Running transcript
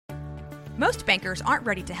Most bankers aren't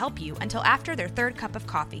ready to help you until after their third cup of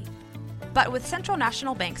coffee. But with Central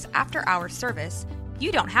National Bank's after-hours service,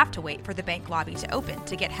 you don't have to wait for the bank lobby to open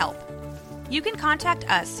to get help. You can contact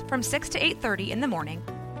us from 6 to 8:30 in the morning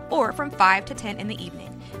or from 5 to 10 in the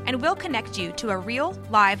evening, and we'll connect you to a real,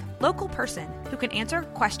 live, local person who can answer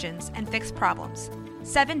questions and fix problems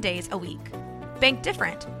 7 days a week. Bank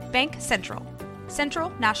different. Bank Central. Central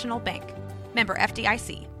National Bank. Member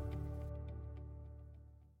FDIC.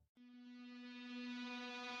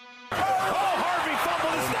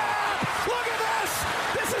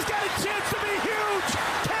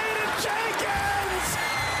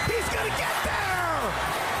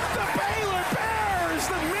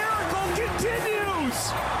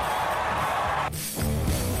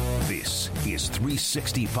 This is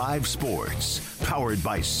 365 Sports, powered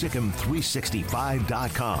by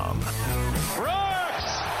Sikkim365.com.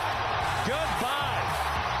 Brooks! Goodbye.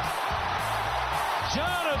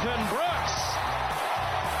 Jonathan Brooks.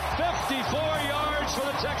 54 yards for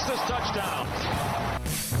the Texas touchdown.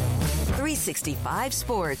 365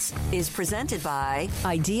 Sports is presented by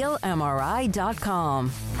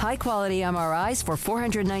IdealMRI.com. High-quality MRIs for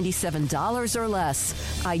 $497 or less.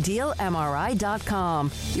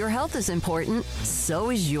 IdealMRI.com. Your health is important,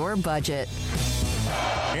 so is your budget.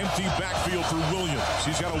 Empty backfield for Williams.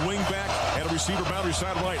 He's got a wing back and a receiver boundary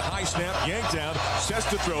side right. High snap, yanked down, sets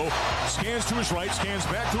to throw, scans to his right, scans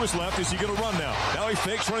back to his left. Is he going to run now? Now he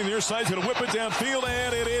fakes, running near side, he's going to whip it downfield,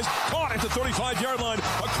 and it is caught at the 35-yard line,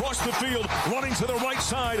 across the field, running to the right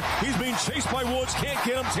side. He's being chased by Woods, can't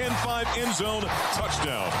get him, 10-5, end zone,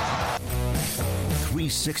 touchdown.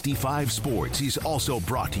 365 Sports is also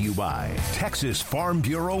brought to you by Texas Farm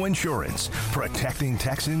Bureau Insurance, protecting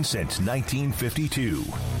Texans since 1952.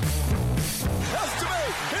 Estimate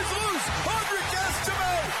is loose. Hardrick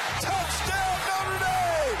Estimate. Touchdown Notre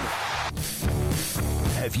Dame.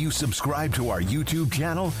 Have you subscribed to our YouTube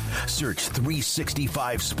channel? Search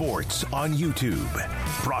 365 Sports on YouTube.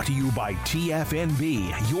 Brought to you by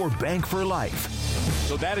TFNB, your bank for life.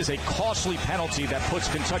 So that is a costly penalty that puts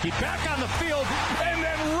Kentucky back on the field. And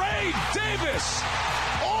then Ray Davis.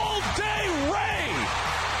 All day Ray.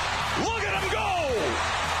 Look at him go.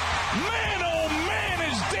 Man, oh man,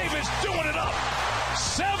 is Davis doing it up.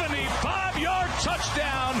 75-yard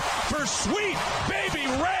touchdown for sweet baby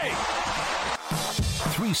Ray.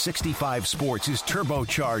 365 Sports is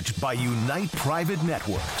turbocharged by Unite Private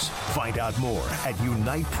Networks. Find out more at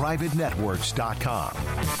uniteprivatenetworks.com.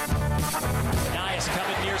 Ananias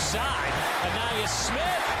coming near side. Ananias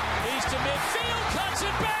Smith. He's to midfield. Cuts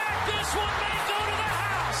it back. This one may go to the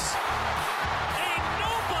house. Ain't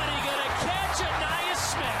nobody going to catch Ananias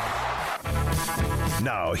Smith.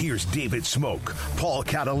 Now here's David Smoke, Paul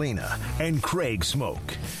Catalina, and Craig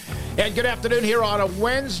Smoke. And good afternoon here on a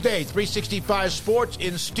Wednesday. 365 Sports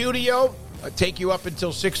in studio. I take you up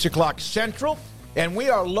until 6 o'clock Central. And we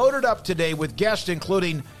are loaded up today with guests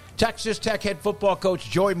including Texas Tech head football coach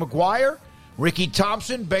Joey McGuire, Ricky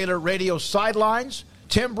Thompson, Baylor Radio Sidelines,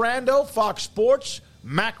 Tim Brando, Fox Sports,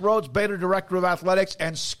 Mack Rhoades, Baylor Director of Athletics,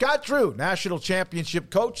 and Scott Drew, National Championship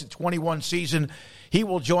coach, the 21 season. He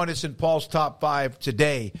will join us in Paul's Top 5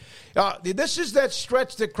 today. This is that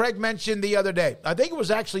stretch that Craig mentioned the other day. I think it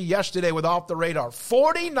was actually yesterday with Off the Radar.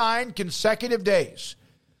 49 consecutive days.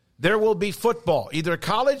 There will be football, either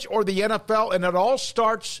college or the NFL, and it all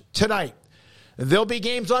starts tonight. There'll be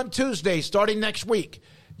games on Tuesday starting next week.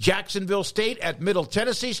 Jacksonville State at Middle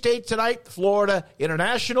Tennessee State tonight. Florida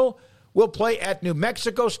International will play at New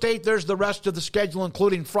Mexico State. There's the rest of the schedule,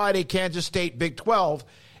 including Friday, Kansas State, Big 12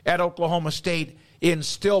 at Oklahoma State in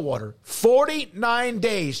Stillwater. 49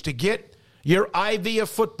 days to get your IV of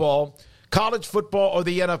football, college football or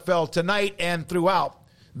the NFL tonight and throughout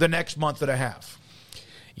the next month and a half.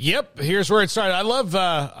 Yep, here's where it started. I love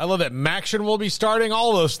that Maction will be starting,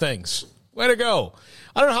 all those things. Way to go.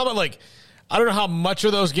 I don't know how much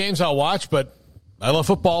of those games I'll watch, but I love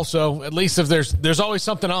football, so at least if there's always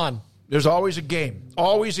something on. There's always a game.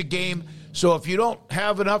 Always a game. So if you don't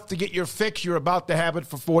have enough to get your fix, you're about to have it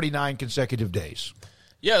for 49 consecutive days.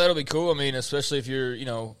 Yeah, that'll be cool. I mean, especially if you're,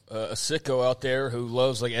 a sicko out there who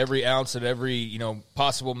loves like every ounce of every,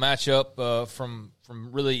 possible matchup from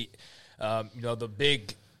really, the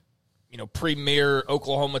big, premier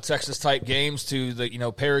Oklahoma, Texas type games to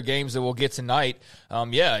the, pair of games that we'll get tonight.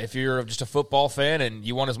 If you're just a football fan and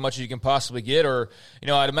you want as much as you can possibly get, or,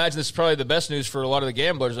 I'd imagine this is probably the best news for a lot of the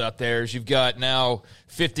gamblers out there is you've got now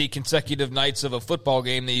 50 consecutive nights of a football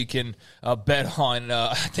game that you can bet on.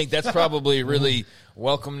 I think that's probably really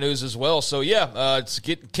welcome news as well. So, it's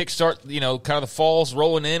kickstart, kind of the fall's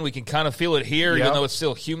rolling in. We can kind of feel it here, even though it's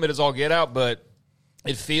still humid as all get out, but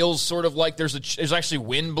It feels sort of like there's actually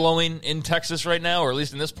wind blowing in Texas right now, or at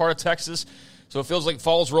least in this part of Texas. So it feels like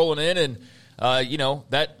fall's rolling in, and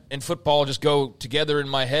that and football just go together in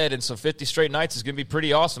my head. And so 50 straight nights is going to be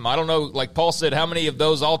pretty awesome. I don't know, like Paul said, how many of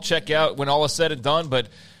those I'll check out when all is said and done, but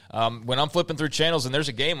when I'm flipping through channels and there's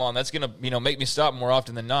a game on, that's going to make me stop more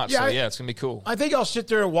often than not. Yeah, it's going to be cool. I think I'll sit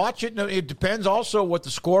there and watch it. It depends also what the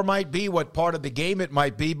score might be, what part of the game it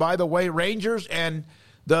might be. By the way, Rangers and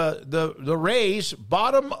the Rays,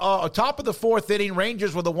 top of the fourth inning,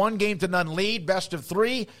 Rangers with a 1-0 lead, best of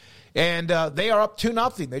 3. And they are up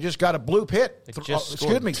 2-0. They just got a blue pit.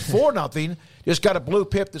 4-0. Just got a blue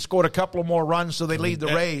pip that scored a couple of more runs, so they lead the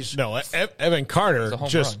Rays. No, Evan Carter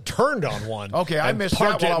just turned on one. Okay, I missed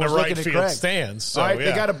that while I was looking at Greg. Stands. So, all right,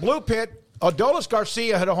 they got a blue pit. Adolis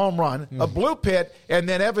Garcia had a home run, a blue pit, and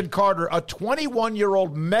then Evan Carter, a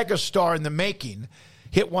 21-year-old megastar in the making,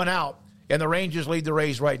 hit one out. And the Rangers lead the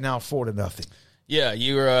Rays right now 4-0. Yeah,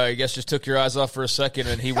 you I guess just took your eyes off for a second,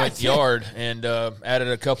 and he went yard and added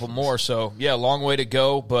a couple more. So, yeah, long way to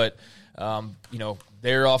go, but,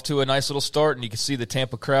 they're off to a nice little start, and you can see the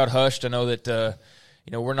Tampa crowd hushed. I know that,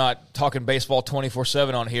 we're not talking baseball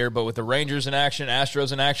 24/7 on here, but with the Rangers in action,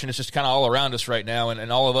 Astros in action, it's just kind of all around us right now,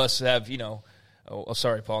 and all of us have,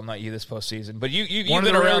 sorry, Paul, not you this postseason, but you've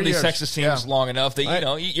been around these Texas teams long enough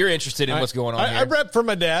that, you're interested in what's going on here. I rep for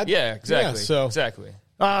my dad. Yeah, exactly. Exactly.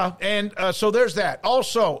 So there's that.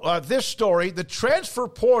 Also, this story, the transfer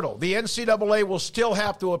portal, the NCAA will still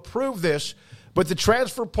have to approve this, but the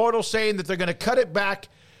transfer portal saying that they're going to cut it back,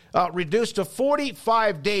 reduced to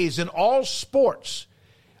 45 days in all sports.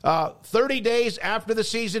 30 days after the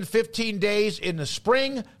season, 15 days in the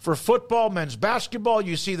spring for football, men's basketball.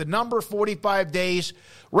 You see the number, 45 days.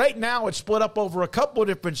 Right now, it's split up over a couple of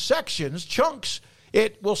different sections, chunks.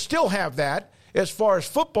 It will still have that as far as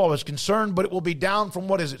football is concerned, but it will be down from,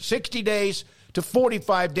 60 days to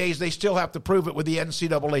 45 days. They still have to prove it with the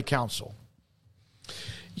NCAA Council.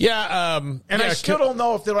 Yeah. I still don't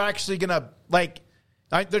know if they're actually going to,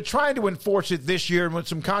 they're trying to enforce it this year with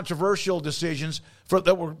some controversial decisions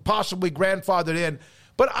that were possibly grandfathered in.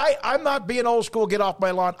 But I'm not being old school, get off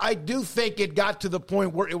my lawn. I do think it got to the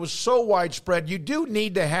point where it was so widespread. You do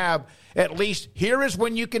need to have at least, here is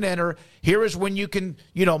when you can enter, here is when you can,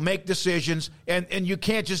 make decisions, and you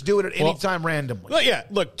can't just do it at any time randomly. Well, yeah,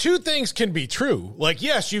 look, two things can be true. Like,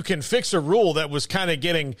 yes, you can fix a rule that was kind of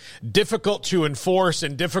getting difficult to enforce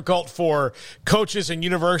and difficult for coaches and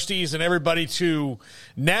universities and everybody to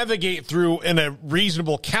navigate through in a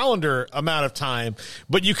reasonable calendar amount of time.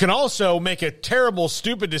 But you can also make a terrible,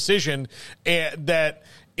 stupid decision that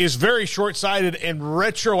is very short-sighted and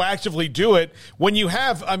retroactively do it when you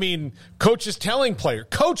have, coaches telling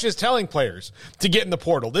players to get in the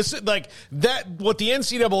portal. This is like that. What the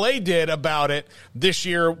NCAA did about it this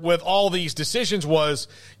year with all these decisions was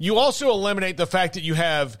you also eliminate the fact that you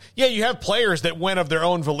have players that went of their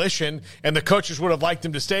own volition and the coaches would have liked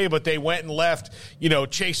them to stay, but they went and left,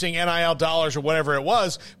 chasing NIL dollars or whatever it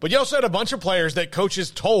was. But you also had a bunch of players that coaches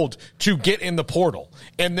told to get in the portal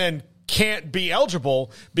and then can't be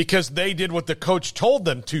eligible because they did what the coach told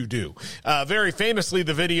them to do. Very famously,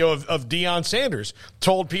 the video of Deion Sanders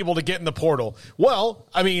told people to get in the portal. Well,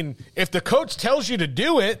 if the coach tells you to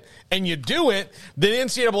do it and you do it, then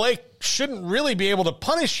NCAA shouldn't really be able to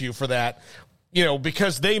punish you for that,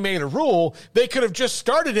 because they made a rule. They could have just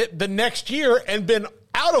started it the next year and been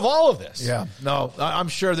out of all of this. Yeah, no, I'm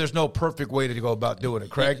sure there's no perfect way to go about doing it,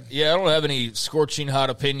 Craig. Yeah, I don't have any scorching hot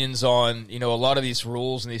opinions on, a lot of these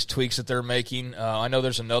rules and these tweaks that they're making. I know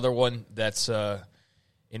there's another one that's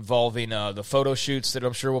involving the photo shoots that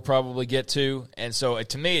I'm sure we'll probably get to. And so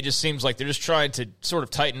to me, it just seems like they're just trying to sort of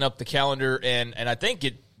tighten up the calendar. And I think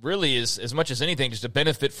it really is, as much as anything, just a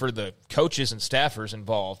benefit for the coaches and staffers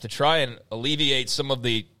involved to try and alleviate some of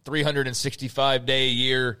the 365-day a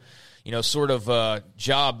year sort of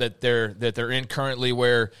job that they're in currently,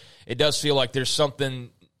 where it does feel like there's something,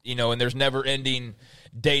 and there's never-ending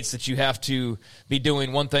dates that you have to be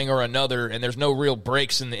doing one thing or another, and there's no real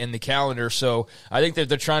breaks in the calendar. So I think that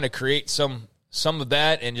they're trying to create some of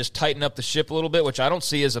that and just tighten up the ship a little bit, which I don't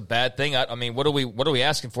see as a bad thing. What are we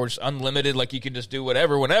asking for? Just unlimited, like you can just do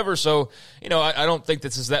whatever, whenever. So, I don't think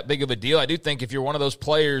this is that big of a deal. I do think if you're one of those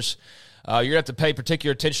players, you're going to have to pay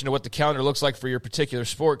particular attention to what the calendar looks like for your particular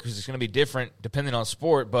sport, because it's going to be different depending on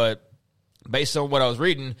sport. But based on what I was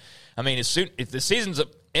reading, if the season's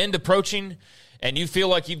end approaching and you feel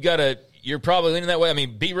like you've got to you're probably leaning that way. I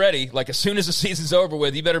mean, be ready. Like, as soon as the season's over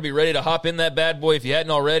with, you better be ready to hop in that bad boy if you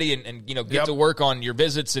hadn't already and get to work on your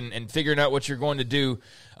visits and figuring out what you're going to do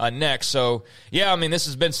next. So, yeah, I mean, this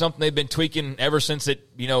has been something they've been tweaking ever since it,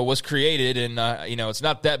 was created. And, it's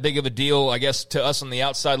not that big of a deal, I guess, to us on the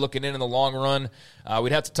outside looking in the long run.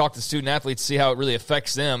 We'd have to talk to the student athletes to see how it really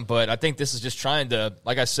affects them. But I think this is just trying to,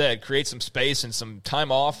 like I said, create some space and some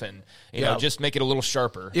time off and, just make it a little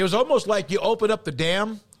sharper. It was almost like you open up the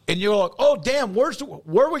dam and you're like, oh, damn, where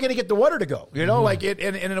are we going to get the water to go? Like it,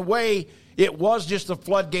 and in a way, it was just the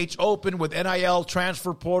floodgates open with NIL,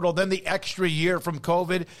 transfer portal, then the extra year from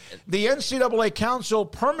COVID. The NCAA Council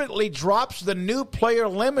permanently drops the new player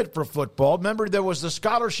limit for football. Remember, there was the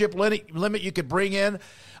scholarship limit you could bring in.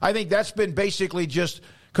 I think that's been basically just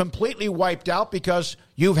completely wiped out because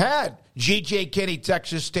you've had G.J. Kinney,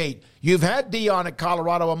 Texas State. You've had Dion at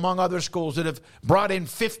Colorado, among other schools that have brought in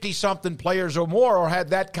 50-something players or more or had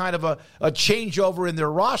that kind of a changeover in their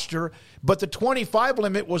roster. But the 25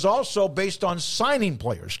 limit was also based on signing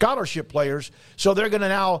players, scholarship players. So they're going to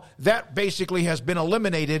now, that basically has been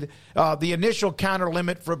eliminated, the initial counter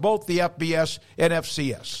limit for both the FBS and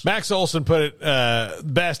FCS. Max Olson put it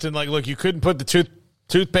best in, look, you couldn't put the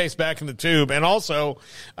toothpaste back in the tube. And also,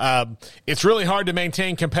 it's really hard to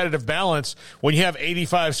maintain competitive balance when you have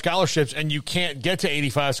 85 scholarships and you can't get to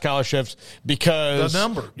 85 scholarships because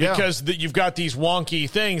you've got these wonky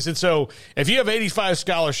things. And so if you have 85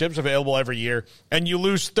 scholarships available every year and you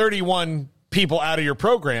lose 31 people out of your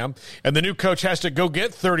program and the new coach has to go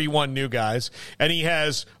get 31 new guys and he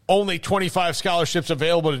has only 25 scholarships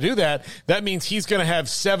available to do that, that means he's going to have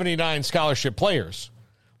 79 scholarship players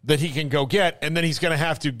that he can go get, and then he's going to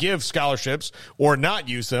have to give scholarships or not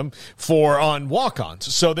use them on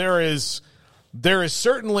walk-ons. So there is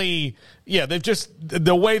certainly, they've just,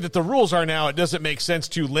 the way that the rules are now, it doesn't make sense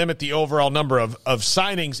to limit the overall number of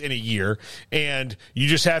signings in a year, and you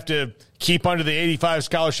just have to keep under the 85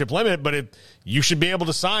 scholarship limit, but you should be able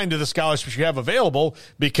to sign to the scholarships you have available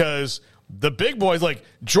because the big boys, like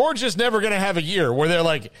Georgia's never going to have a year where they're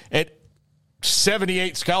like at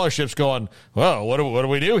 78 scholarships going, well, what do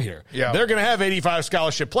we do here? Yeah. They're going to have 85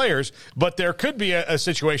 scholarship players, but there could be a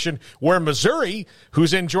situation where Missouri,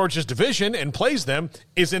 who's in Georgia's division and plays them,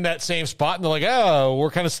 is in that same spot, and they're like, oh,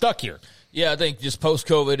 we're kind of stuck here. Yeah, I think just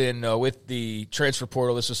post-COVID and with the transfer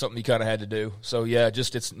portal, this was something you kind of had to do. So,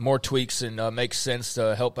 just it's more tweaks and makes sense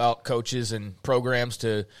to help out coaches and programs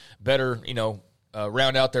to better,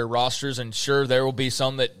 round out their rosters, and sure, there will be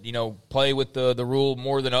some that play with the rule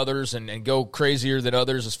more than others and go crazier than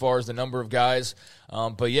others as far as the number of guys.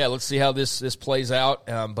 But let's see how this plays out.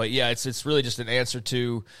 But it's really just an answer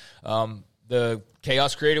to the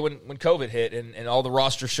chaos created when COVID hit and all the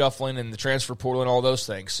roster shuffling and the transfer portal and all those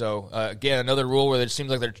things. So again, another rule where it seems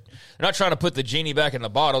like they're not trying to put the genie back in the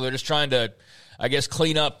bottle; they're just trying to, I guess,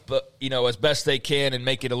 clean up, as best they can and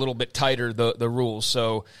make it a little bit tighter, the rules.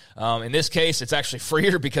 So in this case, it's actually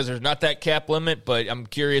freer because there's not that cap limit, but I'm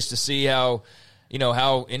curious to see how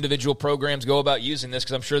individual programs go about using this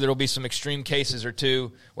because I'm sure there will be some extreme cases or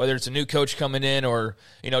two, whether it's a new coach coming in or,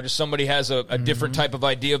 just somebody has a different type of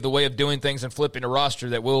idea of the way of doing things and flipping a roster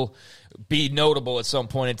that will be notable at some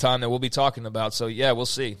point in time that we'll be talking about. So, we'll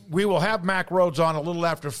see. We will have Mack Rhoades on a little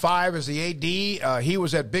after 5 as the AD. He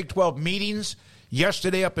was at Big 12 meetings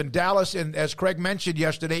yesterday up in Dallas, and as Craig mentioned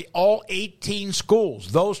yesterday, all 18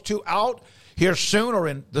 schools, those two out here soon or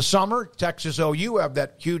in the summer. Texas OU have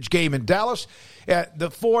that huge game in Dallas.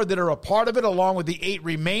 The 4 that are a part of it, along with the 8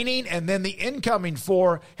 remaining, and then the incoming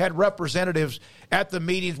 4 had representatives at the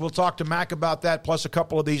meetings. We'll talk to Mack about that, plus a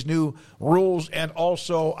couple of these new rules and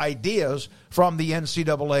also ideas from the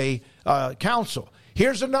NCAA Council.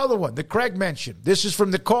 Here's another one that Craig mentioned. This is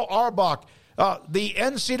from Nicole Arbach. The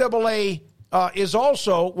NCAA is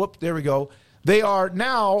also, there we go. They are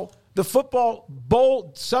now, the Football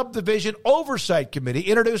Bowl Subdivision Oversight Committee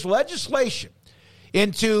introduced legislation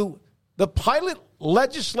into the pilot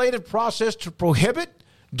legislative process to prohibit,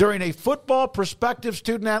 during a football prospective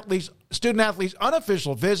student athletes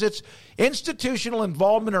unofficial visits, institutional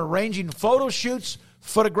involvement in arranging photo shoots,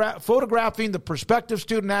 photographing the prospective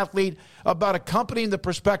student athlete about accompanying the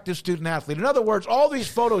prospective student athlete. In other words, all these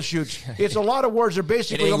photo shoots, it's a lot of words. They're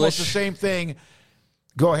basically almost the same thing.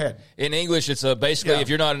 Go ahead. In English, it's basically if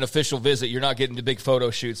you're not an official visit, you're not getting the big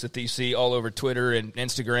photo shoots that you see all over Twitter and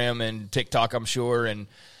Instagram and TikTok, I'm sure, and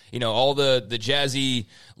all the jazzy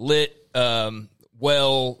lit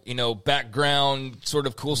background sort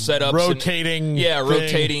of cool setups.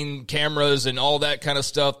 Rotating cameras and all that kind of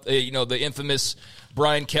stuff. The infamous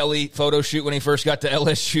Brian Kelly photo shoot when he first got to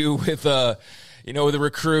LSU with a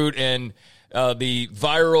recruit. And the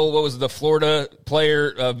viral, what was it, the Florida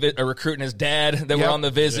player recruiting his dad that were on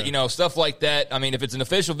the visit, stuff like that. I mean, if it's an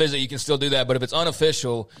official visit, you can still do that. But if it's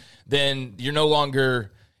unofficial, then you're no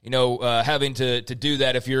longer, having to do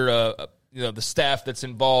that if you're the staff that's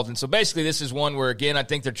involved. And so basically this is one where, again, I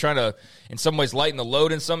think they're trying to, in some ways, lighten the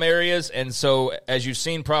load in some areas. And so as you've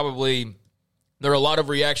seen, probably there are a lot of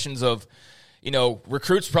reactions of,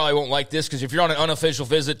 recruits probably won't like this because if you're on an unofficial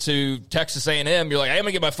visit to Texas A&M, you're like, I'm going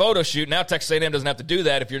to get my photo shoot. Now Texas A&M doesn't have to do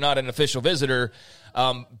that if you're not an official visitor.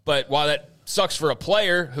 But while that sucks for a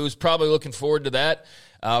player who's probably looking forward to that,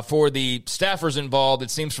 for the staffers involved,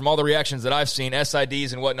 it seems from all the reactions that I've seen,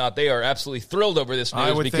 SIDs and whatnot, they are absolutely thrilled over this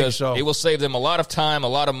news because it will save them a lot of time, a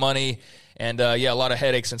lot of money, and, a lot of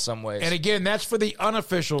headaches in some ways. And, again, that's for the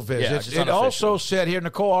unofficial visits. It also said here,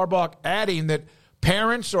 Nicole Arbach adding that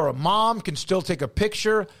parents or a mom can still take a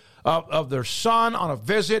picture of their son on a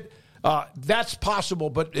visit. That's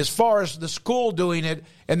possible, but as far as the school doing it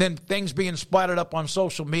and then things being splattered up on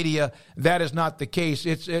social media, that is not the case.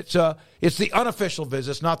 It's the unofficial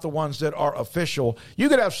visits, not the ones that are official. You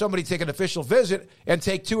could have somebody take an official visit and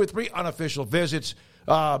take 2 or 3 unofficial visits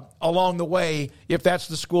along the way if that's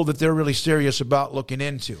the school that they're really serious about looking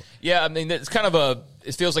into. Yeah, I mean, it's kind of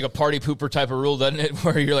it feels like a party pooper type of rule, doesn't it?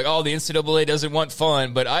 Where you're like, the NCAA doesn't want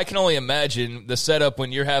fun, but I can only imagine the setup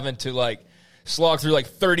when you're having to slog through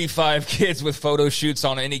 35 kids with photo shoots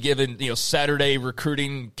on any given Saturday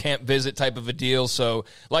recruiting camp visit type of a deal. So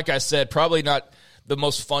like I said, probably not the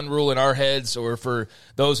most fun rule in our heads, or for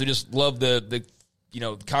those who just love the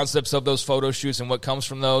concepts of those photo shoots and what comes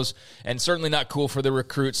from those, and certainly not cool for the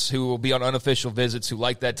recruits who will be on unofficial visits who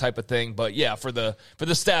like that type of thing. But yeah, for the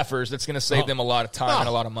staffers, that's going to save them a lot of time and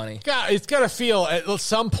a lot of money. God, it's got to feel at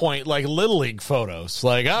some point like Little League photos.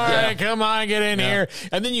 All right, come on, get in here.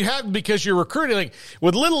 And then you have, because you're recruiting,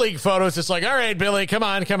 with Little League photos, it's like, all right, Billy, come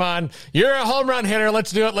on. You're a home run hitter.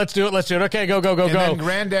 Let's do it. Okay, go. And then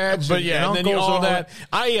granddads. But and then all that.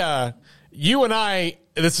 You and I,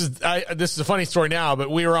 this is a funny story now, but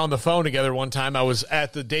we were on the phone together one time. I was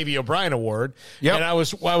at the Davey O'Brien Award, and I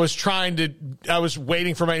was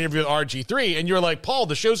waiting for my interview with RG3, and you were like, Paul,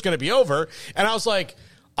 the show's going to be over, and I was like,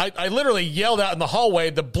 I literally yelled out in the hallway,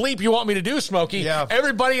 the bleep you want me to do, Smokey. Yeah.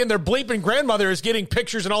 Everybody and their bleeping grandmother is getting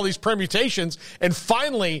pictures and all these permutations. And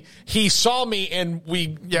finally, he saw me and we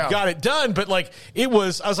got it done. But I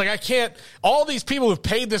was like, I can't, all these people who've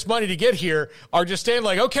paid this money to get here are just standing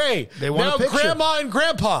like, okay, they want now a picture. Grandma and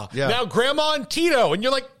Grandpa, now Grandma and Tito. And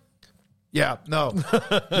you're like, no.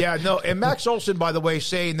 And Max Olson, by the way,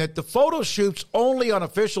 saying that the photo shoots only on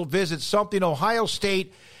official visits, something Ohio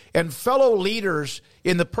State and fellow leaders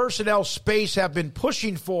in the personnel space have been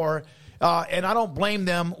pushing for, and I don't blame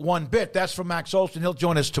them one bit. That's from Max Olson. He'll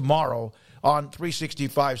join us tomorrow on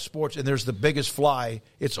 365 Sports, and there's the biggest fly.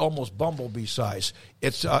 It's almost bumblebee size.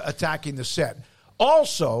 It's attacking the set.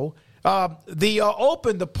 Also,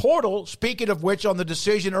 the portal, speaking of which, on the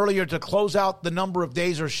decision earlier to close out the number of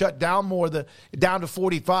days or shut down down to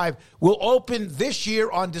 45, will open this year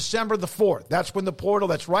on December the 4th. That's when the portal,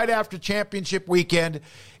 that's right after championship weekend.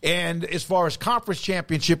 And as far as conference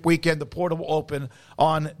championship weekend, the portal will open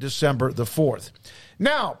on December the 4th.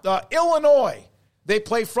 Now, Illinois, they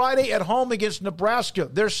play Friday at home against Nebraska.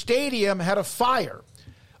 Their stadium had a fire.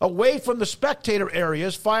 Away from the spectator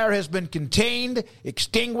areas, fire has been contained,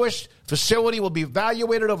 extinguished. Facility will be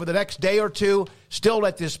evaluated over the next day or two, still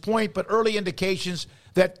at this point, but early indications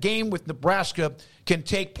that game with Nebraska can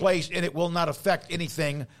take place, and it will not affect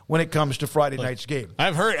anything when it comes to Friday night's game.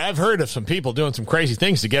 I've heard of some people doing some crazy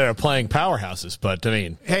things to get out of playing powerhouses, but I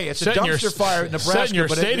mean, hey, it's a dumpster fire in Nebraska. Setting your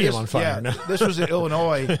stadium on fire. Yeah, this was in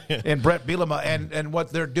Illinois and Brett Bielema and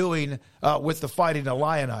what they're doing with the Fighting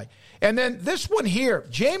Illini. And then this one here,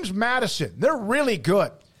 James Madison, they're really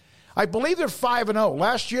good. I believe they're 5-0.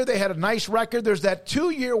 Last year they had a nice record. There's that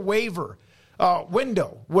 2-year waiver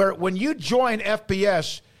window where when you join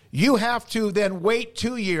FBS, you have to then wait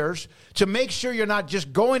 2 years to make sure you're not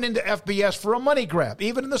just going into FBS for a money grab,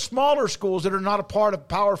 even in the smaller schools that are not a part of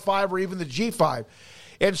Power 5 or even the G5.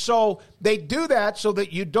 And so they do that so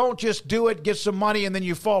that you don't just do it, get some money, and then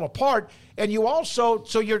you fall apart. And you also,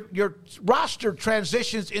 so your roster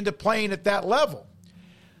transitions into playing at that level.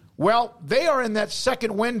 Well, they are in that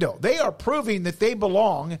second window. They are proving that they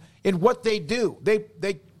belong in what they do. They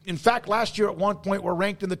in fact, last year at one point were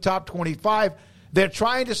ranked in the top 25. They're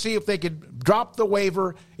trying to see if they could drop the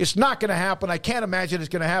waiver. It's not going to happen. I can't imagine it's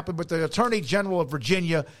going to happen, but the Attorney General of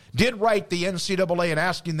Virginia did write the NCAA and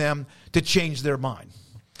asking them to change their mind.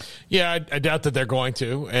 Yeah, I doubt that they're going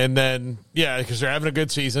to. And then, because they're having a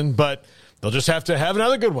good season, but they'll just have to have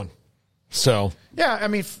another good one. So yeah, I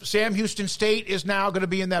mean, Sam Houston State is now going to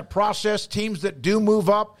be in that process. Teams that do move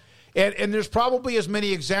up, and there's probably as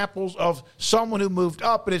many examples of someone who moved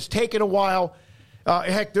up, but it's taken a while.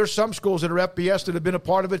 Heck, there's some schools that are FBS that have been a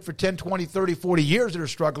part of it for 10, 20, 30, 40 years that are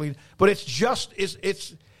struggling, but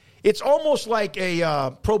it's almost like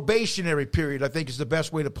a probationary period, I think is the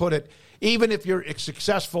best way to put it, even if you're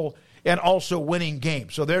successful and also winning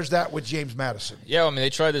games. So there's that with James Madison. Yeah, I mean, they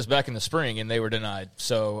tried this back in the spring, and they were denied.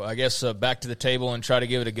 So I guess back to the table and try to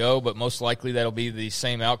give it a go, but most likely that'll be the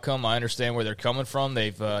same outcome. I understand where they're coming from.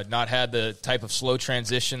 They've not had the type of slow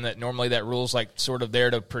transition that normally that rule's like sort of there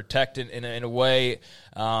to protect in a way.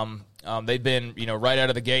 They've been, right out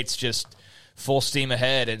of the gates just full steam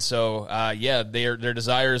ahead. And so, their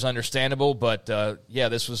desire is understandable, but,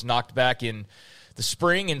 this was knocked back in the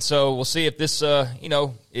spring, and so we'll see if this,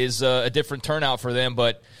 is a different turnout for them.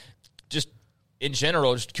 But just in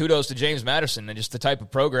general, just kudos to James Madison and just the type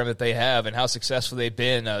of program that they have and how successful they've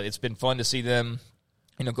been. It's been fun to see them,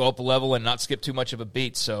 go up a level and not skip too much of a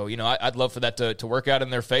beat. So, I'd love for that to work out in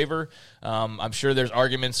their favor. I'm sure there's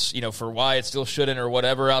arguments, for why it still shouldn't or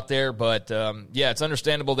whatever out there. But, it's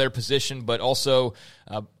understandable their position, but also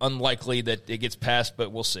unlikely that it gets passed,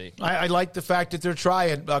 but we'll see. I like the fact that they're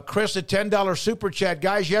trying. Chris, a $10 super chat.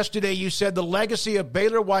 Guys, yesterday you said the legacy of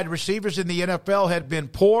Baylor wide receivers in the NFL had been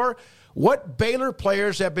poor. What Baylor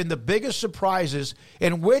players have been the biggest surprises,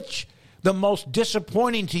 and which the most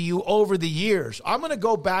disappointing to you over the years? I'm going to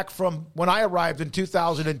go back from when I arrived in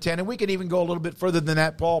 2010, and we can even go a little bit further than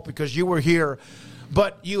that, Paul, because you were here.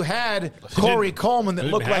 But you had Corey Coleman that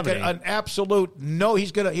looked like an absolute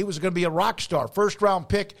he was going to be a rock star. First-round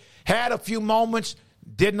pick, had a few moments,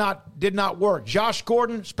 did not work. Josh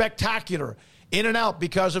Gordon, spectacular, in and out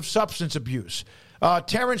because of substance abuse.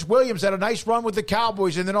 Terrence Williams had a nice run with the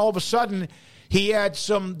Cowboys, and then all of a sudden he had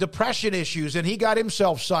some depression issues, and he got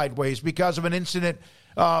himself sideways because of an incident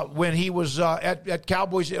when he was at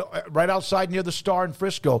Cowboys right outside near the Star in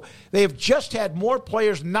Frisco. They have just had more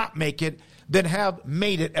players not make it than have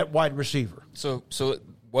made it at wide receiver. So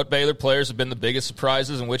what Baylor players have been the biggest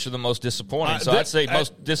surprises and which are the most disappointing? I'd say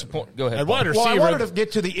most disappointing. Go ahead. At wide receiver, I wanted to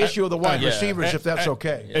get to the issue of the wide receivers, if that's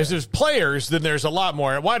okay. As there's players, then there's a lot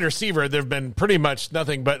more. At wide receiver, there have been pretty much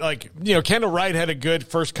nothing but, Kendall Wright had a good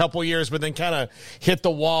first couple years, but then kind of hit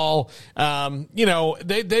the wall.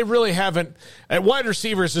 They really haven't. At wide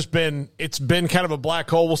receivers, it's been kind of a black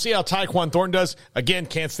hole. We'll see how Tyquan Thornton does. Again,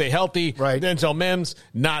 can't stay healthy. Right. Denzel Mims,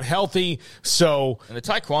 not healthy. So, and the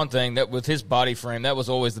Tyquan thing, that with his body frame, that was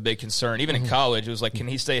always the big concern. Even in college, it was like, can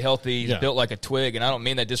he stay healthy? He's built like a twig, and I don't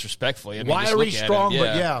mean that disrespectfully. I mean, wiry, strong,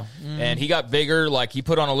 but And he got bigger. Like, he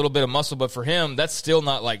put on a little bit of muscle, but for him, that's still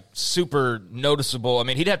not like super noticeable. I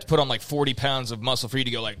mean, he'd have to put on like 40 pounds of muscle for you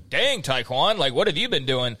to go like, dang, Tyquan, like, what have you been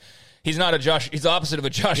doing? He's not he's the opposite of a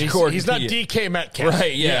Josh Gordon. He's not DK Metcalf.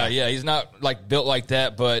 Right, yeah. He's not like built like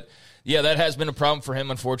that, but yeah, that has been a problem for him,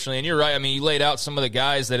 unfortunately. And you're right. I mean, you laid out some of the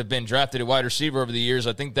guys that have been drafted at wide receiver over the years.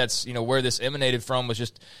 I think that's, where this emanated from was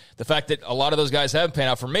just the fact that a lot of those guys haven't panned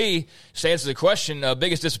out. For me, just to answer the question,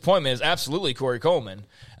 biggest disappointment is absolutely Corey Coleman.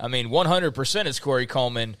 I mean, 100% is Corey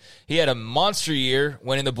Coleman. He had a monster year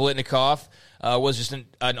winning the Blitnikoff. Was just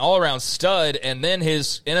an all-around stud, and then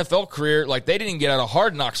his NFL career, like, they didn't even get out of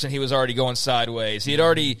Hard Knocks, and he was already going sideways. He had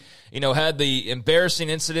already, had the embarrassing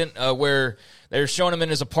incident where they were showing him in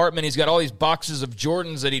his apartment. He's got all these boxes of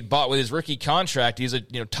Jordans that he'd bought with his rookie contract. He's a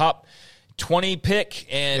top 20 pick,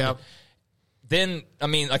 and then, I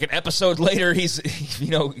mean, like an episode later, he's,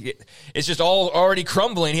 it's just all already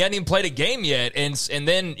crumbling. He hadn't even played a game yet. And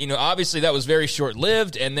then, obviously that was very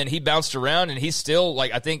short-lived. And then he bounced around, and he's still,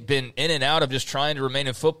 like, I think been in and out of just trying to remain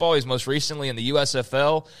in football. He's most recently in the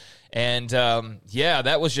USFL. And,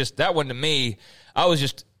 that one to me, I was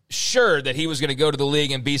just sure that he was going to go to the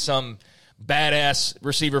league and be some badass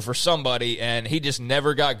receiver for somebody, and he just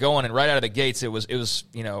never got going. And right out of the gates, it was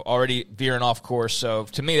already veering off course. So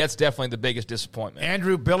to me, that's definitely the biggest disappointment.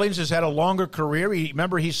 Andrew Billings has had a longer career.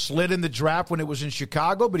 Remember, he slid in the draft when it was in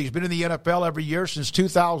Chicago, but he's been in the NFL every year since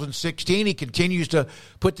 2016. He continues to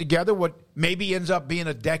put together what maybe ends up being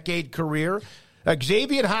a decade career.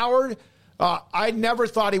 Xavier Howard, I never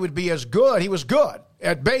thought he would be as good. He was good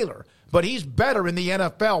at Baylor, but he's better in the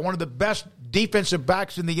NFL, one of the best defensive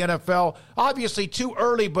backs in the NFL. Obviously too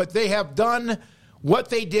early, but they have done what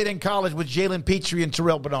they did in college with Jalen Petrie and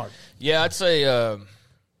Terrell Bernard. Yeah, I'd say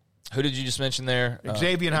Who did you just mention there?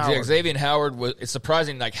 Xavier Howard. Xavier Howard, it's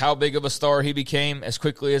surprising like how big of a star he became as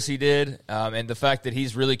quickly as he did, and the fact that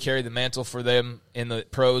he's really carried the mantle for them in the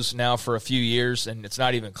pros now for a few years, and it's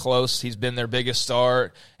not even close. He's been their biggest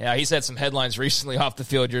star. Yeah, he's had some headlines recently off the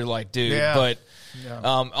field. You're like, dude, but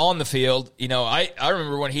on the field, I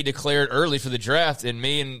remember when he declared early for the draft, and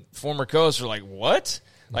me and former coaches were like, what?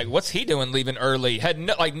 Like, what's he doing leaving early?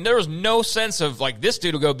 There was no sense of, like, this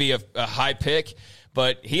dude will go be a high pick.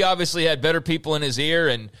 But he obviously had better people in his ear,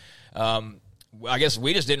 and I guess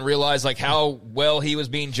we just didn't realize like how well he was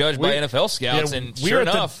being judged by NFL scouts. And we sure were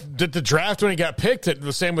enough, the draft when he got picked,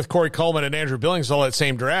 the same with Corey Coleman and Andrew Billings, all that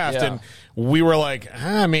same draft, and we were like,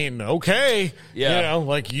 okay,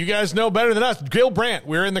 like you guys know better than us. Gil Brandt,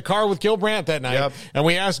 we were in the car with Gil Brandt that night, and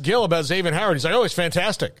we asked Gil about Xavier Howard. He's like, oh, he's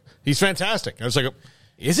fantastic. He's fantastic. I was like,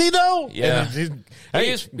 is he though? Yeah, he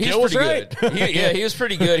was pretty good. He was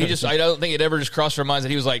pretty good. I don't think it ever just crossed our minds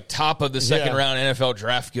that he was like top of the second round NFL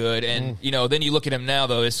draft good. And then you look at him now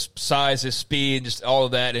though, his size, his speed, just all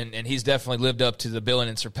of that, and he's definitely lived up to the billing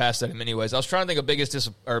and surpassed that in many ways. I was trying to think of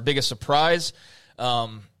biggest surprise.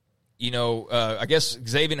 I guess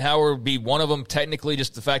Xavier Howard would be one of them. Technically,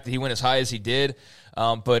 just the fact that he went as high as he did.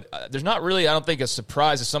 But there's not really, I don't think, a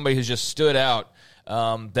surprise as somebody who's just stood out.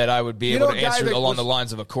 That I would be able to answer along the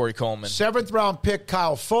lines of a Corey Coleman. 7th round pick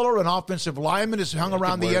Kyle Fuller, an offensive lineman, has hung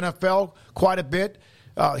around the NFL quite a bit.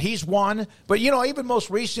 He's one. But, even most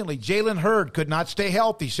recently, Jalen Hurd could not stay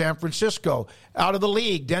healthy. San Francisco, out of the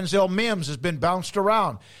league. Denzel Mims has been bounced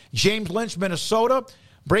around. James Lynch, Minnesota.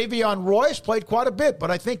 Bravion Royce played quite a bit,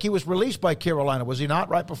 but I think he was released by Carolina, was he not,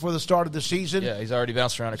 right before the start of the season? Yeah, he's already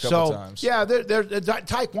bounced around a couple times. Yeah,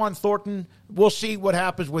 Tyquan Thornton, we'll see what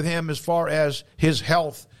happens with him as far as his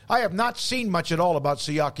health. I have not seen much at all about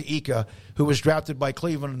Siaka Ika, who was drafted by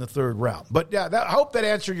Cleveland in the 3rd round. But, I hope that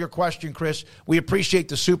answered your question, Chris. We appreciate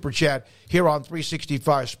the super chat here on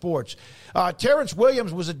 365 Sports. Terrence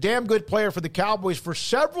Williams was a damn good player for the Cowboys for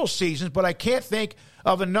several seasons, but I can't think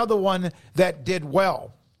of another one that did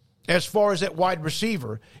well as far as at wide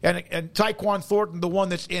receiver. And Tyquan Thornton, the one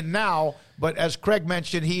that's in now, but as Craig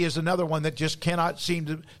mentioned, he is another one that just cannot seem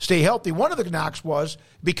to stay healthy. One of the knocks was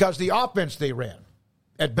because the offense they ran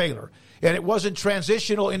at Baylor, and it wasn't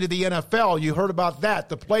transitional into the NFL. You heard about that,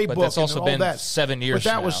 the playbook, but that's also and all been that. 7 years But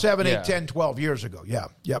that now. was 7, 8, 10, 12 years ago. Yeah,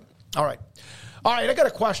 yep. All right, I got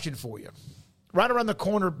a question for you. Right around the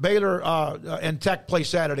corner, Baylor and Tech play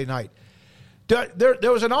Saturday night. There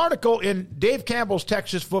was an article in Dave Campbell's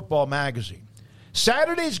Texas Football Magazine.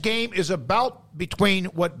 Saturday's game is about between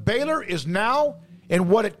what Baylor is now and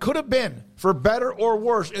what it could have been, for better or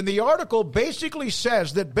worse. And the article basically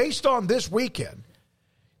says that based on this weekend,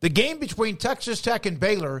 the game between Texas Tech and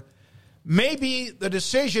Baylor may be the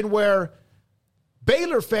decision where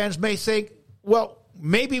Baylor fans may think, well,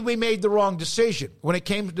 maybe we made the wrong decision when it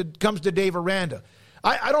comes to Dave Aranda.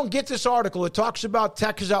 I don't get this article. It talks about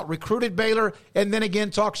Tech has out-recruited Baylor, and then again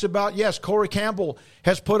talks about, yes, Corey Campbell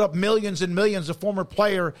has put up millions and millions, a former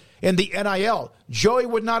player in the NIL. Joey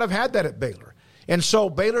would not have had that at Baylor. And so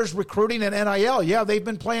Baylor's recruiting and NIL, yeah, they've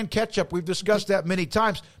been playing catch-up. We've discussed that many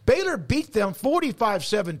times. Baylor beat them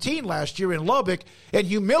 45-17 last year in Lubbock and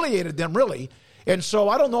humiliated them, really. And so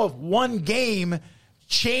I don't know if one game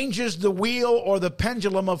changes the wheel or the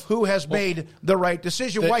pendulum of who has made the right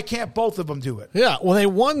decision. Why can't both of them do it? Yeah, well, they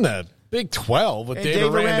won the Big 12 with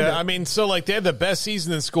Dave Aranda. I mean, so they had the best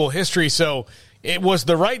season in school history, so it was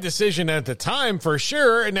the right decision at the time for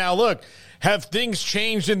sure. And now, look, have things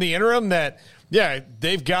changed in the interim that,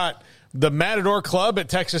 they've got the Matador Club at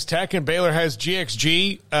Texas Tech, and Baylor has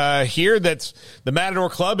GXG here. That's the Matador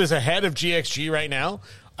Club is ahead of GXG right now.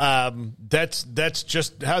 That's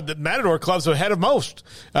just how the Matador Club's ahead of most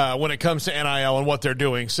when it comes to NIL and what they're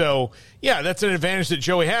doing. So, that's an advantage that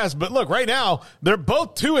Joey has. But look, right now, they're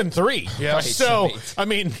both 2-3. Yeah. Right. So, I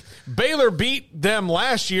mean, Baylor beat them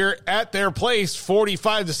last year at their place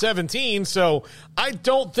 45-17. So, I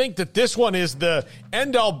don't think that this one is the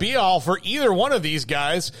end-all, be-all for either one of these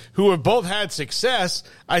guys who have both had success.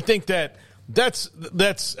 I think that's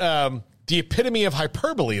the epitome of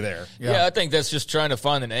hyperbole there. Yeah, I think that's just trying to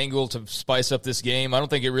find an angle to spice up this game. I don't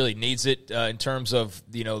think it really needs it in terms of,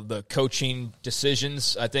 the coaching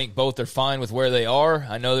decisions. I think both are fine with where they are.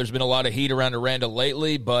 I know there's been a lot of heat around Aranda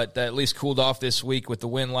lately, but that at least cooled off this week with the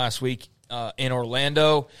win last week in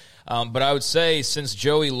Orlando. But I would say since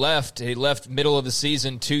Joey left, he left middle of the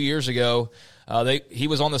season 2 years ago, he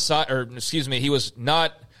was on the side, or excuse me, he was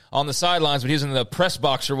not on the sidelines, but he was in the press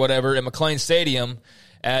box or whatever at McLean Stadium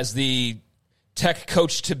as the Tech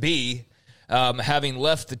coach-to-be, having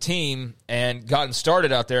left the team and gotten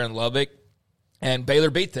started out there in Lubbock, and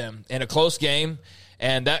Baylor beat them in a close game.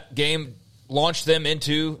 and that game launched them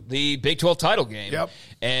into the Big 12 title game. Yep.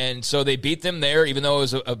 And so they beat them there, even though it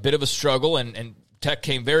was a bit of a struggle, and Tech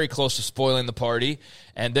came very close to spoiling the party.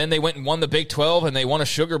 And then they went and won the Big 12, and they won a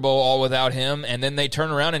Sugar Bowl all without him. And then they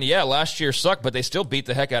turn around, and last year sucked, but they still beat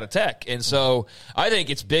the heck out of Tech. And so I think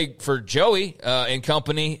it's big for Joey and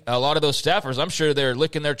company. A lot of those staffers, I'm sure they're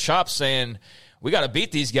licking their chops saying, we got to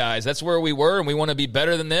beat these guys. That's where we were, and we want to be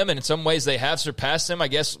better than them. And in some ways, they have surpassed them, I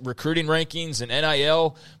guess, recruiting rankings and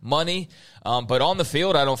NIL money. But on the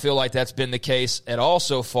field, I don't feel like that's been the case at all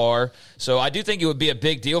so far. So I do think it would be a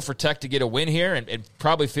big deal for Tech to get a win here and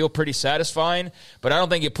probably feel pretty satisfying. But I don't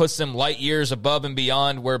think it puts them light years above and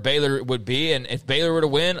beyond where Baylor would be. And if Baylor were to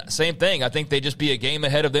win, same thing. I think they'd just be a game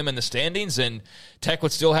ahead of them in the standings, and Tech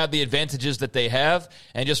would still have the advantages that they have.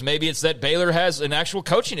 And just maybe it's that Baylor has an actual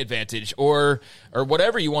coaching advantage or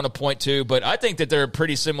whatever you want to point to. But I think that they're a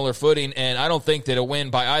pretty similar footing, and I don't think that a win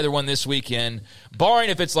by either one this weekend, barring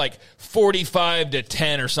if it's like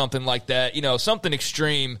 45-10 or something like that, something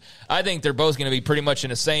extreme, I think they're both going to be pretty much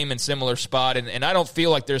in the same and similar spot. And I don't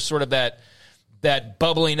feel like there's sort of that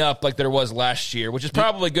bubbling up like there was last year, which is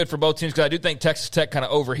probably good for both teams because I do think Texas Tech kind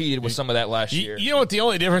of overheated with some of that last year. You know what? The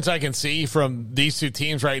only difference I can see from these two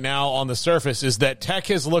teams right now on the surface is that Tech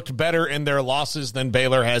has looked better in their losses than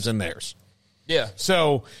Baylor has in theirs. Yeah.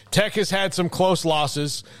 So Tech has had some close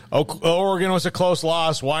losses. Oregon was a close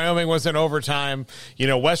loss. Wyoming was in overtime.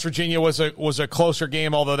 West Virginia was a closer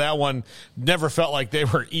game, although that one never felt like they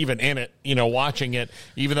were even in it, watching it,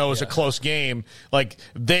 even though it was a close game. Like,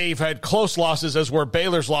 they've had close losses as where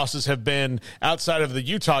Baylor's losses have been outside of the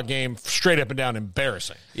Utah game, straight up and down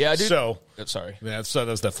embarrassing. Yeah, I do. So, sorry. Yeah, so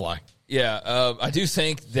does that fly. Yeah, I do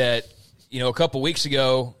think that, a couple weeks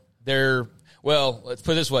ago, let's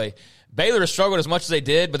put it this way. Baylor has struggled as much as they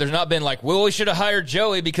did, but there's not been like, we should have hired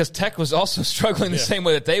Joey because Tech was also struggling the same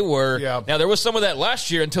way that they were. Yeah. Now, there was some of that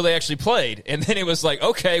last year until they actually played. And then it was like,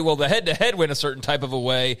 okay, well, the head-to-head went a certain type of a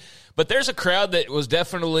way. But there's a crowd that was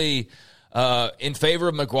definitely in favor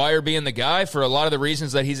of McGuire being the guy for a lot of the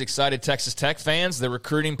reasons that he's excited Texas Tech fans, the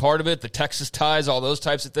recruiting part of it, the Texas ties, all those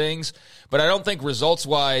types of things. But I don't think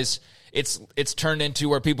results-wise it's turned into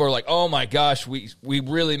where people are like, oh my gosh, we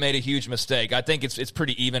really made a huge mistake. I think it's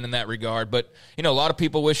pretty even in that regard. But, a lot of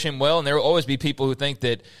people wish him well, and there will always be people who think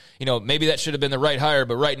that, maybe that should have been the right hire,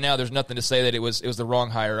 but right now there's nothing to say that it was the wrong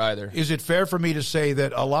hire either. Is it fair for me to say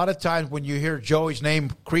that a lot of times when you hear Joey's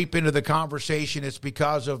name creep into the conversation, it's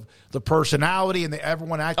because of the personality and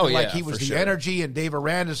everyone acting like he was the energy, and Dave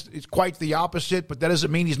Aranda is quite the opposite, but that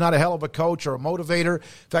doesn't mean he's not a hell of a coach or a motivator.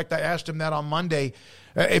 In fact, I asked him that on Monday.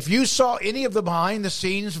 If you saw any of the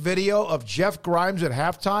behind-the-scenes video of Jeff Grimes at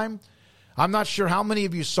halftime, I'm not sure how many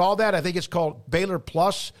of you saw that. I think it's called Baylor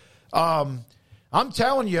Plus. I'm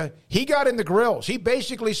telling you, he got in the grills. He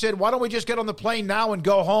basically said, why don't we just get on the plane now and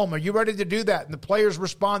go home? Are you ready to do that? And the players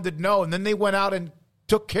responded no. And then they went out and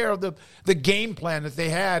took care of the game plan that they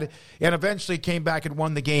had and eventually came back and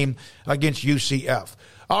won the game against UCF.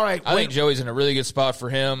 All right. I think Joey's in a really good spot for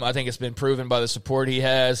him. I think it's been proven by the support he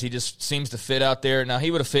has. He just seems to fit out there. Now, he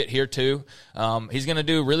would have fit here too. He's going to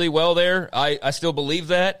do really well there. I still believe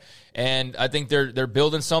that. And I think they're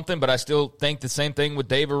building something, but I still think the same thing with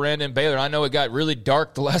Dave Aranda and Baylor. I know it got really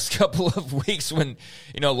dark the last couple of weeks when,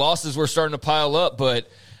 losses were starting to pile up, but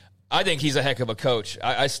I think he's a heck of a coach.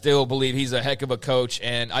 I still believe he's a heck of a coach,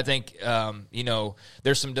 and I think,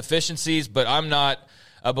 there's some deficiencies, but I'm not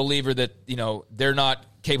a believer that, they're not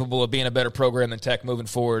capable of being a better program than Tech moving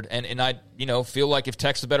forward. And I, feel like if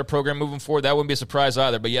Tech's a better program moving forward, that wouldn't be a surprise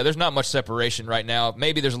either. But, yeah, there's not much separation right now.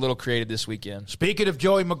 Maybe there's a little created this weekend. Speaking of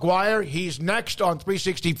Joey McGuire, he's next on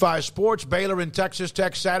 365 Sports. Baylor and Texas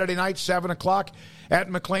Tech Saturday night, 7 o'clock at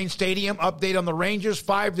McLean Stadium. Update on the Rangers,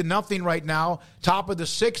 5-0 right now. Top of the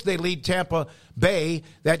sixth, they lead Tampa Bay.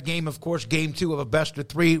 That game, of course, game 2 of a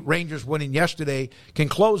best-of-3. Rangers winning yesterday can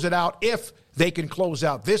close it out if they can close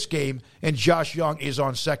out this game, and Josh Young is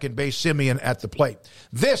on second base, Simeon at the plate.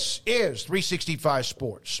 This is 365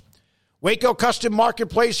 Sports. Waco Custom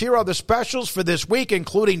Marketplace, here are the specials for this week,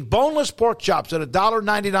 including boneless pork chops at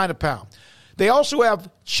 $1.99 a pound. They also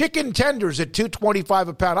have chicken tenders at $2.25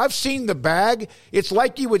 a pound. I've seen the bag. It's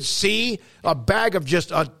like you would see a bag of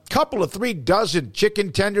just a couple of 3 dozen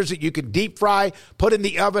chicken tenders that you can deep fry, put in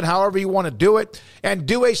the oven however you want to do it. And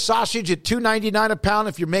do a sausage at $2.99 a pound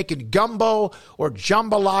if you're making gumbo or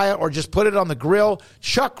jambalaya or just put it on the grill.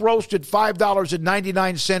 Chuck roast at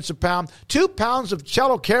 $5.99 a pound. 2 pounds of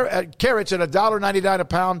cello carrots at $1.99 a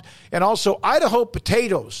pound. And also Idaho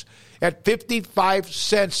potatoes at 55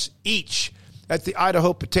 cents each. at the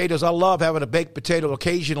Idaho Potatoes. I love having a baked potato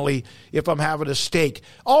occasionally if I'm having a steak.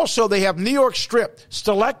 Also, they have New York Strip,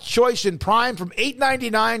 select choice in prime from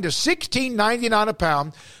 $8.99 to $16.99 a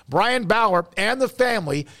pound. Brian Bauer and the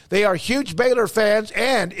family, they are huge Baylor fans,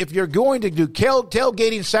 and if you're going to do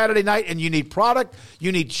tailgating Saturday night and you need product,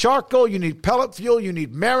 you need charcoal, you need pellet fuel, you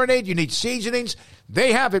need marinade, you need seasonings,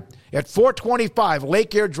 they have it at 425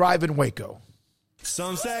 Lake Air Drive in Waco.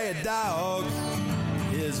 Some say a dog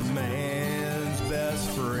is a man's best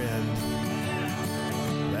friend.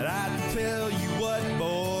 But I tell you what,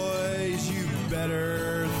 boys, you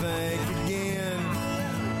better think again.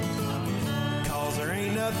 'Cause there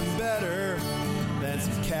ain't nothing better than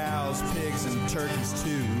some cows, pigs, and turkeys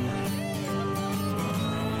too.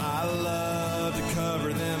 I love to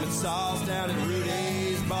cover them in sauce down at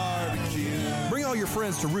Rhoades Barbecue. Bring all your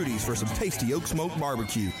friends to Rhoades for some tasty oak smoke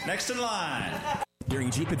barbecue. Next in line.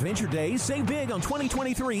 During Jeep Adventure Days, save big on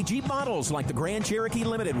 2023 Jeep models like the Grand Cherokee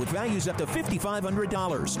Limited with values up to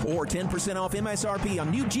 $5,500. Or 10% off MSRP on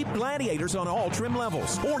new Jeep Gladiators on all trim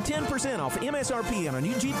levels. Or 10% off MSRP on a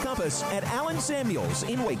new Jeep Compass at Allen Samuels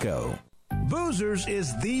in Waco. Boozers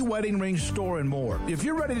is the wedding ring store and more. If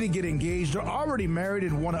you're ready to get engaged or already married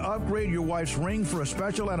and want to upgrade your wife's ring for a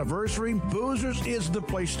special anniversary, Boozers is the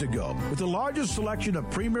place to go. With the largest selection of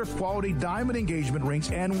premier quality diamond engagement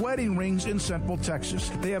rings and wedding rings in Central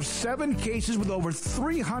Texas. They have 7 cases with over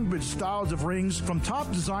 300 styles of rings from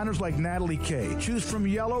top designers like Natalie Kay. Choose from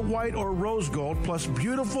yellow, white, or rose gold, plus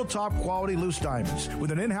beautiful top quality loose diamonds.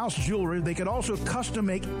 With an in-house jewelry, they can also custom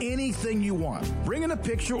make anything you want. Bring in a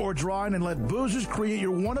picture or drawing and let Boozers create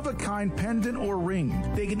your one-of-a-kind pendant or ring.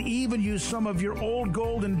 They can even use some of your old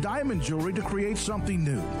gold and diamond jewelry to create something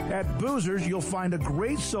new. At Boozers, you'll find a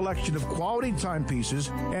great selection of quality timepieces,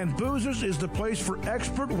 and Boozers is the place for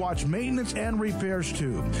expert watch maintenance and repairs,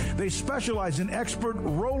 too. They specialize in expert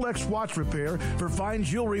Rolex watch repair for fine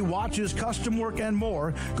jewelry, watches, custom work, and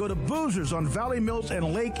more. Go to Boozers on Valley Mills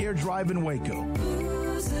and Lake Air Drive in Waco.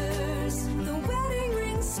 Boozers, the wedding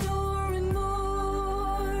ring store and more.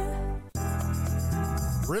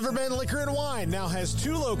 Riverbend Liquor and Wine now has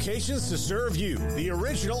 2 locations to serve you. The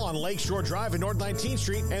original on Lakeshore Drive at North 19th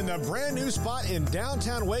Street and the brand new spot in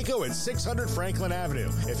downtown Waco at 600 Franklin Avenue.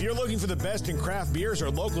 If you're looking for the best in craft beers or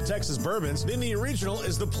local Texas bourbons, then the original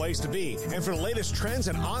is the place to be. And for the latest trends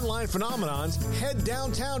and online phenomenons, head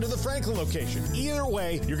downtown to the Franklin location. Either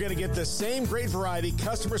way, you're going to get the same great variety,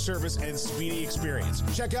 customer service, and speedy experience.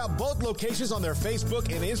 Check out both locations on their Facebook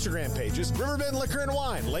and Instagram pages. Riverbend Liquor and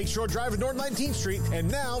Wine, Lakeshore Drive at North 19th Street, and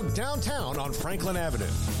now downtown on Franklin Avenue.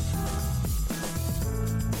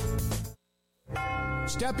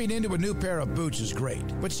 Stepping into a new pair of boots is great,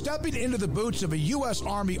 but stepping into the boots of a U.S.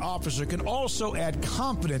 Army officer can also add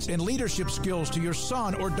confidence and leadership skills to your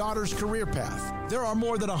son or daughter's career path. There are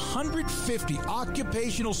more than 150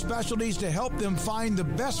 occupational specialties to help them find the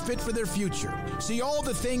best fit for their future. See all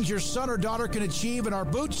the things your son or daughter can achieve in our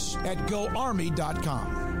boots at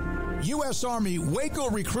GoArmy.com. U.S. Army Waco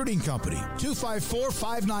Recruiting Company,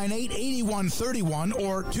 254-598-8131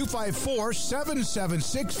 or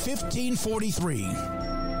 254-776-1543.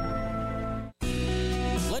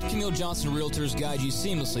 Let Camille Johnson Realtors guide you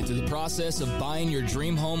seamlessly through the process of buying your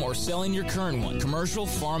dream home or selling your current one. Commercial,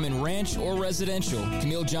 farm and ranch, or residential,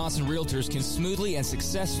 Camille Johnson Realtors can smoothly and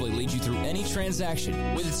successfully lead you through any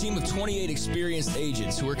transaction. With a team of 28 experienced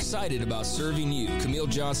agents who are excited about serving you, Camille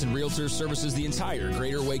Johnson Realtors services the entire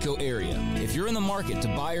greater Waco area. If you're in the market to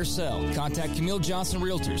buy or sell, contact Camille Johnson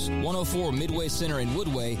Realtors, 104 Midway Center in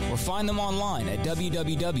Woodway, or find them online at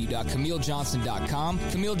www.camillejohnson.com.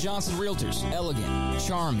 Camille Johnson Realtors, elegant,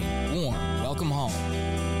 charming, warm. Welcome home.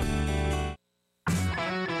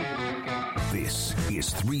 This is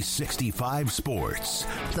 365 Sports.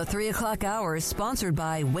 The 3 o'clock hour is sponsored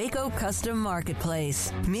by Waco Custom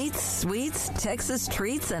Marketplace. Meats, sweets, Texas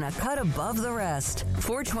treats, and a cut above the rest.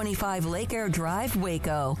 425 Lake Air Drive,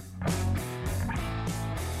 Waco.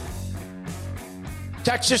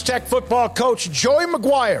 Texas Tech football coach Joey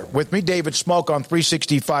McGuire with me, David Smoke, on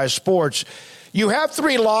 365 Sports. You have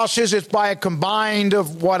 3 losses. It's by a combined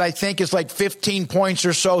of what I think is like 15 points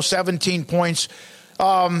or so, 17 points.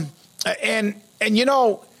 And you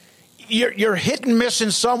know, you're hit and miss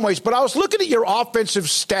in some ways, but I was looking at your offensive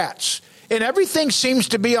stats, and everything seems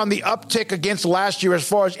to be on the uptick against last year as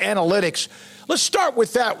far as analytics. Let's start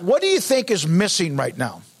with that. What do you think is missing right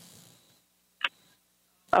now?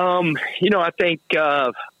 I think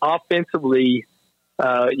offensively,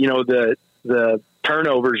 the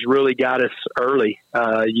turnovers really got us early.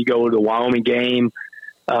 You go to the Wyoming game,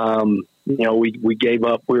 we gave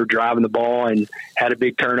up. We were driving the ball and had a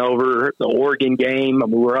big turnover. The Oregon game,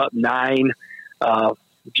 we were up 9,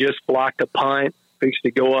 just blocked a punt, fixed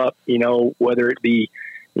to go up, whether it be,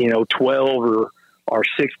 12 or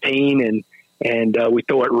 16, and we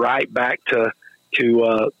throw it right back to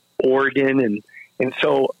Oregon. And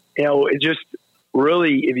so, it just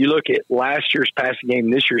really, if you look at last year's passing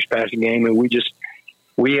game, this year's passing game, and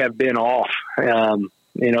we have been off, and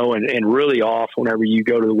really off whenever you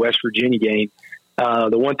go to the West Virginia game.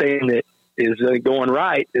 The one thing that is going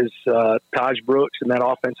right is Taj Brooks and that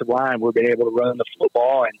offensive line. We've been able to run the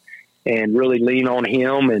football and really lean on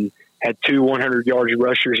him, and had 2 100-yard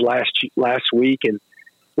rushers last week, and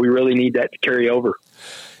we really need that to carry over.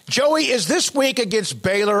 Joey, is this week against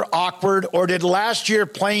Baylor awkward, or did last year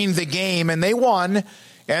playing the game, and they won,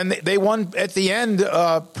 and they won at the end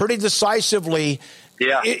pretty decisively?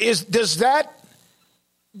 Yeah. Does that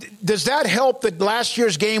help that last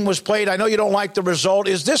year's game was played? I know you don't like the result.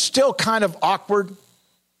 Is this still kind of awkward?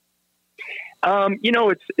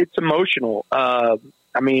 It's emotional. I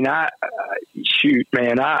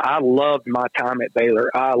loved my time at Baylor.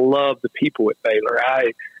 I love the people at Baylor.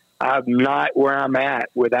 I'm not where I'm at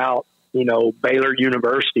without, Baylor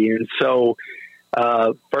University. And so,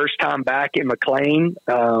 first time back in McLean,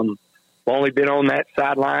 only been on that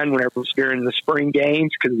sideline whenever it was during the spring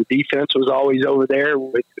games, because the defense was always over there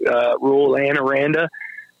with, Rule and Aranda.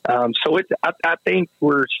 So I think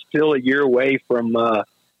we're still a year away from, but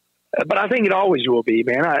I think it always will be,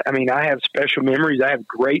 man. I have special memories. I have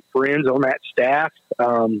great friends on that staff.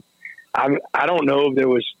 I don't know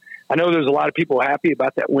if I know there's a lot of people happy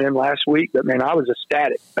about that win last week, but man, I was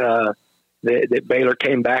ecstatic that Baylor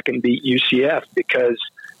came back and beat UCF, because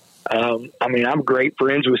I'm great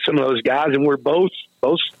friends with some of those guys, and we're both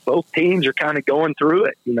teams are kind of going through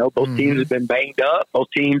it. Both teams have been banged up. Both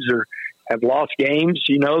teams have lost games.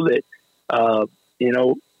 If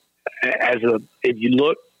you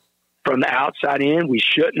look from the outside in, we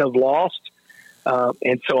shouldn't have lost.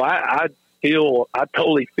 And so I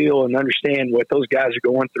totally feel and understand what those guys are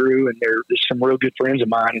going through, and they're some real good friends of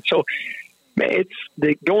mine. And so, man,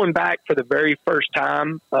 going back for the very first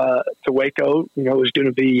time to Waco. Is going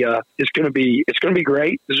to be it's going to be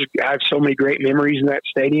great. I have so many great memories in that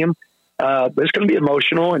stadium, but it's going to be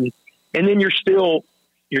emotional. And then you're still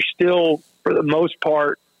for the most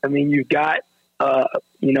part. You've got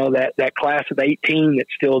that class of 18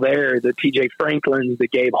 that's still there. The TJ Franklins, the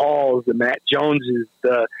Gabe Halls, the Matt Joneses,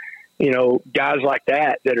 the guys like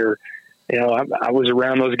that are, I was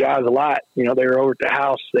around those guys a lot. They were over at the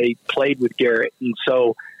house. They played with Garrett. And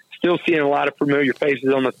so still seeing a lot of familiar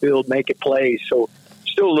faces on the field making plays. So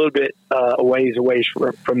still a little bit a ways away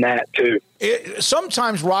from that, too.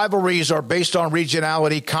 Sometimes rivalries are based on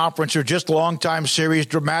regionality, conference, or just long-time series,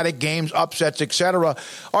 dramatic games, upsets, etc.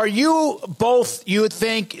 Are you both, you would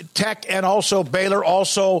think, Tech and also Baylor,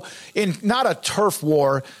 also in not a turf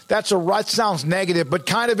war, that sounds negative, but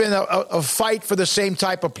kind of in a fight for the same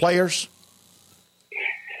type of players?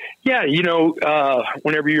 Yeah,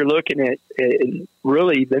 whenever you're looking at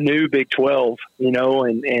really the new Big 12,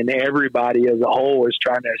 and everybody as a whole is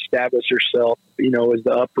trying to establish herself, as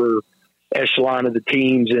the upper echelon of the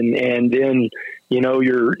teams. And then,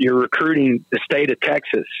 you're recruiting the state of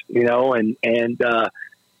Texas, and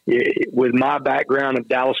with my background of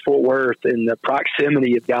Dallas-Fort Worth and the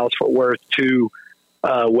proximity of Dallas-Fort Worth to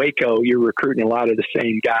Waco, you're recruiting a lot of the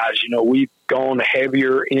same guys. We've gone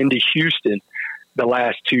heavier into Houston the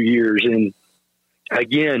last 2 years. And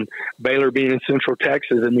again, Baylor being in Central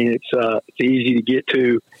Texas, it's easy to get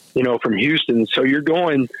to, from Houston. So you're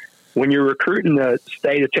going, when you're recruiting the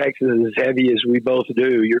state of Texas as heavy as we both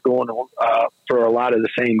do, you're going for a lot of the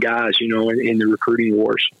same guys, in the recruiting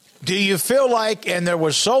wars. Do you feel like, and there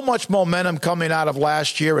was so much momentum coming out of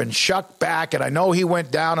last year, and Shuck back, and I know he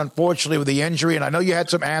went down, unfortunately, with the injury, and I know you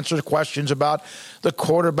had some questions about the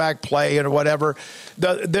quarterback play and whatever.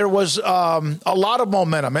 There was a lot of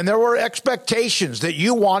momentum, and there were expectations that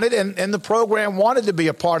you wanted, and the program wanted to be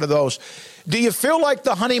a part of those. Do you feel like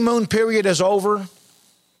the honeymoon period is over?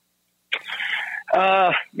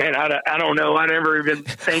 Man, I don't know. I never even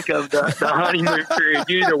think of the honeymoon period.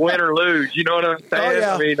 You either win or lose. You know what I'm saying?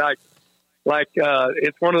 Oh, yeah.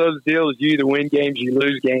 It's one of those deals. You either win games, you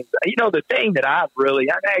lose games. The thing that I've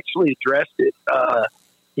actually addressed it,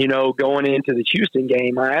 going into the Houston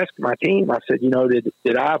game, I asked my team, I said,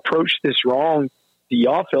 did I approach this wrong? Do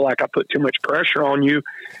y'all feel like I put too much pressure on you?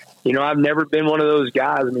 I've never been one of those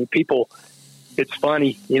guys. People, it's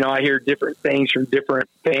funny, I hear different things from different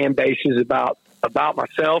fan bases about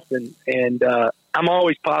myself, and I'm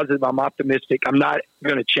always positive. I'm optimistic. I'm not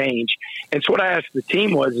going to change. And so what I asked the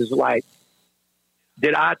team is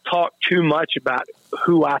did I talk too much about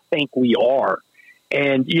who I think we are?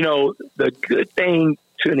 And, the good thing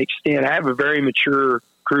to an extent. I have a very mature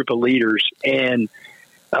group of leaders. And,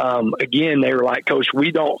 again, they were like, Coach,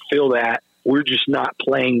 we don't feel that. We're just not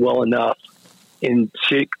playing well enough in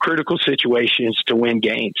critical situations to win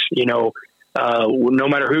games. No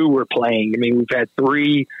matter who we're playing. I mean, we've had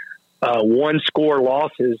 3 one-score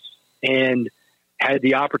losses and had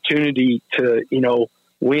the opportunity to,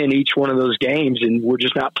 win each one of those games, and we're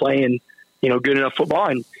just not playing, good enough football.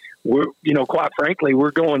 And we're, quite frankly,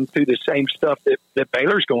 we're going through the same stuff that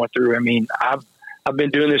Baylor's going through. I mean, I've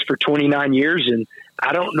been doing this for 29 years, and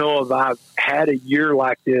I don't know if I've had a year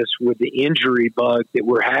like this with the injury bug that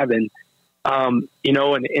we're having. And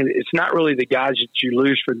it's not really the guys that you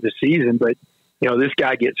lose for the season, but, this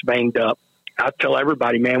guy gets banged up. I tell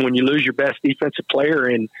everybody, man, when you lose your best defensive player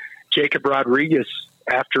in Jacob Rhoades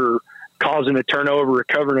after causing a turnover,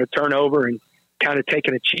 recovering a turnover, and kind of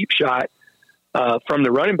taking a cheap shot from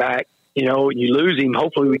the running back, and you lose him,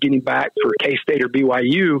 hopefully we get him back for K-State or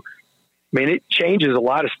BYU. I mean, it changes a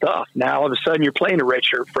lot of stuff. Now, all of a sudden, you're playing a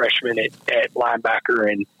redshirt freshman at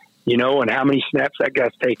linebacker, and, and how many snaps that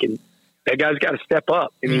guy's taking. That guy's got to step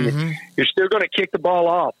up. I mean, you're still going to kick the ball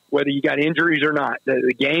off, whether you got injuries or not.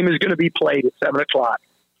 The game is going to be played at 7 o'clock,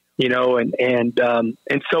 and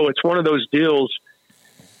so it's one of those deals,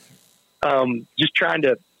 just trying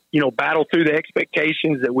to, battle through the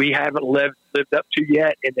expectations that we haven't lived up to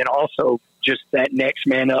yet. And then also just that next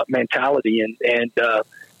man up mentality. And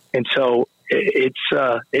so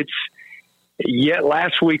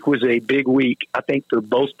last week was a big week, I think, for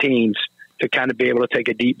both teams to kind of be able to take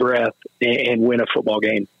a deep breath and win a football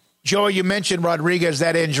game. Joey, you mentioned Rhoades,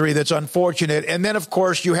 that injury that's unfortunate. And then, of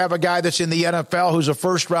course, you have a guy that's in the NFL who's a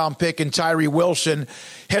first-round pick in Tyree Wilson.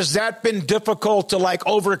 Has that been difficult to,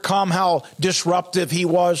 overcome how disruptive he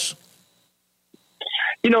was?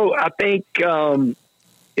 I think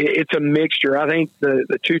it's a mixture. I think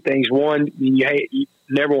the two things. One, you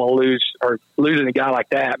never want to lose, or losing a guy like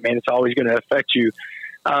that, man, it's always going to affect you.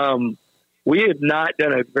 We have not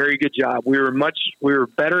done a very good job. We were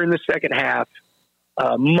better in the second half,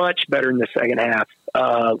 much better in the second half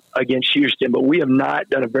against Houston, but we have not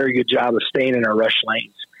done a very good job of staying in our rush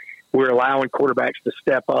lanes. We're allowing quarterbacks to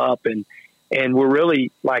step up, and we're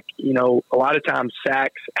really a lot of times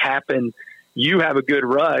sacks happen. You have a good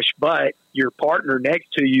rush, but your partner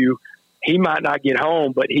next to you, he might not get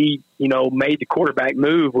home, but he, made the quarterback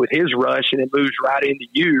move with his rush, and it moves right into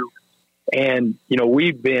you. And,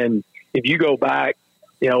 we've been, if you go back,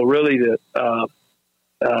 really the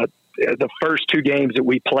first 2 games that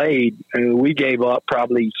we played, we gave up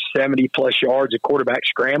probably 70-plus yards of quarterback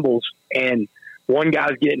scrambles, and one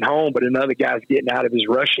guy's getting home, but another guy's getting out of his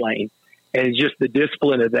rush lane. And it's just the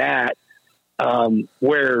discipline of that,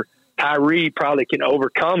 where Tyree probably can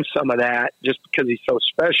overcome some of that just because he's so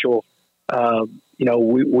special.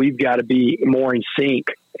 We've got to be more in sync,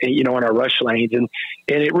 in our rush lanes. And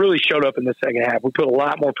it really showed up in the second half. We put a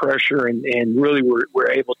lot more pressure and really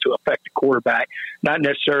we're able to affect the quarterback, not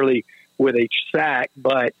necessarily with a sack,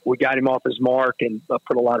 but we got him off his mark and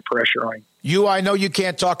put a lot of pressure on him. I know you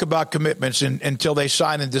can't talk about commitments until they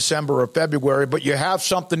sign in December or February, but you have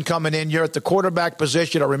something coming in. You're at the quarterback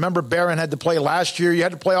position. I remember Barron had to play last year. You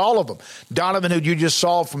had to play all of them. Donovan, who you just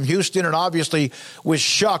saw from Houston, and obviously with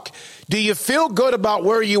Shuck. Do you feel good about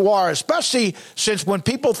where you are, especially since when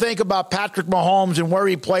people think about Patrick Mahomes and where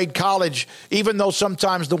he played college, even though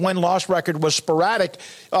sometimes the win-loss record was sporadic,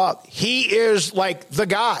 he is like the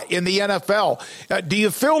guy in the NFL. Do you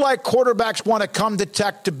feel like quarterbacks want to come to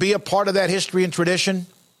Tech to be a part of that history and tradition?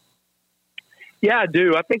 Yeah, I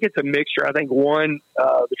do. I think it's a mixture. I think the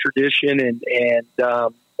tradition and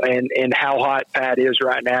how hot Pat is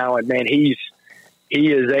right now, and man, he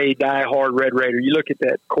is a diehard Red Raider. You look at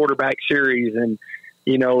that quarterback series, and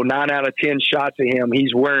 9 out of 10 shots of him,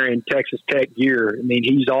 he's wearing Texas Tech gear. I mean,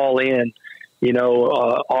 he's all in.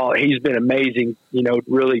 He's been amazing.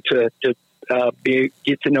 Really to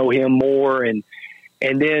get to know him more, and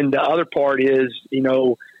then the other part is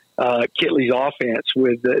Kitley's offense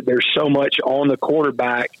with there's so much on the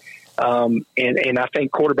quarterback. And I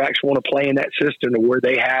think quarterbacks want to play in that system to where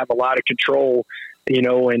they have a lot of control,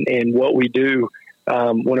 and what we do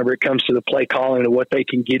whenever it comes to the play calling and what they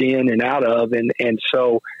can get in and out of. And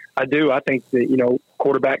so I think that,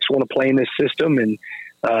 quarterbacks want to play in this system, and,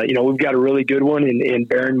 we've got a really good one in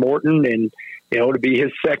Baron Morton, and, to be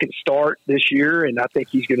his second start this year. And I think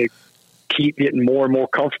he's going to keep getting more and more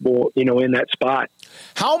comfortable, in that spot.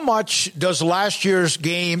 How much does last year's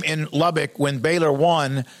game in Lubbock when Baylor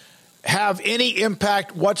won have any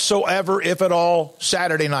impact whatsoever, if at all,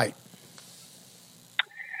 Saturday night?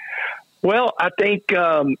 Well, I think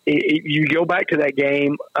you go back to that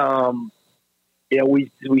game,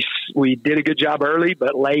 we did a good job early,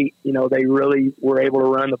 but late, they really were able to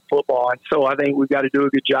run the football. And so I think we've got to do a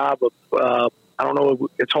good job of, I don't know,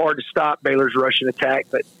 it's hard to stop Baylor's rushing attack,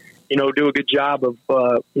 but, do a good job of,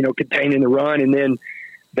 containing the run. And then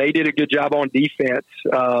they did a good job on defense,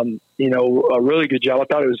 a really good job. I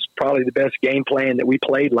thought it was probably the best game plan that we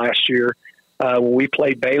played last year when we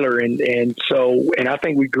played Baylor. And I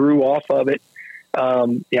think we grew off of it. I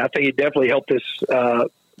think it definitely helped us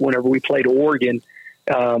whenever we played Oregon,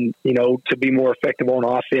 to be more effective on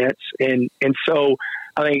offense. And so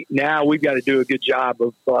I think now we've got to do a good job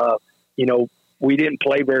of, we didn't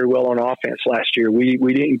play very well on offense last year. We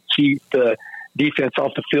didn't keep the defense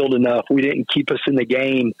off the field enough. We didn't keep us in the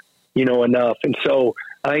game, enough. And so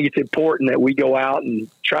I think it's important that we go out and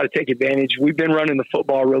try to take advantage. We've been running the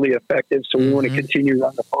football really effective, so we want to continue to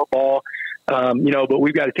run the football. But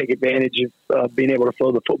we've got to take advantage of being able to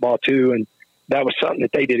throw the football too. And that was something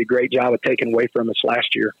that they did a great job of taking away from us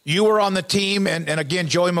last year. You were on the team, and again,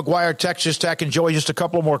 Joey McGuire, Texas Tech. And Joey, just a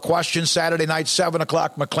couple more questions. Saturday night, 7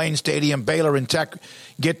 o'clock, McLean Stadium, Baylor and Tech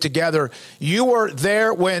get together. You were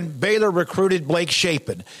there when Baylor recruited Blake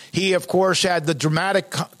Shapen. He, of course, had the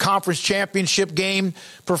dramatic conference championship game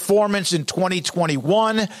performance in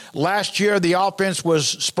 2021. Last year, the offense was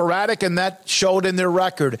sporadic, and that showed in their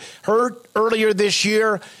record. Heard earlier this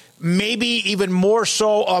year, maybe even more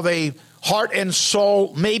so of a heart and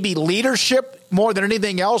soul, maybe leadership more than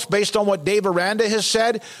anything else, based on what Dave Aranda has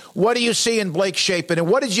said. What do you see in Blake Shapen, and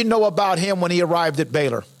what did you know about him when he arrived at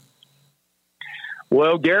Baylor?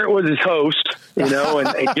 Well, Garrett was his host, and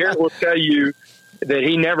Garrett will tell you that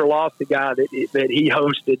he never lost a guy that he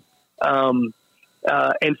hosted.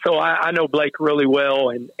 And so I know Blake really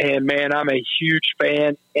well, and man, I'm a huge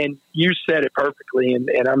fan, and you said it perfectly,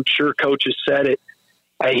 and I'm sure coaches said it.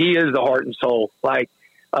 He is the heart and soul,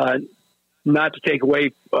 not to take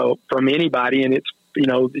away from anybody. And it's,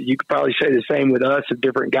 you could probably say the same with us of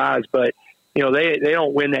different guys, but they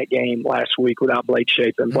don't win that game last week without Blake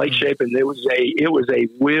Shapen. Mm-hmm. Blake Shapen, it was a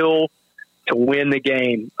will to win the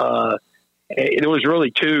game. It was really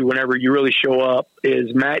two whenever you really show up,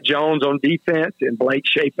 is Matt Jones on defense and Blake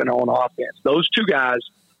Shapen on offense. Those two guys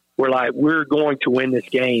were like, we're going to win this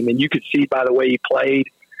game. And you could see by the way he played,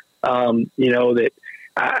 that,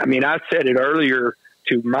 I said it earlier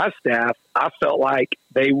to my staff, I felt like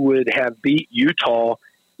they would have beat Utah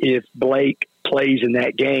if Blake plays in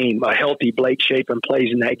that game, a healthy Blake Shapen plays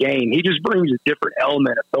in that game. He just brings a different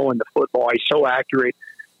element of throwing the football. He's so accurate.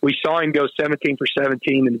 We saw him go 17 for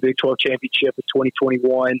 17 in the Big 12 championship in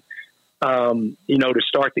 2021, to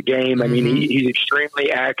start the game. Mm-hmm. I mean, he's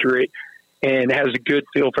extremely accurate and has a good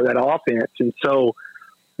feel for that offense. And so,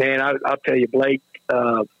 man, I'll tell you, Blake,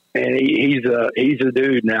 and he's a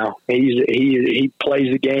dude now. He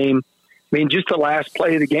plays the game. I mean, just the last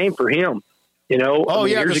play of the game for him, here's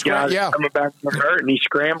a guy coming back from hurt, and he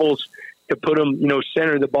scrambles to put him,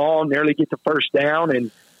 center the ball, nearly get the first down.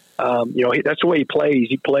 And, that's the way he plays.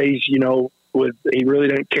 He plays, he really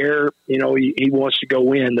doesn't care. He wants to go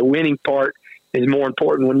win. The winning part is more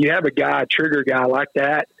important. When you have a trigger guy like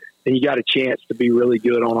that, then you got a chance to be really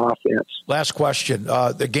good on offense. Last question.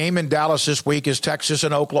 The game in Dallas this week is Texas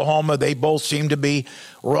and Oklahoma. They both seem to be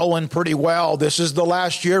rolling pretty well. This is the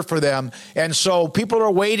last year for them. And so people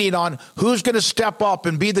are waiting on who's going to step up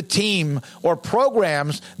and be the team or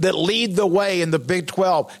programs that lead the way in the Big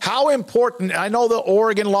 12. How important, I know the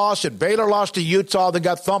Oregon lost and Baylor lost to Utah that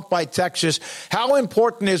got thumped by Texas. How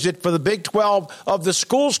important is it for the Big 12 of the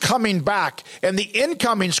schools coming back and the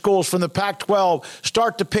incoming schools from the Pac-12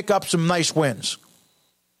 start to pick up some nice wins?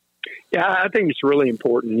 Yeah, I think it's really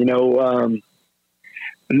important.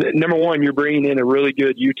 Number one, you're bringing in a really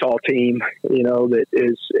good Utah team, that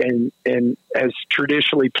is and has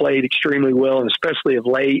traditionally played extremely well, and especially of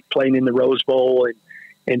late, playing in the Rose Bowl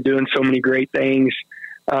and doing so many great things.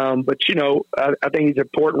 But I think it's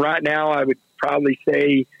important right now. I would probably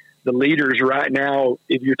say the leaders right now,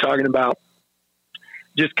 if you're talking about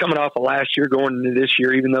just coming off of last year going into this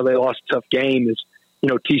year, even though they lost a tough game, is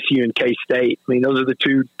TCU and K-State. I mean, those are the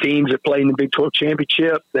two teams that played in the Big 12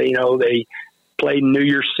 championship. They played in New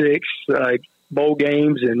Year's Six bowl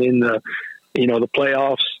games and in the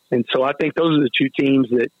playoffs. And so I think those are the two teams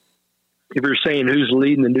that, if you're saying who's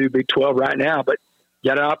leading the new Big 12 right now, but you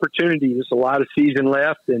got an opportunity. There's a lot of season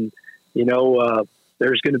left, and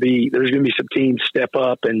there's going to be some teams step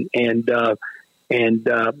up and go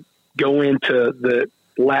into the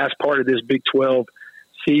last part of this Big 12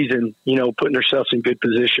 season, putting ourselves in good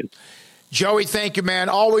position. Joey, thank you, man.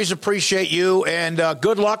 Always appreciate you, and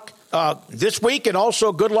good luck this week, and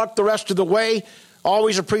also good luck the rest of the way.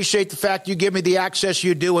 Always appreciate the fact you give me the access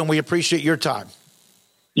you do, and we appreciate your time.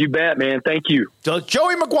 You bet, man. Thank you. So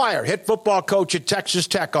Joey McGuire, head football coach at Texas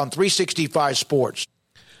Tech on 365 Sports.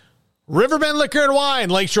 Riverbend Liquor and Wine,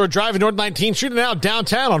 Lakeshore Drive and North 19th Street, and now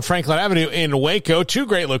downtown on Franklin Avenue in Waco. 2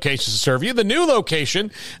 great locations to serve you. The new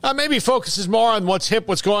location maybe focuses more on what's hip,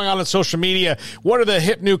 what's going on social media. What are the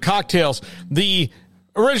hip new cocktails? The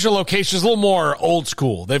original location is a little more old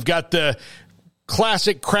school. They've got the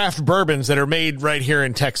classic craft bourbons that are made right here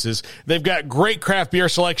in Texas. They've got great craft beer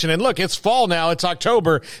selection. And look, it's fall now. It's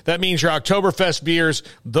October. That means your Oktoberfest beers,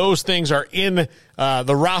 those things are in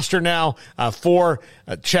the roster now for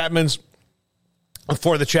Chapman's.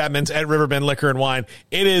 For the Chapmans at Riverbend Liquor and Wine.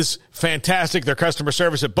 It is fantastic. Their customer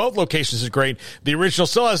service at both locations is great. The original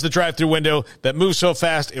still has the drive-through window that moves so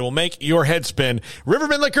fast it will make your head spin.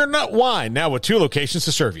 Riverbend Liquor and Wine, now with 2 locations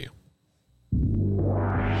to serve you.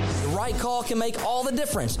 Right call can make all the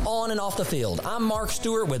difference on and off the field. I'm Mark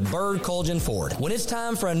Stewart with Bird Colgin Ford. When it's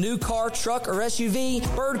time for a new car, truck, or SUV,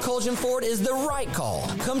 Bird Colgin Ford is the right call.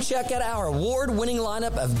 Come check out our award-winning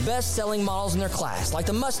lineup of best-selling models in their class, like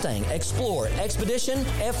the Mustang, Explorer, Expedition,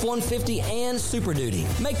 F-150, and Super Duty.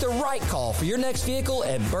 Make the right call for your next vehicle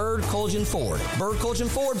at Bird Colgin Ford. Bird Colgin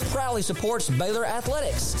Ford proudly supports Baylor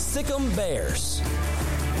Athletics. Sick 'em Bears.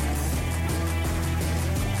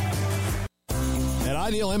 At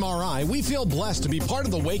Ideal MRI, we feel blessed to be part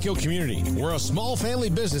of the Waco community. We're a small family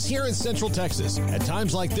business here in Central Texas. At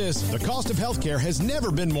times like this, the cost of healthcare has never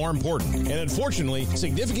been more important. And unfortunately,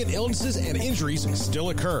 significant illnesses and injuries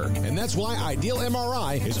still occur. And that's why Ideal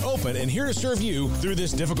MRI is open and here to serve you through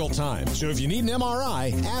this difficult time. So if you need an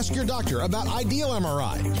MRI, ask your doctor about Ideal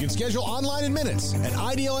MRI. You can schedule online in minutes at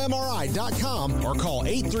idealmri.com or call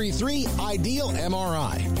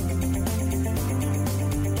 833-IDEAL-MRI.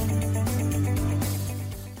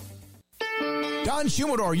 Don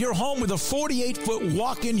Humidor, your home with a 48-foot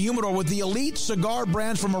walk-in humidor with the elite cigar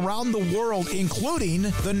brands from around the world, including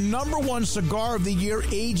the #1 cigar of the year,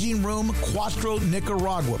 Aging Room Cuatro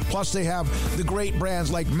Nicaragua. Plus, they have the great brands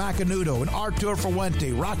like Macanudo and Artur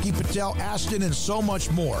Fuente, Rocky Patel, Aston, and so much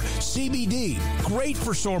more. CBD, great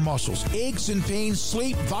for sore muscles, aches and pains,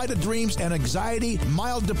 sleep, Vita Dreams, and anxiety,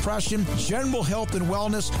 mild depression, general health and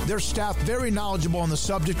wellness. Their staff very knowledgeable on the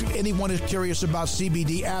subject. If anyone is curious about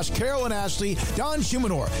CBD, ask Carol and Ashley. Don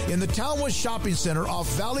Humidor in the Townwest Shopping Center off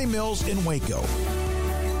Valley Mills in Waco.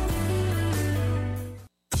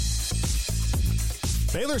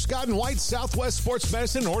 Baylor Scott & White Southwest Sports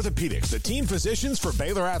Medicine and Orthopedics, the team physicians for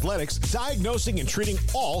Baylor Athletics, diagnosing and treating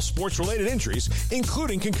all sports-related injuries,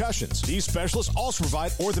 including concussions. These specialists also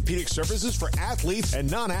provide orthopedic services for athletes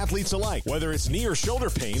and non-athletes alike, whether it's knee or shoulder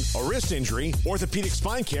pain, a wrist injury, orthopedic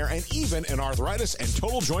spine care, and even an arthritis and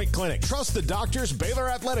total joint clinic. Trust the doctors Baylor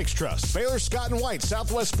Athletics trust. Baylor Scott & White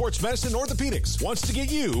Southwest Sports Medicine and Orthopedics wants to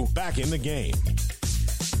get you back in the game.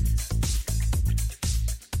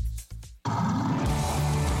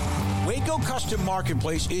 Waco Custom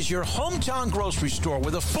Marketplace is your hometown grocery store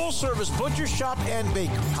with a full-service butcher shop and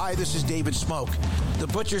bakery. Hi, this is David Smoke. The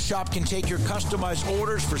butcher shop can take your customized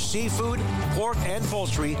orders for seafood, pork, and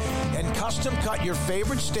poultry and custom cut your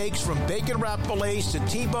favorite steaks from bacon-wrapped fillets to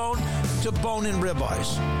T-bone to bone-in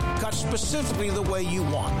ribeyes, cut specifically the way you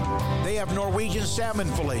want. They have Norwegian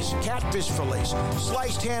salmon fillets, catfish fillets,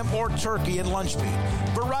 sliced ham or turkey and lunch meat,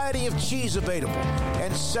 variety of cheese available,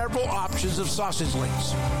 and several options of sausage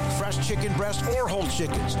links, fresh chicken breast or whole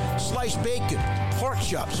chickens, sliced bacon, pork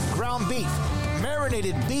chops, ground beef,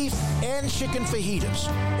 marinated beef, and chicken fajitas,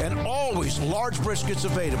 and always large briskets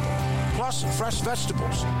available, plus fresh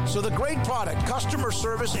vegetables. So the great product, customer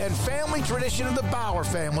service, and family tradition of the Bauer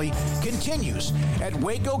family continues at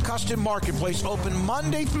Waco Custom Marketplace, open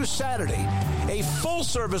Monday through Saturday. A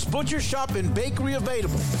full-service butcher shop and bakery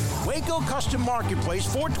available. Waco Custom Marketplace,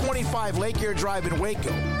 425 Lake Air Drive in Waco,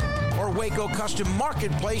 or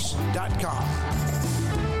WacoCustomMarketplace.com.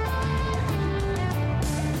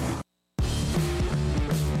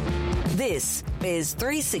 This is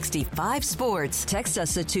 365 Sports. Text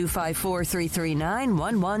us at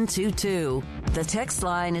 254-339-1122. The text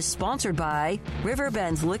line is sponsored by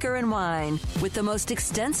Riverbend's Liquor and Wine, with the most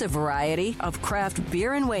extensive variety of craft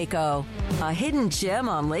beer in Waco. A hidden gem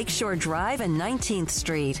on Lakeshore Drive and 19th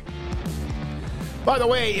Street. By the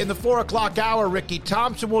way, in the 4 o'clock hour, Ricky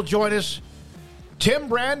Thompson will join us. Tim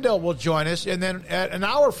Brando will join us. And then at an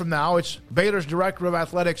hour from now, it's Baylor's Director of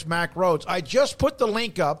Athletics, Mack Rhoades. I just put the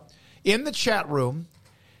link up in the chat room,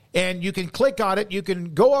 and you can click on it. You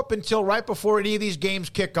can go up until right before any of these games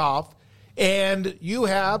kick off, and you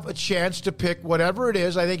have a chance to pick whatever it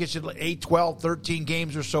is. I think it's 8, 12, 13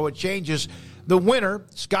 games or so. It changes. The winner,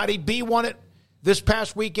 Scotty B, won it this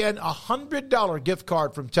past weekend, $100 gift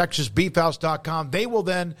card from TexasBeefHouse.com. They will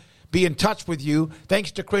then be in touch with you.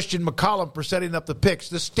 Thanks to Christian McCollum for setting up the picks.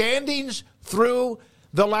 The standings through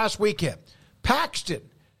the last weekend. Paxton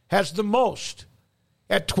has the most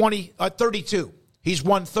at 32. He's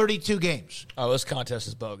won 32 games. Oh, this contest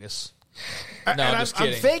is bogus. No, I'm just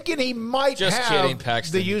kidding. I'm thinking he might have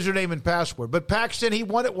Paxton. The username and password. But Paxton, he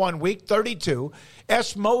won it 1 week, 32.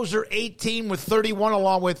 S. Moser, 18 with 31,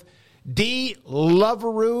 along with D.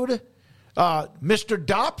 Loverud, Mr.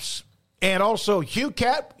 Dops, and also Hugh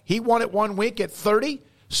Cat. He won it 1 week at 30.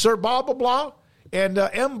 Sir Blah Blah Blah. And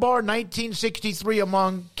M. Bar 1963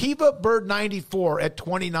 among Kiva Bird 94 at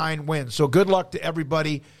 29 wins. So good luck to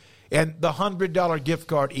everybody. And the $100 gift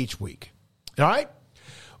card each week. All right?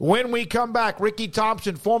 When we come back, Ricky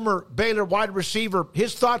Thompson, former Baylor wide receiver,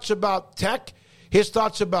 his thoughts about Tech, his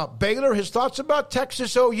thoughts about Baylor, his thoughts about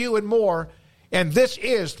Texas OU, and more. And this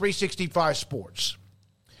is 365 Sports.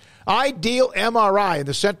 Ideal MRI in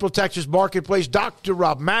the Central Texas marketplace. Dr.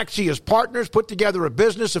 Rob Mack, his partners, put together a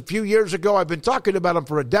business a few years ago. I've been talking about them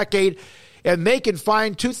for a decade. And they can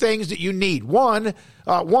find two things that you need. One,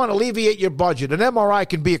 alleviate your budget. An MRI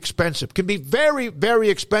can be expensive, can be very, very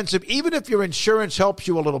expensive, even if your insurance helps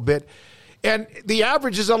you a little bit. And the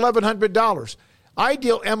average is $1,100.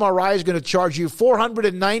 Ideal MRI is going to charge you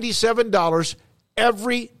 $497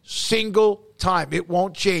 every single time. It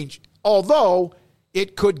won't change. Although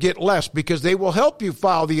it could get less because they will help you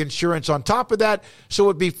file the insurance on top of that. So it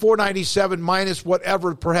would be $497 minus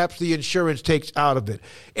whatever perhaps the insurance takes out of it.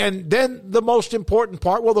 And then the most important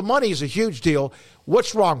part, well, the money is a huge deal.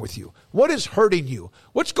 What's wrong with you? What is hurting you?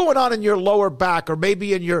 What's going on in your lower back or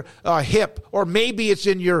maybe in your hip or maybe it's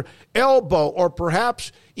in your elbow or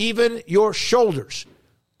perhaps even your shoulders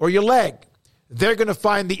or your leg? They're going to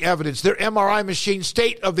find the evidence. Their MRI machine,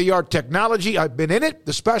 state-of-the-art technology. I've been in it.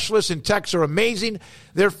 The specialists in Tex are amazing.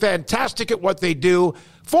 They're fantastic at what they do.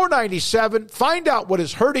 $497. Find out what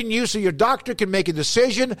is hurting you so your doctor can make a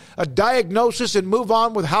decision, a diagnosis, and move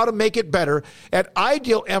on with how to make it better at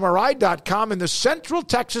idealmri.com in the Central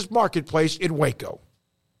Texas Marketplace in Waco.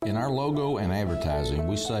 In our logo and advertising,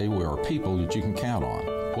 we say we are people that you can count on.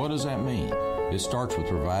 What does that mean? It starts with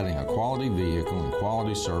providing a quality vehicle and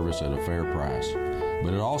quality service at a fair price.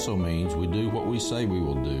 But it also means we do what we say we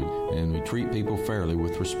will do, and we treat people fairly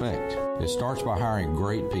with respect. It starts by hiring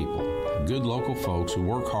great people, good local folks who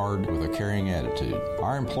work hard with a caring attitude.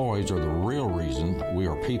 Our employees are the real reason we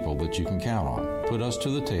are people that you can count on. Put us to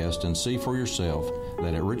the test and see for yourself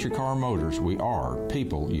that at Richard Carr Motors, we are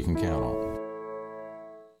people you can count on.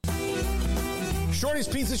 Shorty's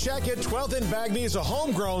Pizza Shack at 12th and Bagby is a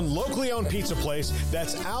homegrown, locally owned pizza place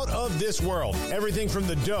that's out of this world. Everything from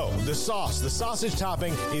the dough, the sauce, the sausage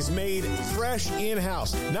topping is made fresh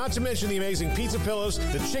in-house. Not to mention the amazing pizza pillows,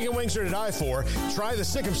 the chicken wings are to die for. Try the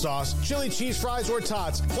Sikkim sauce, chili cheese fries or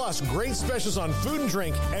tots, plus great specials on food and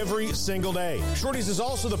drink every single day. Shorty's is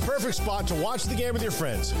also the perfect spot to watch the game with your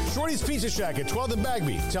friends. Shorty's Pizza Shack at 12th and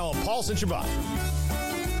Bagby. Tell them Paul sent you by.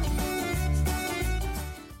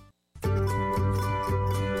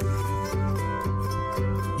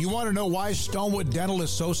 You want to know why Stonewood Dental is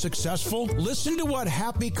so successful? Listen to what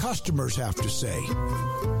happy customers have to say.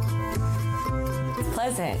 It's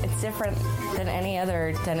pleasant. It's different than any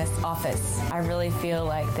other dentist office. I really feel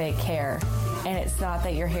like they care. And it's not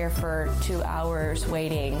that you're here for 2 hours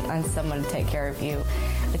waiting on someone to take care of you.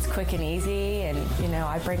 It's quick and easy, and, you know,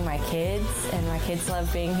 I bring my kids, and my kids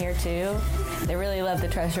love being here, too. They really love the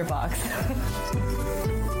treasure box.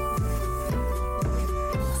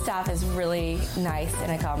 Staff is really nice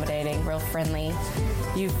and accommodating, real friendly.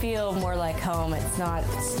 You feel more like home. It's not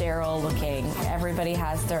sterile looking. Everybody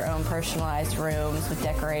has their own personalized rooms with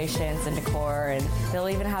decorations and decor, and they'll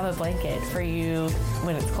even have a blanket for you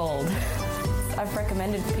when it's cold. I've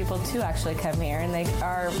recommended people to actually come here, and they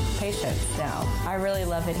are patients now. I really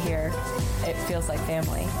love it here. It feels like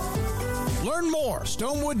family. Learn more,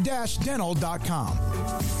 stonewood-dental.com.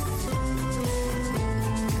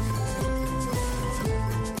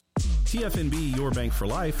 TFNB Your Bank for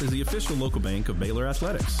Life is the official local bank of Baylor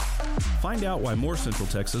Athletics. Find out why more Central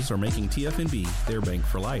Texas are making TFNB their bank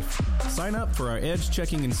for life. Sign up for our Edge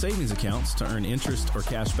checking and savings accounts to earn interest or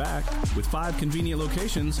cash back. With 5 convenient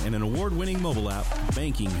locations and an award-winning mobile app,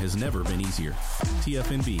 banking has never been easier.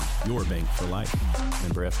 TFNB Your Bank for Life.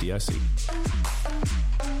 Member FDIC.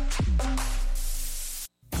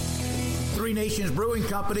 Three Nations Brewing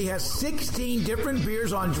Company has 16 different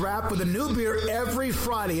beers on draft with a new beer every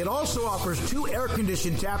Friday. It also offers 2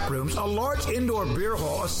 air-conditioned tap rooms, a large indoor beer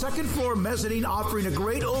hall, a second-floor mezzanine offering a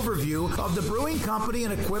great overview of the brewing company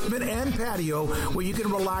and equipment and patio where you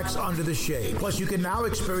can relax under the shade. Plus, you can now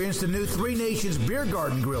experience the new Three Nations Beer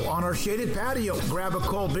Garden Grill on our shaded patio. Grab a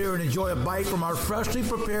cold beer and enjoy a bite from our freshly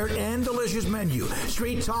prepared and delicious menu.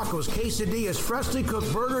 Street tacos, quesadillas, freshly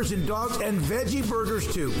cooked burgers and dogs, and veggie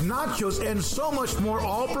burgers too. Nachos and so much more,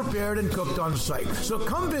 all prepared and cooked on site. So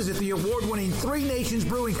come visit the award-winning Three Nations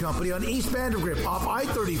Brewing Company on East Vandergrift off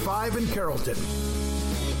I-35 in Carrollton.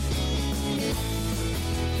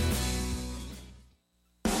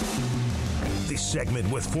 This segment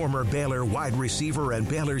with former Baylor wide receiver and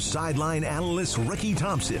Baylor sideline analyst Ricky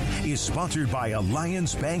Thompson is sponsored by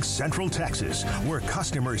Alliance Bank Central Texas, where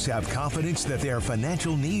customers have confidence that their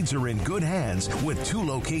financial needs are in good hands with 2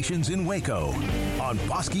 locations in Waco, on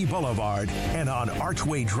Bosque Boulevard and on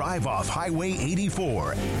Archway Drive off Highway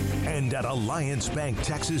 84, and at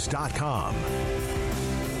AllianceBankTexas.com.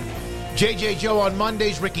 JJ Joe on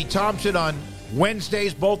Mondays, Ricky Thompson on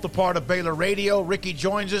Wednesdays, both a part of Baylor Radio. Ricky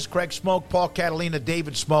joins us, Craig Smoke, Paul Catalina,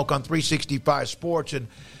 David Smoke on 365 Sports. And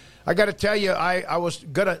I got to tell you, I was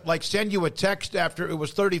going to send you a text after it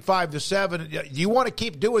was 35-7. Do you want to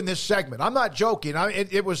keep doing this segment? I'm not joking.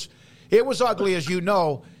 It was ugly, as you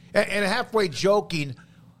know, and halfway joking.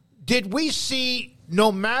 Did we see,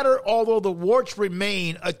 no matter, although the warts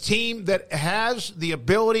remain, a team that has the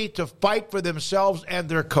ability to fight for themselves and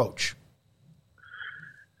their coach?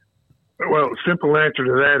 Well, simple answer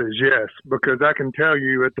to that is yes, because I can tell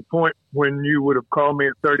you at the point when you would have called me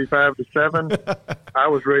at 35-7, I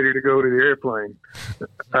was ready to go to the airplane.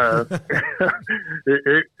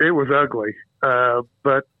 It was ugly.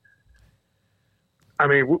 But, I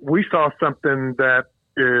mean, we saw something that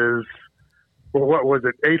is, well, what was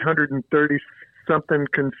it, 830-something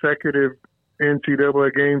consecutive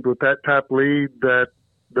NCAA games with that type lead that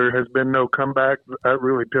there has been no comeback. That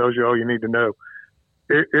really tells you all you need to know.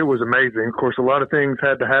 It was amazing. Of course, a lot of things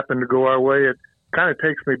had to happen to go our way. It kind of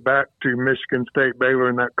takes me back to Michigan State Baylor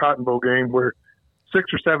in that Cotton Bowl game where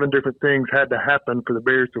 6 or 7 different things had to happen for the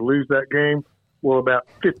Bears to lose that game. Well, about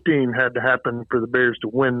 15 had to happen for the Bears to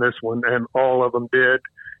win this one, and all of them did.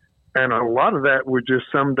 And a lot of that was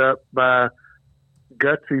just summed up by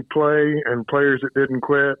gutsy play and players that didn't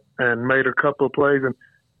quit and made a couple of plays. And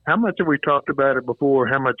how much have we talked about it before,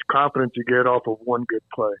 how much confidence you get off of one good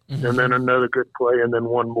play and then another good play and then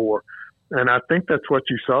one more. And I think that's what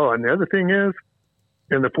you saw. And the other thing is,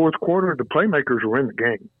 in the fourth quarter, the playmakers were in the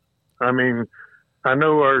game. I mean, I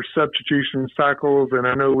know our substitution cycles, and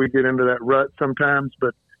I know we get into that rut sometimes,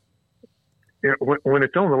 but when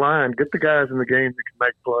it's on the line, get the guys in the game that can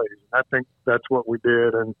make plays. I think that's what we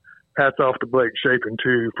did. And hats off to Blake Shapen,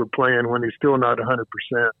 too, for playing when he's still not 100%.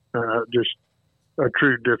 Just a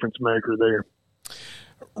true difference maker there.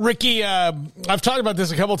 Ricky, I've talked about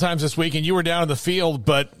this a couple times this week, and you were down in the field,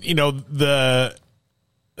 but you know the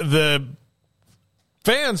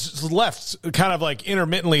fans left kind of like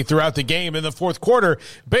intermittently throughout the game. In the fourth quarter,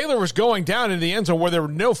 Baylor was going down in the end zone where there were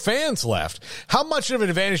no fans left. How much of an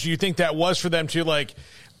advantage do you think that was for them to, like,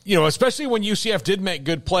 you know, especially when UCF did make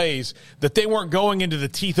good plays, that they weren't going into the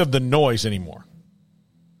teeth of the noise anymore?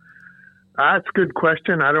 That's a good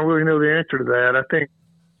question. I don't really know the answer to that. I think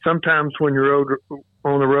sometimes when you're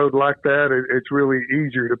on the road like that, it's really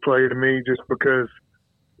easier to play to me just because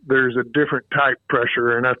there's a different type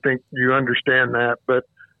pressure, and I think you understand that. But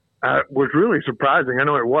it was really surprising. I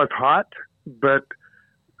know it was hot, but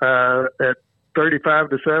at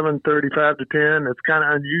 35-7, 35-10, it's kind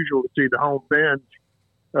of unusual to see the home fans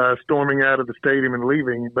storming out of the stadium and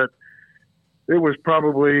leaving. But it was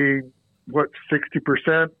probably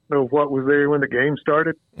 60% of what was there when the game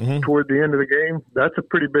started toward the end of the game. That's a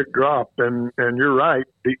pretty big drop. And you're right.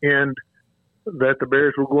 The end that the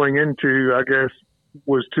Bears were going into, I guess,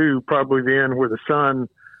 was probably the end where the sun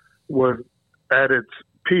was at its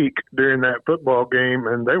peak during that football game,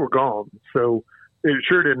 and they were gone. So it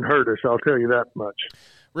sure didn't hurt us, I'll tell you that much.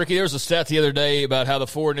 Ricky, there was a stat the other day about how the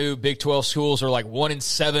 4 new Big 12 schools are like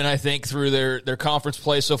 1-7, I think, through their conference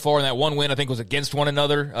play so far. And that one win, I think, was against one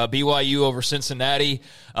another, BYU over Cincinnati.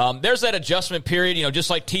 There's that adjustment period, you know, just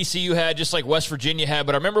like TCU had, just like West Virginia had.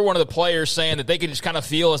 But I remember one of the players saying that they could just kind of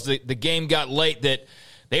feel as the game got late that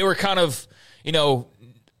they were kind of, you know,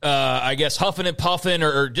 I guess huffing and puffing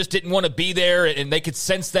or just didn't want to be there, and they could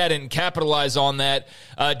sense that and capitalize on that.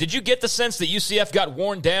 Did you get the sense that UCF got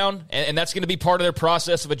worn down, and that's going to be part of their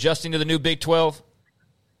process of adjusting to the new Big 12?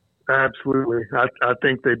 Absolutely. I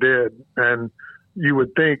think they did. And you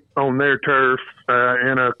would think on their turf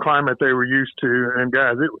in a climate they were used to. And,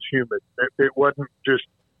 guys, it was humid. It wasn't just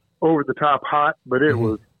over-the-top hot, but it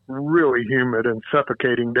was really humid and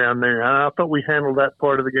suffocating down there. And I thought we handled that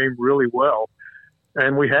part of the game really well,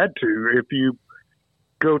 and we had to. If you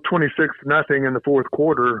go 26-0 in the fourth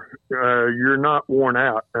quarter, you're not worn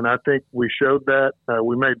out. And I think we showed that.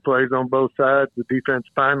 We made plays on both sides. The defense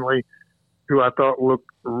finally, who I thought looked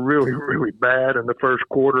really, really bad in the first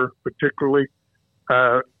quarter particularly,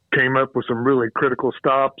 came up with some really critical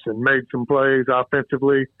stops and made some plays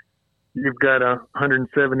offensively. You've got a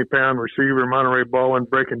 170-pound receiver, Monterey Baldwin,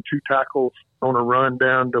 breaking 2 tackles on a run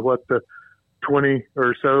down to the 20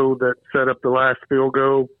 or so that set up the last field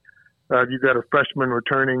goal. You've got a freshman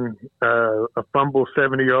returning a fumble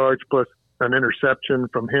 70 yards plus an interception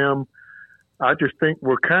from him. I just think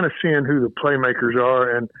we're kind of seeing who the playmakers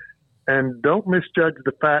are, and don't misjudge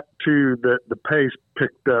the fact, too, that the pace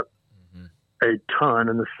picked up a ton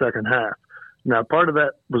in the second half. Now, part of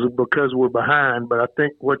that was because we're behind, but I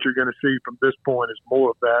think what you're going to see from this point is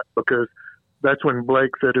more of that, because that's when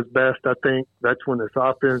Blake's at his best, I think. That's when this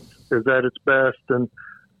offense is at its best. And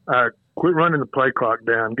quit running the play clock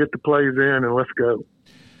down. Get the plays in, and let's go.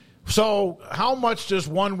 So how much does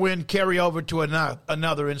one win carry over to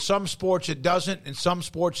another? In some sports it doesn't. In some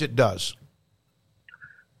sports it does.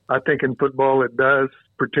 I think in football it does,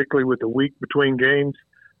 particularly with the week between games.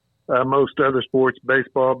 Most other sports,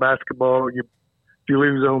 baseball, basketball, if you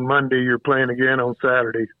lose on Monday, you're playing again on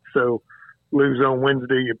Saturday. So lose on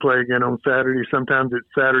Wednesday, you play again on Saturday. Sometimes it's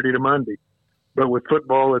Saturday to Monday. But with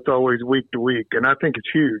football, it's always week to week. And I think it's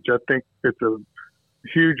huge. I think it's a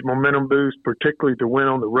huge momentum boost, particularly to win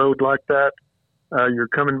on the road like that. You're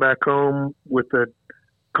coming back home with a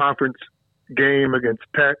conference game against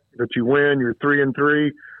Tech that you win. You're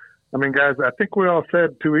 3-3. I mean, guys, I think we all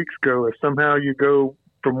said 2 weeks ago, if somehow you go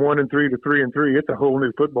from 1-3 to 3-3, it's a whole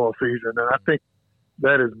new football season. And I think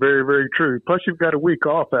that is very, very true. Plus, you've got a week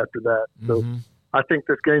off after that. So I think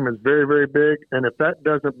this game is very, very big. And if that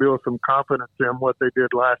doesn't build some confidence in what they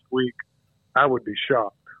did last week, I would be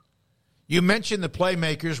shocked. You mentioned the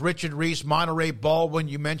playmakers, Richard Reese, Monterey Baldwin.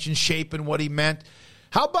 You mentioned Shape and what he meant.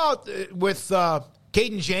 How about with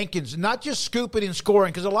Caden Jenkins, not just scooping and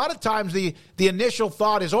scoring, because a lot of times the initial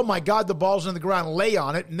thought is, oh, my God, the ball's on the ground, lay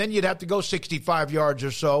on it, and then you'd have to go 65 yards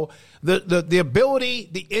or so. The ability,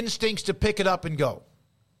 the instincts to pick it up and go.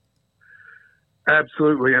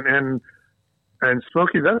 Absolutely. And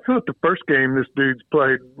Smokey, that's not the first game this dude's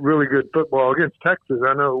played really good football against Texas.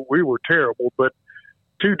 I know we were terrible, but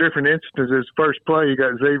 2 different instances. First play, you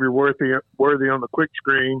got Xavier Worthy on the quick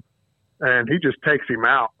screen, and he just takes him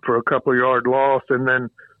out for a couple-yard loss. And then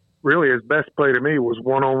really his best play to me was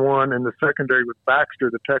one-on-one in the secondary with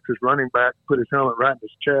Baxter, the Texas running back, put his helmet right in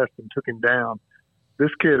his chest and took him down.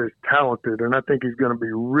 This kid is talented, and I think he's going to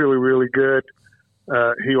be really, really good.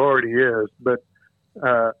 He already is. But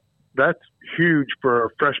that's huge for a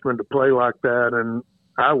freshman to play like that, and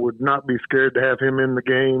I would not be scared to have him in the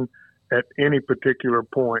game at any particular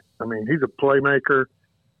point. I mean, he's a playmaker,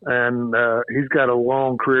 and he's got a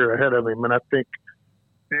long career ahead of him. And I think,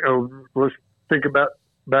 let's think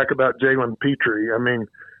back about Jalen Petrie. I mean,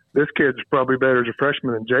 this kid's probably better as a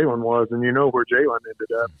freshman than Jalen was, and you know where Jalen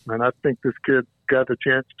ended up. And I think this kid got the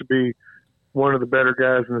chance to be one of the better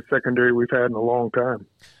guys in the secondary we've had in a long time.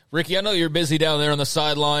 Ricky, I know you're busy down there on the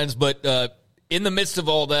sidelines, but in the midst of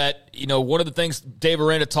all that, one of the things Dave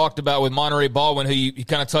Aranda talked about with Monterey Baldwin, who you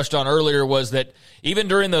kind of touched on earlier, was that even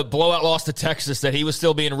during the blowout loss to Texas, that he was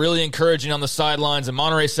still being really encouraging on the sidelines. And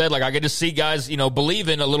Monterey said, I could just see guys,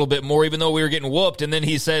 believing a little bit more, even though we were getting whooped. And then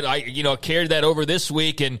he said, I carried that over this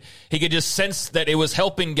week, and he could just sense that it was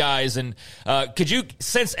helping guys. And could you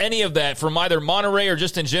sense any of that from either Monterey or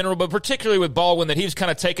just in general, but particularly with Baldwin, that he was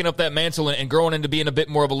kind of taking up that mantle and growing into being a bit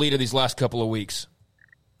more of a leader these last couple of weeks?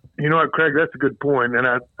 You know what, Craig, that's a good point. And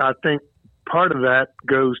I think part of that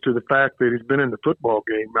goes to the fact that he's been in the football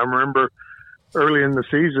game. I remember early in the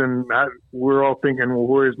season, we're all thinking, well,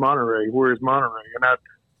 where is Monterey? Where is Monterey? And I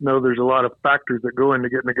know there's a lot of factors that go into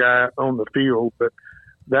getting a guy on the field, but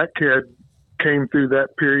that kid came through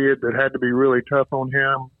that period that had to be really tough on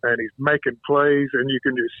him, and he's making plays, and you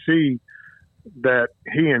can just see that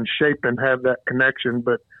he and Shapen have that connection.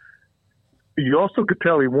 But you also could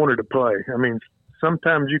tell he wanted to play. I mean,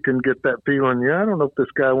 sometimes you can get that feeling, I don't know if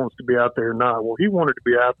this guy wants to be out there or not. Well, he wanted to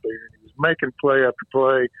be out there. He was making play after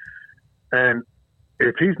play. And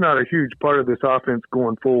if he's not a huge part of this offense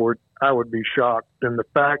going forward, I would be shocked. And the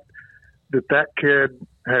fact that kid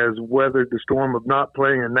has weathered the storm of not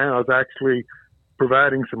playing and now is actually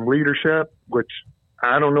providing some leadership, which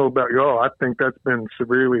I don't know about y'all. I think that's been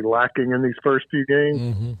severely lacking in these first few games.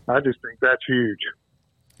 Mm-hmm. I just think that's huge.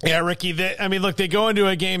 Yeah, Ricky. Look, they go into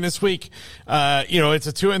a game this week. It's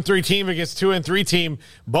a 2-3 team against 2-3 team.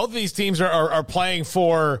 Both of these teams are playing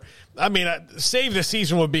for. Save the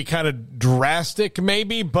season would be kind of drastic,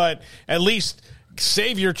 maybe, but at least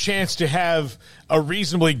save your chance to have a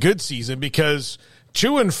reasonably good season, because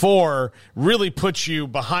 2-4 really puts you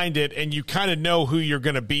behind it, and you kind of know who you're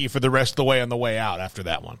going to be for the rest of the way on the way out after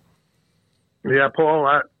that one. Yeah, Paul,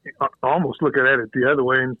 I almost look at it the other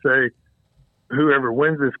way and say, whoever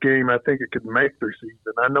wins this game, I think it could make their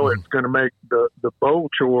season. I know it's going to make the bowl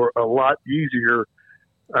chore a lot easier.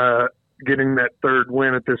 Getting that third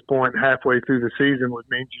win at this point halfway through the season would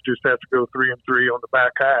mean you just have to go 3-3 on the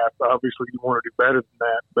back half. Obviously, you want to do better than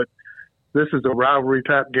that, but this is a rivalry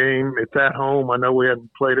type game. It's at home. I know we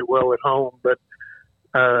hadn't played it well at home, but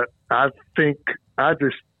I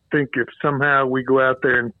just think if somehow we go out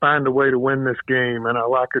there and find a way to win this game, and I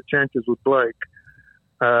like our chances with Blake,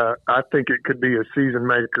 I think it could be a season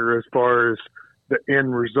maker as far as the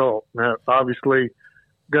end result. Now, obviously,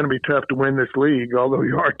 going to be tough to win this league, although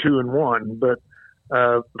you are 2-1, but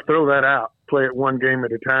throw that out. Play it one game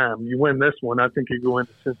at a time. You win this one, I think you go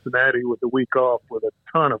into Cincinnati with a week off with a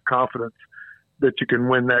ton of confidence that you can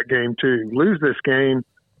win that game too. Lose this game,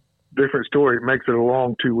 different story. It makes it a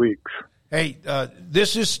long 2 weeks. Hey,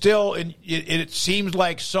 this is still, it seems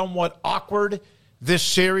like somewhat awkward, this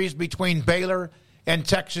series between Baylor and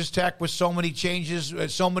Texas Tech, with so many changes,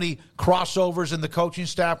 so many crossovers in the coaching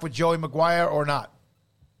staff with Joey McGuire, or not?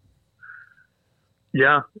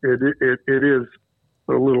 Yeah, it is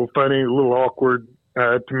a little funny, a little awkward.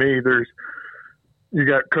 To me, you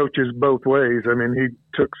got coaches both ways. I mean, he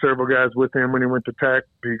took several guys with him when he went to Tech.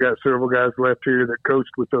 He got several guys left here that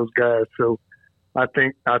coached with those guys. So I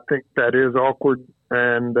think that is awkward,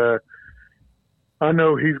 and I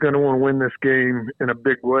know he's going to want to win this game in a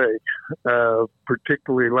big way.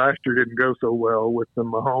 Particularly last year didn't go so well with the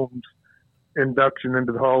Mahomes induction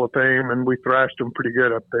into the Hall of Fame, and we thrashed them pretty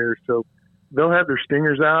good up there. So they'll have their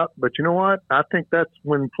stingers out, but you know what? I think that's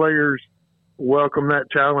when players welcome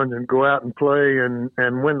that challenge and go out and play and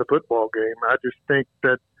win the football game. I just think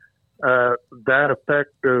that that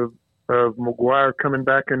effect of McGuire coming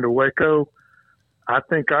back into Waco, I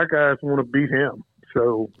think our guys want to beat him.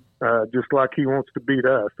 So just like he wants to beat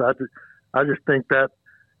us, I just think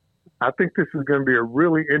I think this is going to be a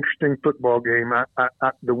really interesting football game.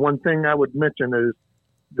 The one thing I would mention is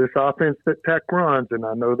this offense that Tech runs, and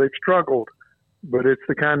I know they've struggled, but it's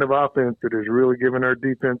the kind of offense that has really given our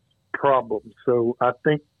defense problems. So I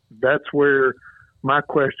think that's where my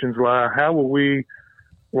questions lie. How will we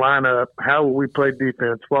line up? How will we play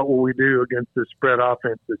defense? What will we do against this spread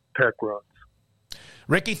offense that Tech runs?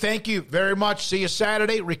 Ricky, thank you very much. See you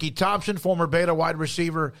Saturday. Ricky Thompson, former Baylor wide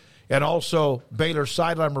receiver and also Baylor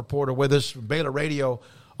sideline reporter with us, Baylor Radio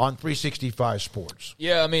on 365 Sports.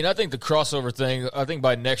 Yeah, I think the crossover thing, I think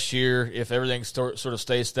by next year, if everything sort of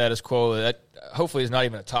stays status quo, that hopefully is not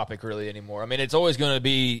even a topic really anymore. It's always going to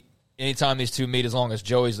be anytime these two meet, as long as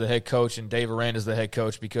Joey's the head coach and Dave Aranda's the head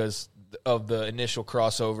coach, because of the initial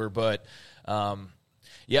crossover. But,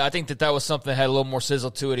 I think that was something that had a little more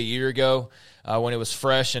sizzle to it a year ago when it was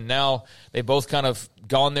fresh, and now they both kind of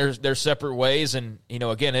gone their separate ways, and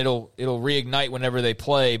again it'll reignite whenever they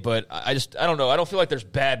play. But I don't know. I don't feel like there's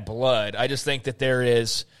bad blood. I just think that there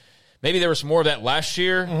is. Maybe there was more of that last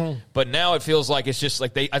year, but now it feels like it's just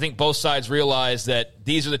like I think both sides realize that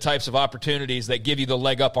these are the types of opportunities that give you the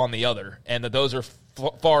leg up on the other, and that those are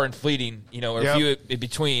far and fleeting, or few in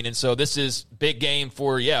between. And so this is big game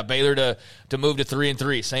for Baylor to move to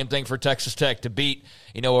 3-3. Same thing for Texas Tech to beat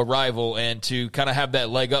a rival and to kind of have that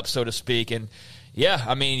leg up, so to speak. And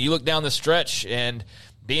you look down the stretch, and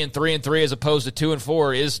being 3-3 as opposed to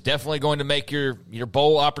 2-4 is definitely going to make your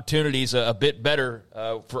bowl opportunities a bit better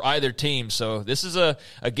for either team. So this is a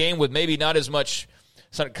game with maybe not as much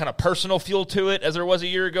some kind of personal fuel to it as there was a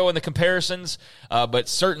year ago in the comparisons, but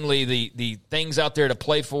certainly the things out there to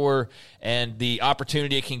play for and the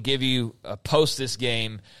opportunity it can give you post this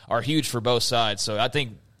game are huge for both sides. So I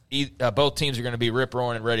think both teams are going to be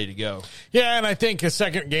rip-roaring and ready to go. Yeah, and I think a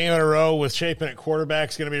second game in a row with Chapin at quarterback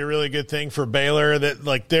is going to be a really good thing for Baylor.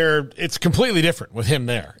 That it's completely different with him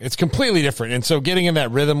there. It's completely different, and so getting in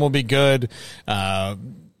that rhythm will be good.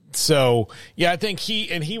 So I think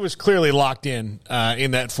he was clearly locked in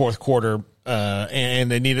that fourth quarter,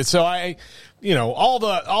 and they needed. So all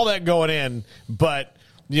that going in, but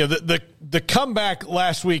the comeback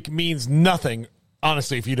last week means nothing,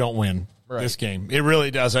 honestly, if you don't win. Right. This game. It really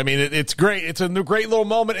does. It's great. It's a great little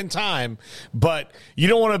moment in time, but you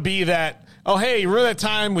don't want to be that oh, hey, remember that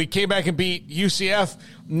time we came back and beat UCF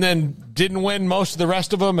and then didn't win most of the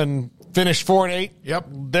rest of them and finished 4-8?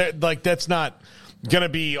 Yep. That's not going to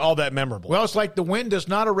be all that memorable. Well, it's like the win does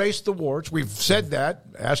not erase the warts. We've said that.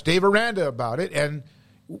 Asked Dave Aranda about it. And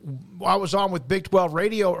I was on with Big 12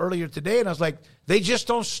 Radio earlier today, and I was like, they just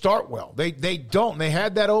don't start well. They don't. They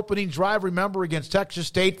had that opening drive, remember, against Texas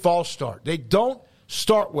State, false start. They don't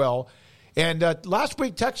start well. And last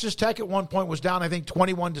week, Texas Tech at one point was down, I think,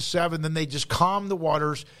 21-7. Then they just calmed the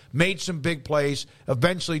waters, made some big plays,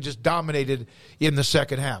 eventually just dominated in the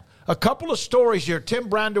second half. A couple of stories here. Tim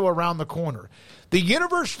Brando around the corner. The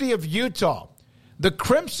University of Utah, the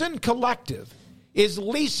Crimson Collective, is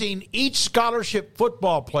leasing each scholarship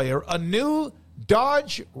football player a new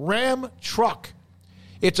Dodge Ram truck.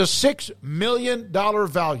 It's a $6 million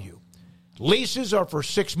value. Leases are for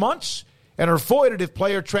 6 months and are voided if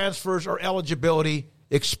player transfers or eligibility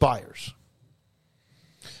expires.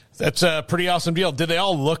 That's a pretty awesome deal. Do they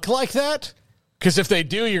all look like that? Because if they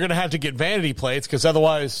do, you're going to have to get vanity plates, because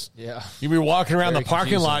otherwise you'll be walking around the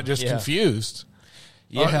parking lot just confused.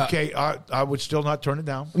 Yeah. Okay, I would still not turn it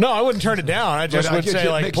down. No, I wouldn't turn it down. I just would say,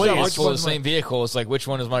 like, please. It's the same vehicle. It's like, which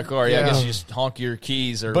one is my car? Yeah, I guess you just honk your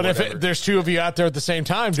keys or But whatever. if there's two of you out there at the same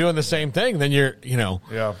time doing the same thing, then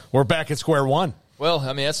we're back at square one. Well,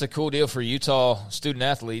 I mean, that's a cool deal for Utah student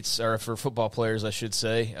athletes, or for football players, I should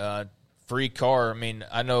say. Free car. I mean,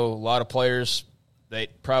 I know a lot of players, they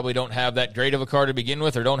probably don't have that great of a car to begin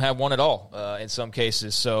with, or don't have one at all in some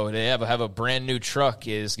cases. So they have a brand new truck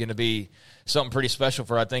is going to be something pretty special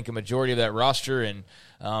for, I think, a majority of that roster. And,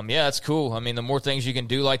 that's cool. I mean, the more things you can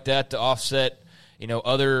do like that to offset,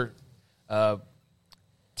 other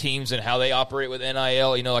teams and how they operate with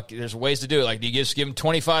NIL, like there's ways to do it. Like, do you just give them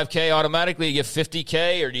 $25K automatically? Do you give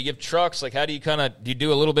 $50K, or do you give trucks? Like, how do you do you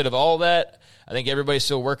do a little bit of all that? I think everybody's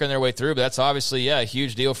still working their way through, but that's obviously, a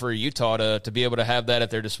huge deal for Utah to be able to have that at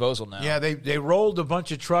their disposal now. Yeah, they rolled a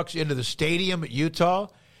bunch of trucks into the stadium at Utah,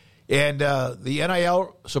 and the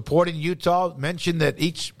NIL supporting Utah mentioned that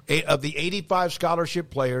each of the 85 scholarship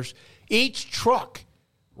players, each truck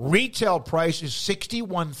retail price is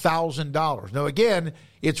 $61,000. Now, again,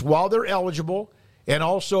 it's while they're eligible, and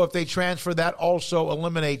also if they transfer, that also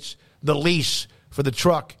eliminates the lease for the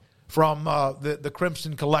truck from the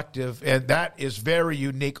Crimson Collective, and that is very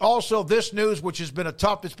unique. Also, this news, which it's been a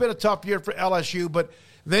tough year for LSU, but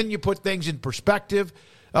then you put things in perspective.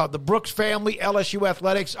 The Brooks family, LSU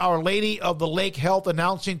Athletics, Our Lady of the Lake Health,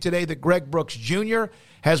 announcing today that Greg Brooks Jr.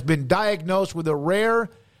 has been diagnosed with a rare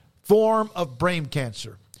form of brain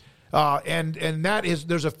cancer. And that is,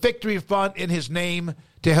 there's a victory fund in his name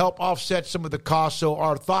to help offset some of the costs. So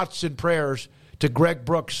our thoughts and prayers to Greg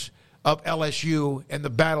Brooks of LSU and the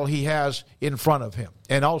battle he has in front of him,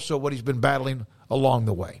 and also what he's been battling along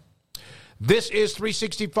the way. This is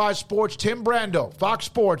 365 Sports. Tim Brando, Fox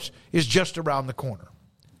Sports, is just around the corner.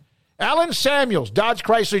 Alan Samuels, Dodge,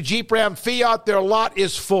 Chrysler, Jeep, Ram, Fiat, their lot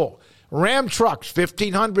is full. Ram trucks,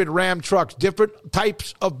 1,500 Ram trucks, different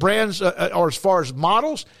types of brands or as far as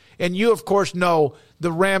models. And you, of course, know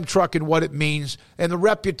the Ram truck and what it means and the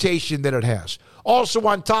reputation that it has. Also,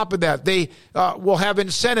 on top of that, they will have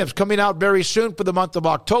incentives coming out very soon for the month of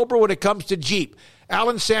October when it comes to Jeep.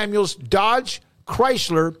 Alan Samuels, Dodge,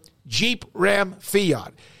 Chrysler, Jeep, Ram,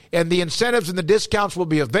 Fiat. And the incentives and the discounts will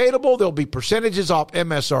be available. There'll be percentages off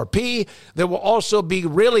MSRP. There will also be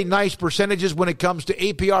really nice percentages when it comes to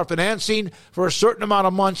APR financing for a certain amount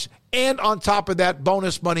of months. And on top of that,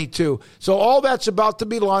 bonus money too. So all that's about to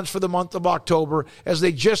be launched for the month of October, as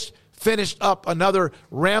they just finished up another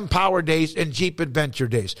Ram Power Days and Jeep Adventure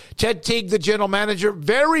Days. Ted Teague, the general manager,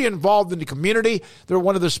 very involved in the community. They're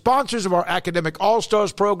one of the sponsors of our Academic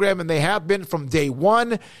All-Stars program, and they have been from day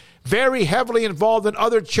one. Very heavily involved in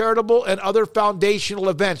other charitable and other foundational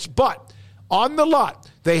events. But on the lot,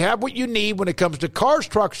 they have what you need when it comes to cars,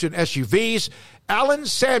 trucks, and SUVs. Alan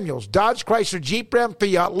Samuels, Dodge, Chrysler, Jeep, Ram,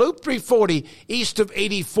 Fiat, Loop 340, east of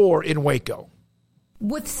 84 in Waco.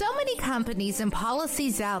 With so many companies and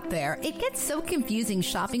policies out there, it gets so confusing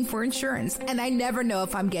shopping for insurance, and I never know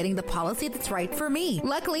if I'm getting the policy that's right for me.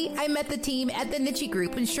 Luckily, I met the team at the Niche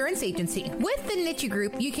Group Insurance Agency. With the Niche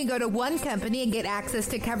Group, you can go to one company and get access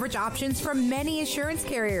to coverage options from many insurance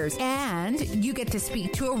carriers, and you get to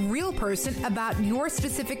speak to a real person about your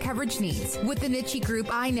specific coverage needs. With the Niche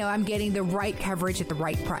Group, I know I'm getting the right coverage at the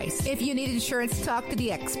right price. If you need insurance, talk to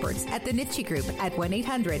the experts at the Niche Group at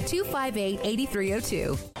 1-800-258-8302.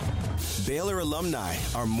 Baylor alumni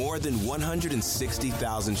are more than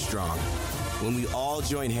 160,000 strong. When we all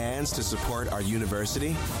join hands to support our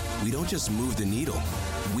university, we don't just move the needle,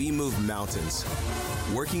 we move mountains.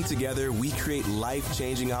 Working together, we create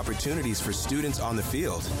life-changing opportunities for students on the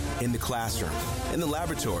field, in the classroom, in the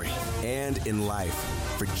laboratory, and in life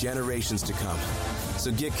for generations to come.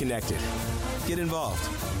 So get connected. Get involved.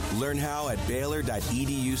 Learn how at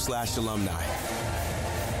Baylor.edu/alumni.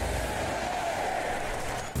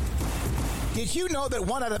 Did you know that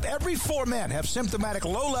 1 out of every 4 men have symptomatic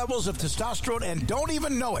low levels of testosterone and don't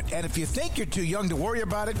even know it? And if you think you're too young to worry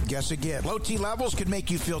about it, guess again. Low T levels can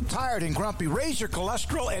make you feel tired and grumpy, raise your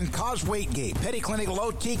cholesterol, and cause weight gain. Petty Clinic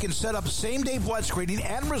Low T can set up same-day blood screening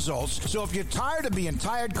and results. So if you're tired of being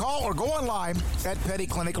tired, call or go online at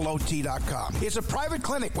pettycliniclowt.com. It's a private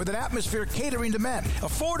clinic with an atmosphere catering to men.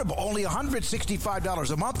 Affordable, only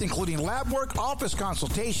 $165 a month, including lab work, office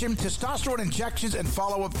consultation, testosterone injections, and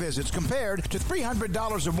follow-up visits, compared to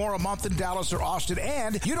 $300 or more a month in Dallas or Austin,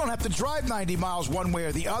 and you don't have to drive 90 miles one way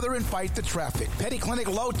or the other and fight the traffic. Petty Clinic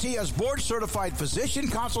Low T has board-certified physician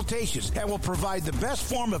consultations and will provide the best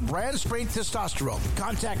form of brand-strength testosterone.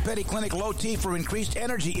 Contact Petty Clinic Low T for increased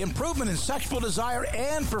energy, improvement in sexual desire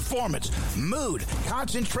and performance, mood,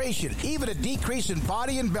 concentration, even a decrease in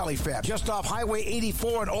body and belly fat. Just off Highway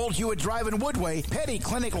 84 and Old Hewitt Drive in Woodway,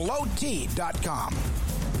 pettycliniclowt.com.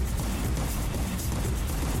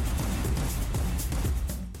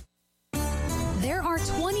 There are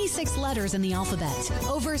 26 letters in the alphabet,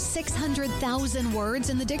 over 600,000 words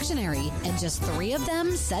in the dictionary, and just 3 of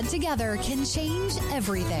them said together can change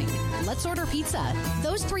everything. Let's order pizza.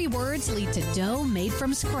 Those 3 words lead to dough made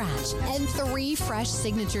from scratch and 3 fresh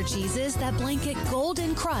signature cheeses that blanket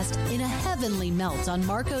golden crust in a heavenly melt on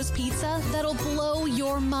Marco's Pizza that'll blow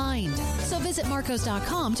your mind. So visit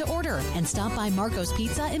Marcos.com to order and stop by Marco's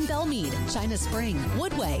Pizza in Belmead, China Spring,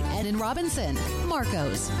 Woodway, and in Robinson.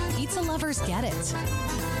 Marco's. Pizza lovers get it.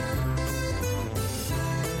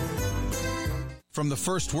 From the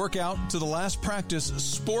first workout to the last practice,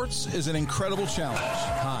 sports is an incredible challenge.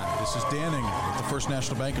 Hi, this is Dan Engel with the First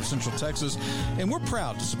National Bank of Central Texas, and we're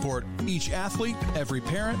proud to support each athlete, every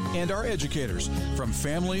parent, and our educators. From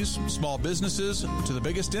families, small businesses, to the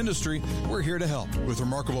biggest industry, we're here to help. With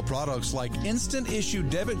remarkable products like instant issue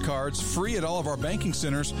debit cards free at all of our banking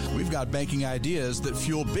centers, we've got banking ideas that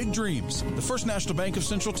fuel big dreams. The First National Bank of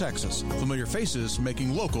Central Texas. Familiar faces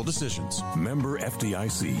making local decisions. Member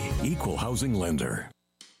FDIC, Equal Housing Lender.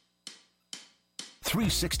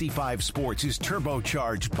 365 Sports is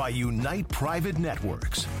turbocharged by Unite Private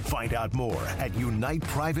Networks. Find out more at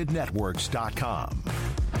uniteprivatenetworks.com.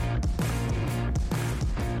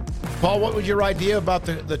 Paul, what was your idea about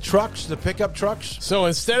the trucks, the pickup trucks? So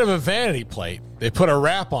instead of a vanity plate, they put a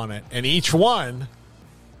wrap on it, and each one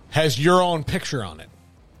has your own picture on it.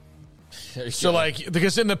 So, like,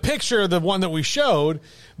 because in the picture, the one that we showed,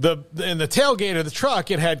 in the tailgate of the truck,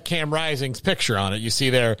 it had Cam Rising's picture on it. You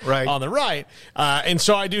see there on the right. And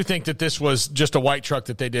so I do think that this was just a white truck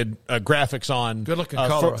that they did graphics on. Good looking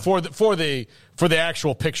color. For the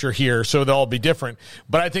actual picture here, so they'll all be different.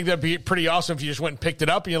 But I think that'd be pretty awesome if you just went and picked it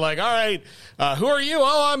up and you're like, all right, who are you?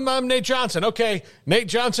 Oh, I'm Nate Johnson. Okay, Nate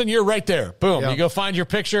Johnson, you're right there. Boom. You go find your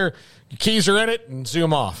picture, your keys are in it, and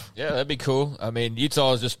zoom off. Yeah, that'd be cool. I mean,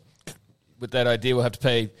 Utah is just... with that idea, we'll have to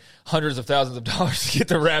pay hundreds of thousands of dollars to get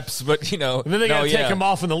the reps, but, you know. And then they got to take them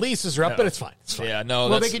off when the leases are up, but it's fine. It's fine. Yeah, no,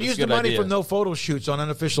 well, they could use the money from no photo shoots on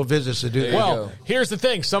unofficial visits to do that. Well, here's the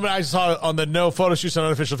thing. Somebody I saw on the no photo shoots on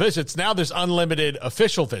unofficial visits, now there's unlimited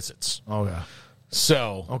official visits. Oh, yeah.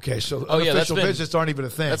 So. Okay, so unofficial visits aren't even a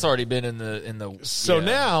thing. That's already been in the So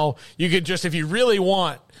now you could just, if you really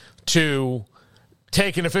want to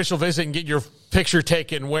take an official visit and get your picture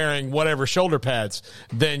taken wearing whatever shoulder pads,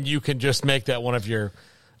 then you can just make that one of your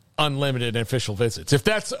unlimited official visits. If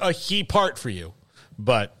that's a key part for you.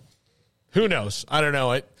 But who knows? I don't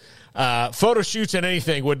know. Photo shoots and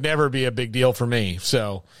anything would never be a big deal for me.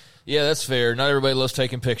 So yeah, that's fair. Not everybody loves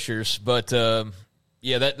taking pictures, but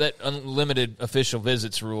yeah, that unlimited official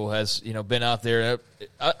visits rule has, been out there.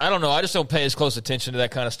 I don't know. I just don't pay as close attention to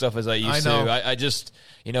that kind of stuff as I used to. I just,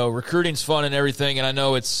 recruiting's fun and everything, and I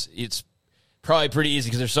know it's probably pretty easy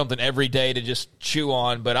because there's something every day to just chew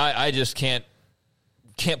on, but I just can't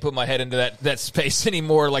put my head into that space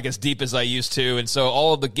anymore like as deep as I used to. And so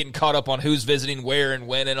all of the getting caught up on who's visiting where and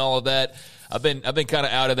when and all of that, I've been kind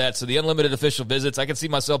of out of that. So the unlimited official visits, I can see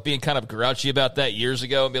myself being kind of grouchy about that years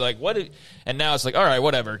ago and be like, what? And now it's like, all right,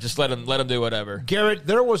 whatever. Just let them do whatever. Garrett,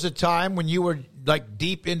 there was a time when you were like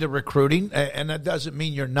deep into recruiting, and that doesn't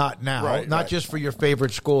mean you're not now. Not just for your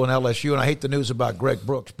favorite school in LSU, and I hate the news about Greg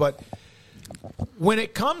Brooks, but when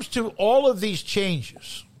it comes to all of these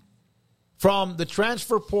changes from the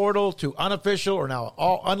transfer portal to unofficial or now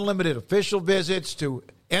all unlimited official visits to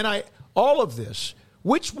all of this,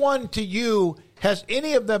 which one to you has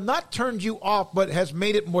any of them not turned you off but has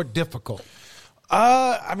made it more difficult?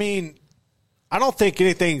 I mean, I don't think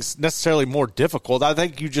anything's necessarily more difficult. I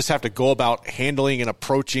think you just have to go about handling and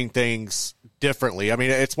approaching things differently. I mean,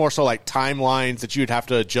 it's more so like timelines that you'd have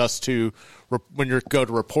to adjust to when you go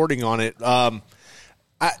to reporting on it.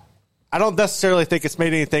 I don't necessarily think it's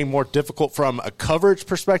made anything more difficult from a coverage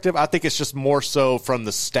perspective. I think it's just more so from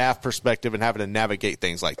the staff perspective and having to navigate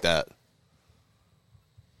things like that.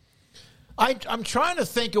 I'm trying to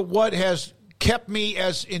think of what has kept me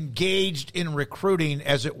as engaged in recruiting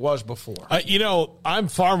as it was before. I'm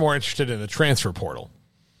far more interested in the transfer portal.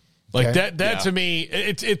 Like Okay. that to me,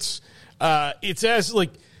 it's as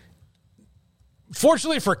like.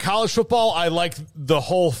 Fortunately for college football, I like the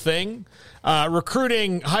whole thing.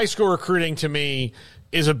 High school recruiting to me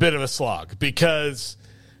is a bit of a slog because,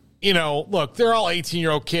 look, they're all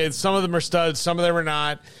 18-year-old kids. Some of them are studs. Some of them are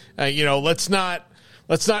not. Let's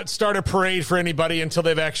not start a parade for anybody until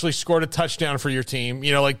they've actually scored a touchdown for your team.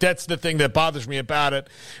 That's the thing that bothers me about it.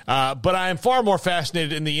 But I am far more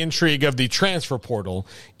fascinated in the intrigue of the transfer portal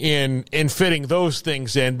in fitting those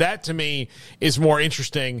things in. That to me is more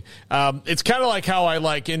interesting. It's kind of like how I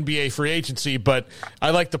like NBA free agency, but I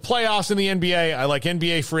like the playoffs in the NBA. I like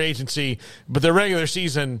NBA free agency, but the regular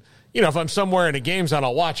season, if I'm somewhere and a game's on,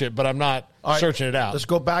 I'll watch it, but I'm not searching it out. Let's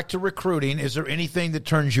go back to recruiting. Is there anything that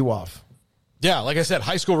turns you off? Yeah, like I said,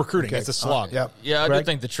 high school recruiting, it's a slog. Yeah, I do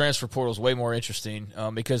think the transfer portal is way more interesting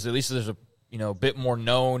because at least there's a bit more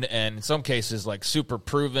known and in some cases like super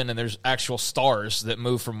proven, and there's actual stars that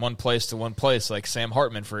move from one place to one place, like Sam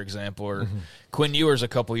Hartman, for example, or Quinn Ewers a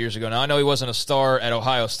couple years ago. Now, I know he wasn't a star at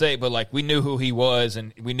Ohio State, but like we knew who he was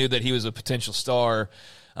and we knew that he was a potential star.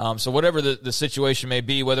 So whatever the situation may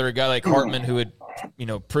be, whether a guy like Hartman who had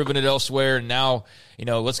proven it elsewhere and now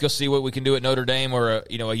let's go see what we can do at Notre Dame, or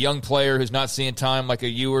a young player who's not seeing time like a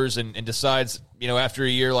Ewers and decides after a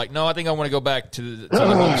year like, no, I think I want to go back to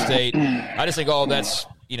the home state. I just think all of that's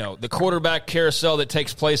the quarterback carousel that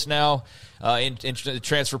takes place now in the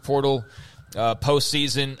transfer portal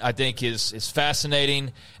postseason, I think is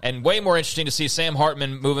fascinating and way more interesting to see Sam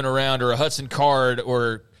Hartman moving around, or a Hudson Card,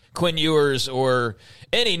 or Quinn Ewers, or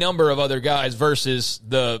any number of other guys versus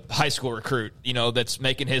the high school recruit, that's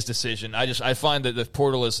making his decision. I find that the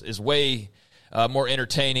portal is way more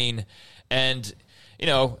entertaining. And,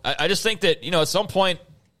 I just think that, at some point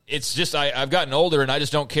it's just I've gotten older and I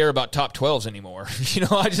just don't care about top 12s anymore.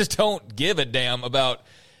 I just don't give a damn about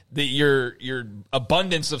your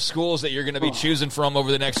abundance of schools that you're going to be choosing from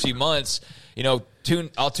over the next few months. I'll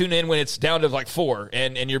tune in when it's down to like 4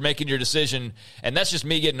 and you're making your decision. And that's just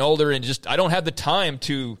me getting older and just I don't have the time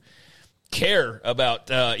to care about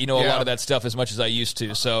a lot of that stuff as much as I used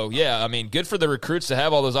to. So yeah, I mean, good for the recruits to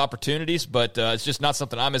have all those opportunities, but it's just not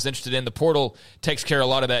something I'm as interested in. The portal takes care of a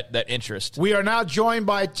lot of that interest. We are now joined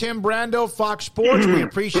by Tim Brando, Fox Sports. We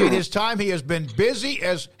appreciate his time. He has been busy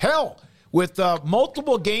as hell with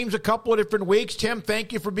multiple games, a couple of different weeks. Tim,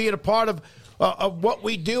 thank you for being a part of what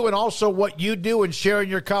we do and also what you do and sharing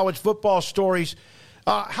your college football stories.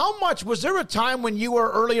 How much, was there a time when you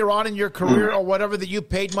were earlier on in your career or whatever that you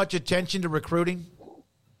paid much attention to recruiting?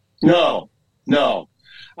 No.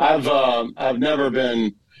 I've never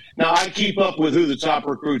been. Now, I keep up with who the top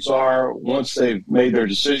recruits are once they've made their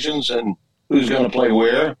decisions and who's going to play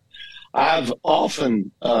where. I've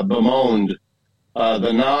often bemoaned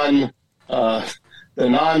the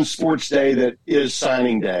non-sports day that is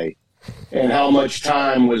signing day, and how much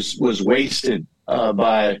time was wasted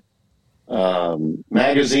by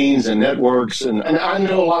magazines and networks. And I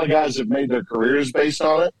know a lot of guys have made their careers based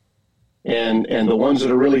on it. And the ones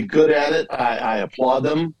that are really good at it, I applaud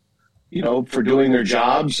them, for doing their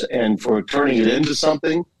jobs and for turning it into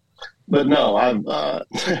something. But no, I've got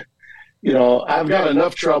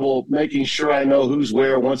enough trouble making sure I know who's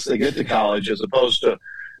where once they get to college, as opposed to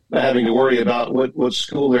having to worry about what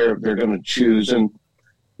school they're going to choose. And,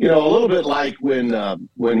 a little bit like when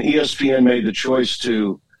ESPN made the choice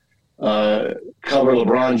to cover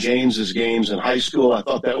LeBron James's games in high school, I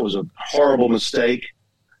thought that was a horrible mistake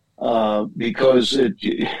because it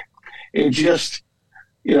just,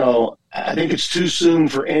 I think it's too soon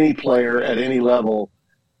for any player at any level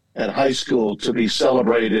at high school to be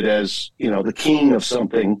celebrated as, the king of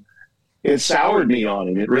something. It soured me on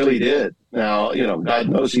him. It really did. Now, God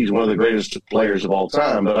knows he's one of the greatest players of all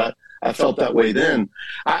time, but I felt that way then.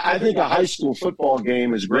 I think a high school football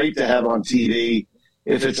game is great to have on TV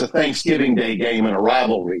if it's a Thanksgiving Day game and a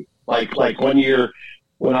rivalry. Like 1 year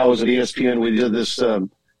when I was at ESPN, we did this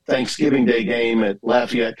Thanksgiving Day game at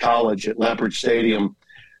Lafayette College at Leopard Stadium.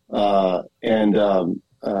 And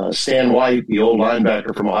Stan White, the old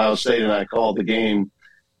linebacker from Ohio State, and I called the game.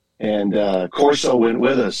 And Corso went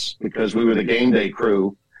with us because we were the game day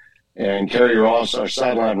crew. And Carrie Ross, our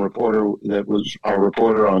sideline reporter, that was our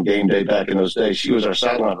reporter on game day back in those days, she was our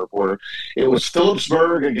sideline reporter. It was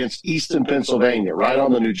Phillipsburg against Easton, Pennsylvania, right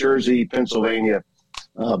on the New Jersey-Pennsylvania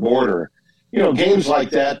border. You know, games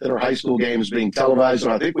like that are high school games being televised,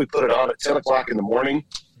 and I think we put it on at 10 o'clock in the morning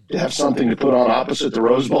to have something to put on opposite the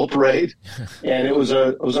Rose Bowl parade. And it was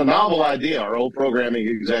a novel idea. Our old programming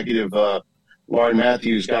executive, Lauren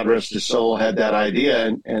Matthews, God rest his soul, had that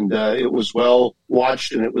idea, and it was well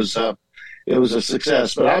watched, and it was a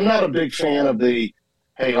success. But I'm not a big fan of the,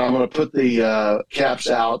 hey, I'm going to put the caps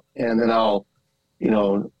out, and then I'll,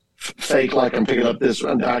 fake like I'm picking up this.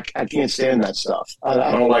 I can't stand that stuff.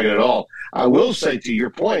 I don't like it at all. I will say, to your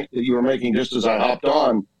point that you were making just as I hopped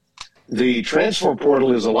on, the transfer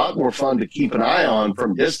portal is a lot more fun to keep an eye on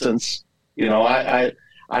from distance.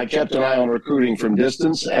 I kept an eye on recruiting from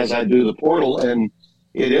distance as I do the portal, and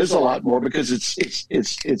it is a lot more because it's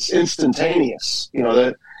instantaneous.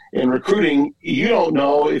 That in recruiting, you don't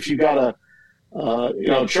know if you got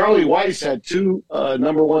Charlie Weiss had 2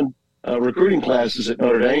 number 1 recruiting classes at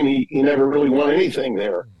Notre Dame. He never really won anything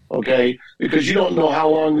there, okay? Because you don't know how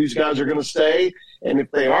long these guys are going to stay, and if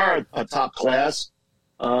they are a top class,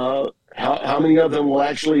 how many of them will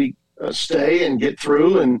actually stay and get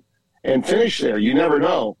through and finish there. You never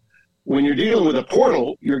know. When you're dealing with a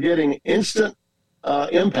portal, you're getting instant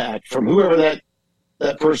impact from whoever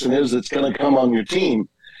that person is that's going to come on your team.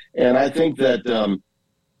 And I think that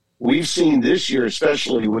we've seen this year,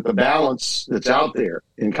 especially with the balance that's out there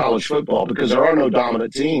in college football, because there are no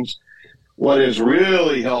dominant teams, what is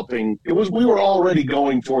really helping, we were already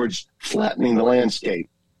going towards flattening the landscape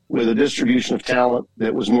with a distribution of talent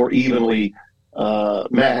that was more evenly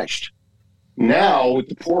matched. Now, with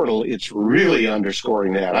the portal, it's really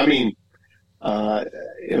underscoring that. I mean,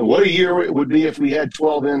 what a year it would be if we had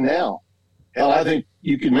 12 in now. Hell, I think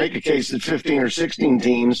you could make a case that 15 or 16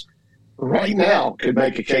 teams right now could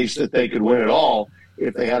make a case that they could win it all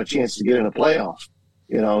if they had a chance to get in a playoff.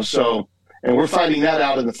 And we're finding that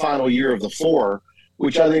out in the final year of the 4,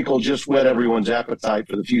 which I think will just whet everyone's appetite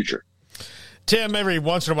for the future. Tim, every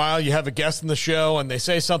once in a while you have a guest in the show and they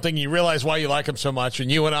say something, you realize why you like them so much, and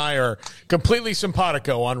you and I are completely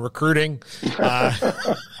simpatico on recruiting.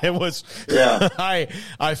 It was, yeah.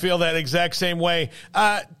 I feel that exact same way.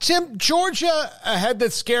 Tim, Georgia had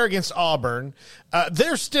that scare against Auburn.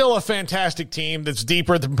 They're still a fantastic team that's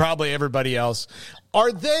deeper than probably everybody else.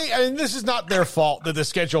 Are they, I mean, this is not their fault that the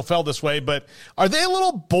schedule fell this way, but are they a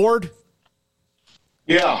little bored?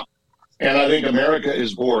 Yeah, and I think America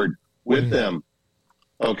is bored with them.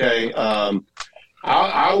 Okay.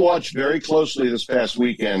 I watched very closely this past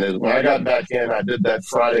weekend. When I got back in, I did that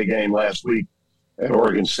Friday game last week at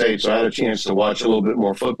Oregon State, so I had a chance to watch a little bit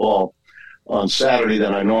more football on Saturday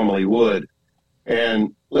than I normally would.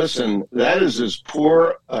 And listen, that is as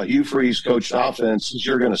poor Hugh Freeze coached offense as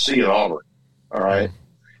you're going to see at Auburn. All right.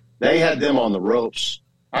 They had them on the ropes.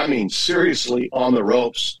 I mean, seriously on the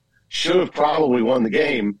ropes. Should have probably won the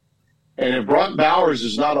game. And if Brock Bowers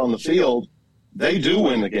is not on the field, they do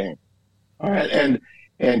win the game. All right.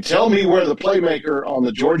 And tell me where the playmaker on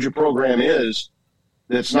the Georgia program is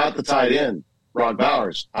that's not the tight end, Brock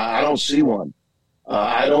Bowers. I don't see one.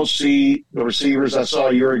 I don't see the receivers I saw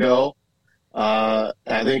a year ago. I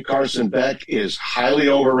think Carson Beck is highly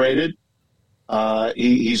overrated.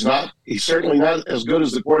 He's certainly not as good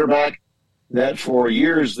as the quarterback that for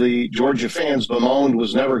years the Georgia fans bemoaned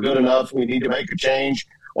was never good enough. We need to make a change.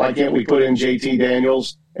 Why can't we put in JT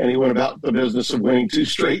Daniels? And he went about the business of winning 2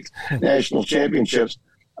 straight national championships.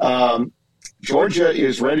 Georgia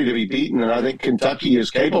is ready to be beaten, and I think Kentucky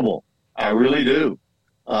is capable. I really do.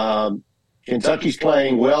 Kentucky's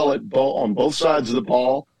playing well on both sides of the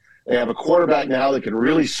ball. They have a quarterback now that can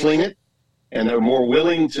really sling it, and they're more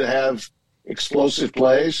willing to have explosive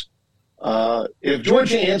plays. If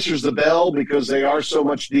Georgia answers the bell because they are so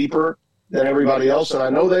much deeper than everybody else, and I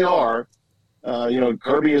know they are,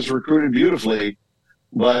 Kirby has recruited beautifully,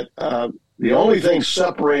 but the only thing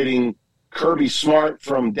separating Kirby Smart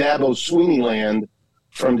from Dabo Sweeney land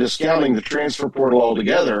from discounting the transfer portal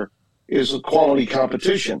altogether is a quality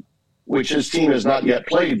competition, which his team has not yet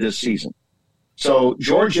played this season. So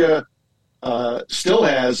Georgia still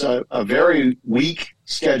has a very weak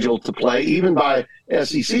schedule to play, even by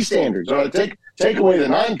SEC standards. Take away the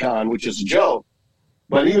non-con, which is a joke.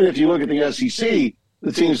 But even if you look at the SEC,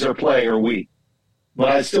 the teams they're playing are weak. But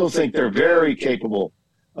I still think they're very capable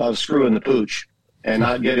of screwing the pooch. and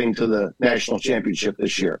not getting to the national championship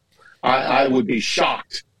this year. I would be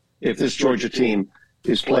shocked if this Georgia team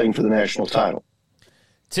is playing for the national title.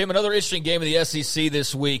 Tim, another interesting game of the SEC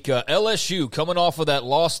this week. LSU coming off of that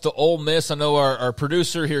loss to Ole Miss. I know our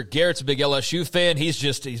producer here, Garrett's a big LSU fan. He's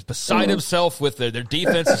beside himself with their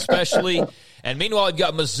defense especially. And meanwhile, you've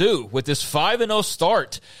got Mizzou with this 5-0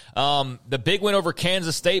 start. The big win over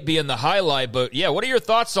Kansas State being the highlight. But, yeah, what are your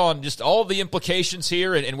thoughts on just all the implications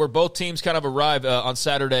here and where both teams kind of arrive on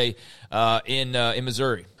Saturday in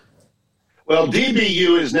Missouri? Well,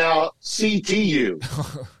 DBU is now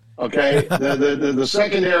CTU. Okay, the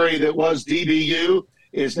secondary that was DBU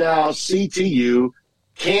is now CTU.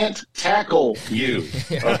 Can't tackle you.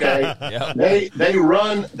 Okay, yep.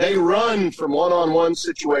 They run from one-on-one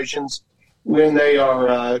situations when they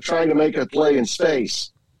are trying to make a play in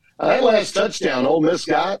space. That last touchdown Ole Miss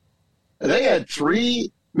got, they had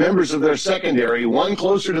 3 members of their secondary, one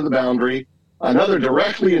closer to the boundary, another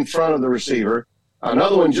directly in front of the receiver,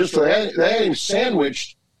 another one just they had him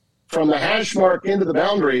sandwiched from the hash mark into the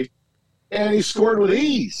boundary, and he scored with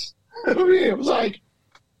ease. I mean, it was like,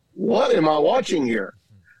 what am I watching here?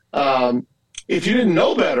 If you didn't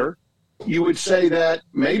know better, you would say that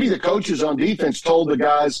maybe the coaches on defense told the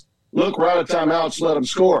guys, look, we're out of timeouts, let them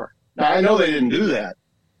score. Now, I know they didn't do that,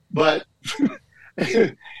 but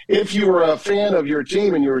if you were a fan of your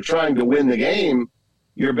team and you were trying to win the game,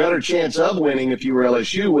 your better chance of winning if you were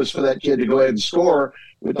LSU was for that kid to go ahead and score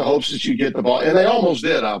with the hopes that you get the ball. And they almost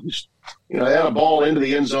did, obviously. They had a ball into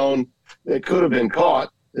the end zone that could have been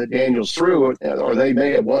caught that Daniels threw, or they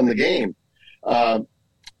may have won the game.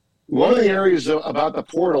 One of the areas about the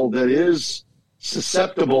portal that is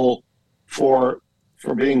susceptible for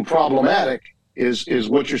being problematic is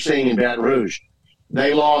what you're seeing in Baton Rouge.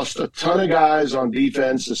 They lost a ton of guys on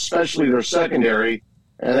defense, especially their secondary,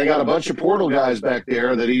 and they got a bunch of portal guys back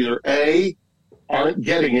there that either A, aren't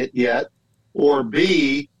getting it yet, or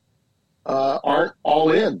B, aren't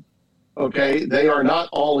all in. Okay, they are not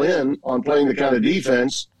all in on playing the kind of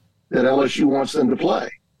defense that LSU wants them to play.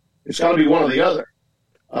 It's got to be one or the other.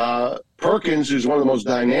 Perkins, who's one of the most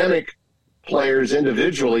dynamic players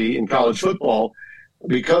individually in college football,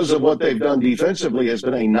 because of what they've done defensively, has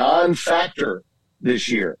been a non-factor this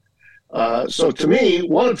year. So to me,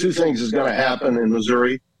 one of 2 things is going to happen in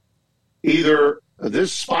Missouri. Either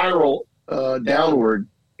this spiral downward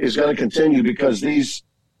is going to continue because these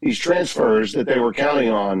transfers that they were counting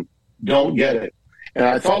on don't get it. And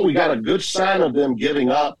I thought we got a good sign of them giving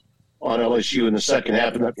up on LSU in the second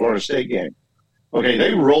half in that Florida State game. Okay,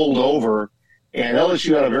 they rolled over, and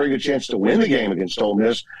LSU had a very good chance to win the game against Ole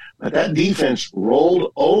Miss, but that defense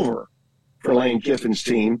rolled over for Lane Kiffin's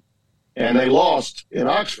team, and they lost in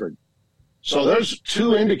Oxford. So there's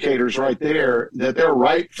 2 indicators right there that they're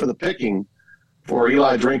ripe for the picking for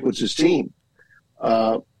Eli Drinkwitz's team.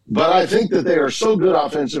 But I think that they are so good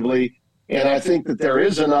offensively, and I think that there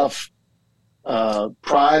is enough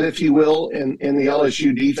pride, if you will, in the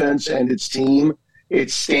LSU defense and its team,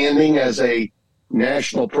 its standing as a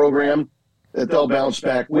national program, that they'll bounce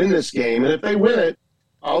back, win this game. And if they win it,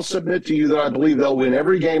 I'll submit to you that I believe they'll win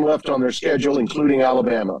every game left on their schedule, including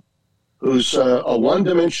Alabama, who's a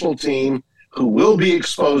one-dimensional team who will be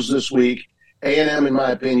exposed this week. A&M, in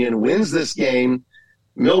my opinion, wins this game.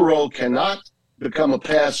 Milroe cannot become a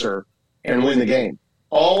passer and win the game.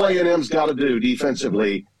 All A&M's got to do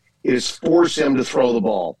defensively is force him to throw the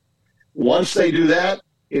ball. Once they do that,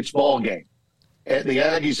 it's ball game. And the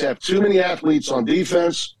Aggies have too many athletes on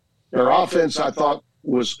defense. Their offense, I thought,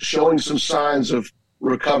 was showing some signs of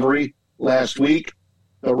recovery last week.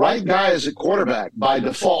 The right guy is at quarterback by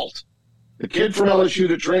default. The kid from LSU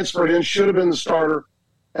that transferred in should have been the starter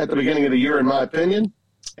at the beginning of the year, in my opinion.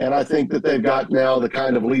 And I think that they've got now the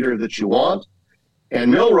kind of leader that you want.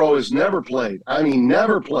 And Milroe has never played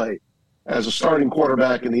as a starting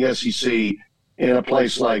quarterback in the SEC in a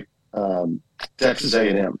place like Texas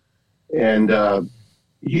A&M. And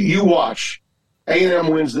you watch. A&M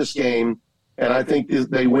wins this game, and I think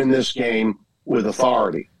they win this game with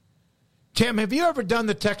authority. Tim, have you ever done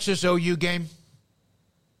the Texas OU game?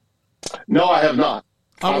 No, I have not.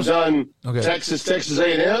 I've done Texas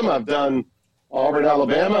A&M. I've done Auburn,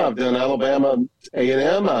 Alabama. I've done Alabama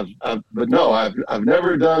A&M. But no, I've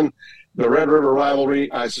never done the Red River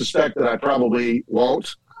rivalry. I suspect that I probably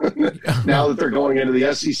won't now that they're going into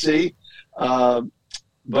the SEC.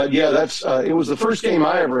 But yeah, it was the first game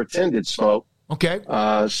I ever attended, Smoke. Okay.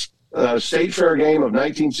 State Fair game of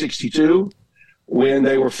 1962 when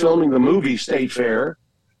they were filming the movie State Fair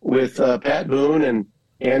with Pat Boone and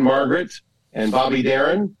Ann Margaret and Bobby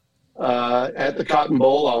Darin at the Cotton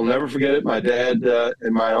Bowl. I'll never forget it. My dad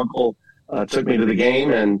and my uncle took me to the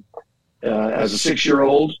game, and as a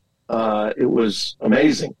 6-year-old, it was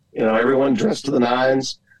amazing. Everyone dressed to the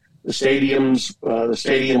nines. The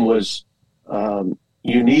stadium was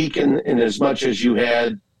unique in as much as you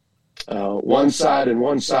had one side and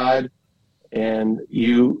one side, and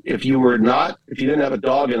if you didn't have a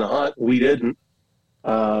dog in the hunt, we didn't.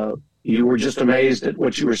 You were just amazed at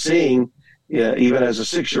what you were seeing, even as a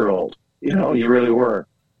 6-year-old. You really were.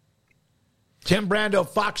 Tim Brando,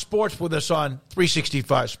 Fox Sports, with us on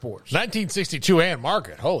 365 Sports. 1962 and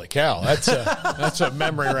Market. Holy cow. That's a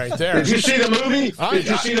memory right there. Did you see the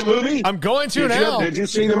movie? I'm going to now. Did you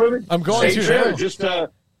see the movie? I'm going State to Fair, now. Just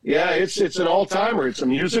it's an all-timer. It's a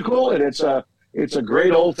musical, and it's a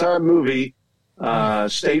great old-time movie.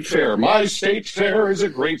 State Fair. My State Fair is a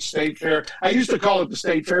great State Fair. I used to call it the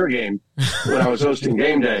State Fair game when I was hosting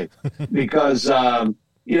game day because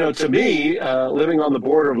to me, living on the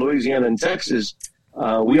border of Louisiana and Texas,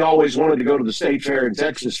 we always wanted to go to the State Fair in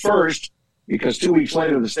Texas first because 2 weeks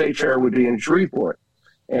later the State Fair would be in Shreveport.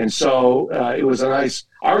 And so it was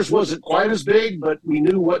ours wasn't quite as big, but we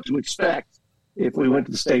knew what to expect if we went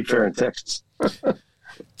to the State Fair in Texas.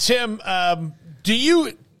 Tim, do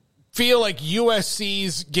you feel like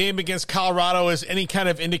USC's game against Colorado is any kind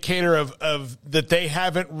of indicator of that they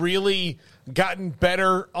haven't really gotten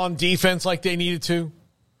better on defense like they needed to?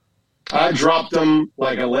 I dropped them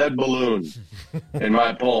like a lead balloon in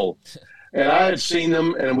my poll. And I had seen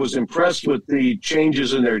them and was impressed with the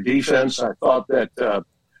changes in their defense. I thought that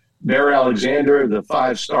Bear Alexander, the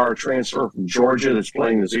 5-star transfer from Georgia that's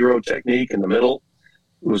playing the zero technique in the middle,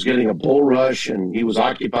 was getting a bull rush, and he was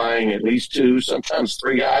occupying at least 2, sometimes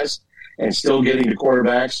 3 guys, and still getting to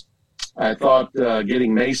quarterbacks. I thought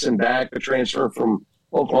getting Mason back, the transfer from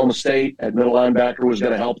Oklahoma State at middle linebacker, was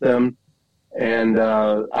going to help them. And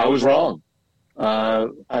I was wrong.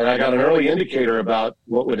 And I got an early indicator about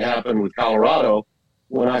what would happen with Colorado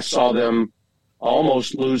when I saw them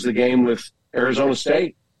almost lose the game with Arizona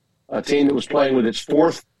State, a team that was playing with its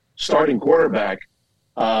 4th starting quarterback,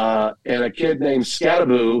 and a kid named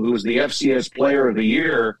Scadaboo, who was the FCS Player of the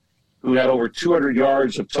Year, who had over 200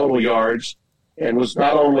 yards of total yards and was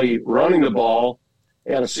not only running the ball,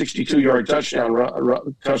 had a 62-yard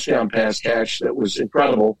touchdown pass catch that was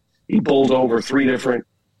incredible. He bowled over 3 different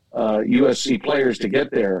USC players to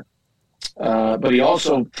get there. But he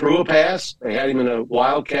also threw a pass. They had him in a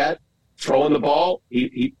wildcat throwing the ball.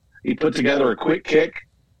 He put together a quick kick.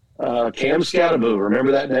 Cam Scadaboo,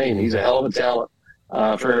 remember that name. He's a hell of a talent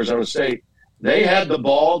for Arizona State. They had the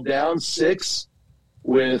ball down 7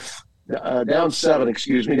 with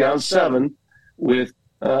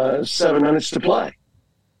 7 minutes to play.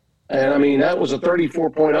 And, I mean, that was a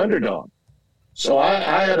 34-point underdog. So I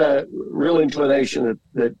had a real inclination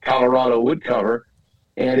that Colorado would cover,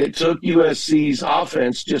 and it took USC's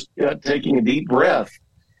offense just taking a deep breath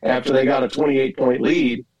after they got a 28-point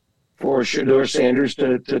lead for Shedeur Sanders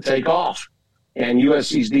to take off and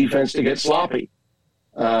USC's defense to get sloppy.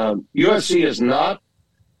 USC is not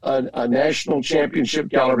a national championship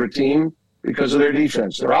caliber team because of their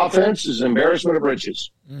defense. Their offense is an embarrassment of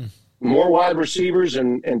riches. More wide receivers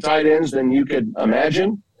and tight ends than you could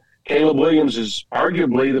imagine. Caleb Williams is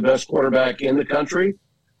arguably the best quarterback in the country.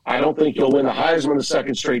 I don't think he'll win the Heisman the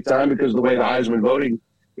second straight time because of the way the Heisman voting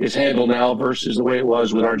is handled now versus the way it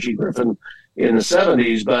was with Archie Griffin in the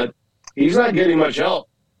 70s. But he's not getting much help.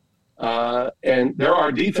 And there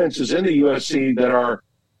are defenses in the USC that are,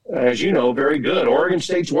 as you know, very good. Oregon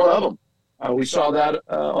State's one of them. We saw that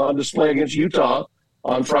on display against Utah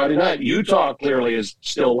on Friday night. Utah clearly is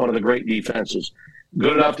still one of the great defenses,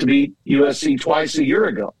 good enough to beat USC twice a year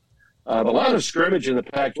ago. The line of scrimmage in the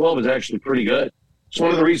Pac-12 is actually pretty good. It's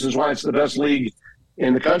one of the reasons why it's the best league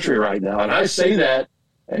in the country right now. And I say that,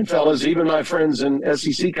 and fellas, even my friends in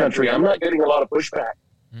SEC country, I'm not getting a lot of pushback.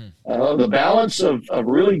 The balance of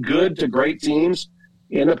really good to great teams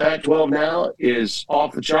in the Pac-12 now is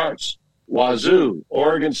off the charts. Wazoo,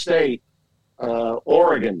 Oregon State,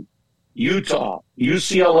 Oregon, Utah,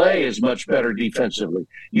 UCLA is much better defensively.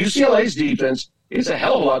 UCLA's defense is a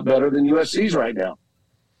hell of a lot better than USC's right now.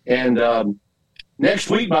 And next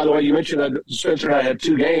week, by the way, you mentioned that Spencer and I had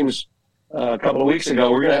 2 games a couple of weeks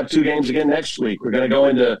ago. We're going to have 2 games again next week. We're going to go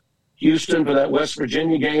into Houston for that West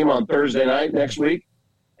Virginia game on Thursday night next week.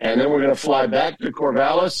 And then we're going to fly back to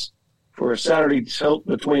Corvallis for a Saturday tilt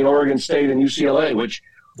between Oregon State and UCLA, which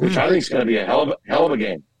I think is going to be a hell of a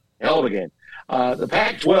game. The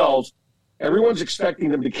Pac-12, everyone's expecting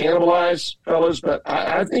them to cannibalize, fellas, but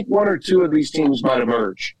I think 1 or 2 of these teams might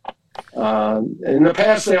emerge. In the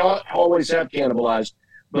past, they always have cannibalized,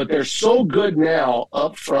 but they're so good now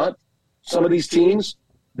up front, some of these teams,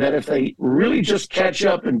 that if they really just catch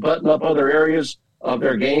up and button up other areas of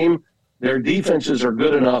their game, their defenses are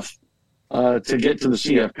good enough to get to the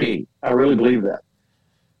CFP. I really believe that.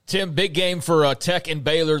 Tim, big game for Tech and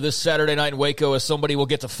Baylor this Saturday night in Waco, as somebody will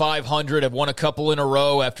get to 500, have won a couple in a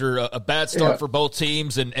row after a bad start for both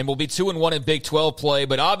teams, and will be 2-1 in Big 12 play.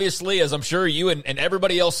 But obviously, as I'm sure you and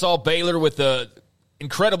everybody else saw, Baylor with the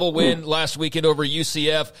incredible win last weekend over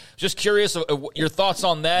UCF. Just curious your thoughts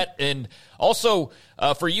on that, and also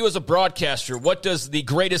for you as a broadcaster, what does the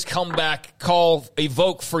greatest comeback call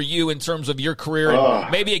evoke for you in terms of your career? And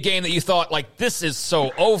maybe a game that you thought, like, this is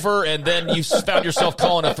so over, and then you found yourself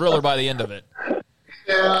calling a thriller by the end of it.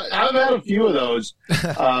 Yeah, I've had a few of those.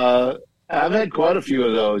 I've had quite a few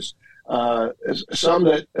of those. Some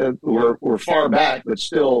that were far back, but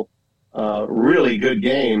still really good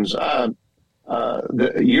games.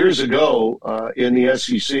 Years ago in the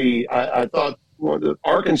SEC, I thought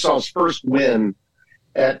Arkansas's first win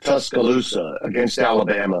at Tuscaloosa against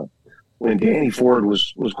Alabama, when Danny Ford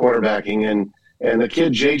was quarterbacking, and the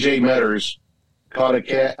kid J.J. Metters caught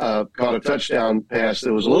a touchdown pass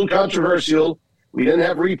that was a little controversial. We didn't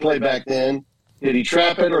have replay back then. Did he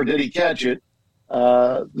trap it or did he catch it?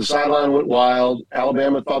 The sideline went wild.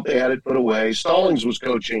 Alabama thought they had it put away. Stallings was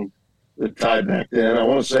coaching the Tide back then. I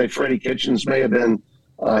want to say Freddie Kitchens may have been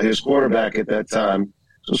his quarterback at that time.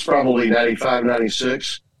 So it was probably 95,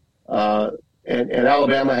 96. And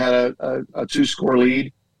Alabama had a 2-score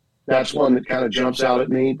lead. That's one that kind of jumps out at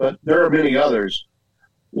me. But there are many others.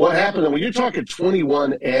 What happened when you're talking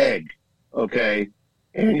 21 egg, okay,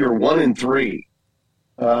 and you're 1-3,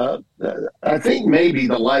 I think maybe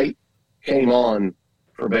the light came on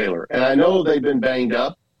for Baylor. And I know they've been banged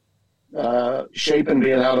up. Shapen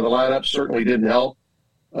being out of the lineup certainly didn't help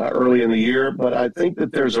early in the year, but I think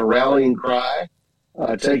that there's a rallying cry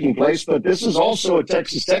taking place. But this is also a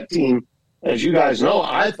Texas Tech team, as you guys know,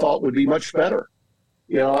 I thought would be much better.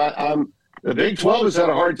 You know, the Big 12 has had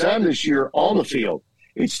a hard time this year on the field.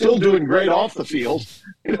 It's still doing great off the field.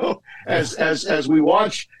 You know, as we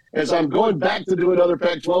watch, as I'm going back to do another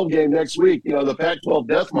Pac-12 game next week, you know, the Pac-12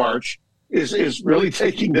 death march is really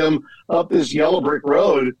taking them up this yellow brick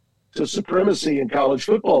road to supremacy in college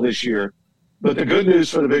football this year. But the good news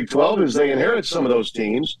for the Big 12 is they inherit some of those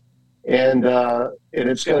teams, and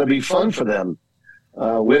it's going to be fun for them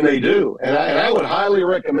when they do. And I would highly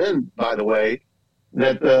recommend, by the way,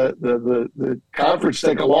 that the conference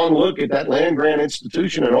take a long look at that land-grant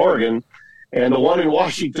institution in Oregon and the one in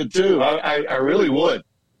Washington, too. I really would,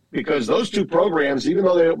 because those two programs, even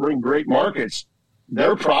though they don't bring great markets,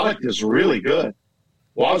 their product is really good.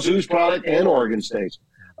 Wazoo's product and Oregon State's.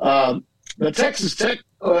 The Texas Tech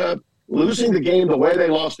losing the game the way they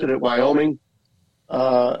lost it at Wyoming,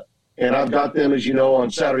 and I've got them, as you know, on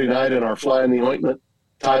Saturday night in our Fly in the Ointment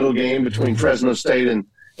title game between Fresno State and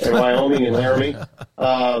Wyoming and Laramie.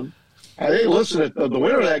 I think, listen, the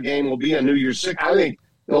winner of that game will be on New Year's 6. I think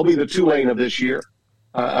they'll be the Tulane of this year.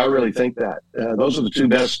 I really think that. Those are the two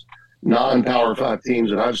best non-Power 5 teams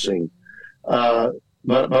that I've seen.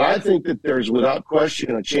 But I think that there's, without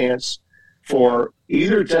question, a chance for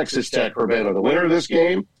either Texas Tech or Baylor. The winner of this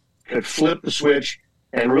game could flip the switch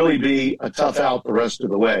and really be a tough out the rest of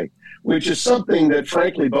the way, which is something that,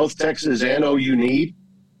 frankly, both Texas and OU need.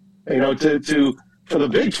 You know, for the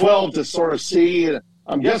Big 12 to sort of see.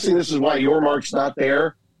 I'm guessing this is why Yormark's not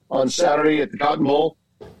there on Saturday at the Cotton Bowl.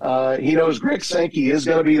 He knows Greg Sankey is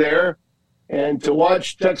going to be there, and to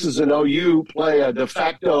watch Texas and OU play a de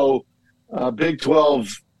facto Big 12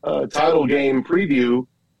 title game preview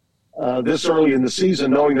this early in the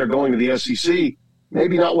season, knowing they're going to the SEC,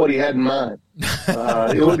 maybe not what he had in mind.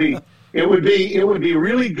 It would be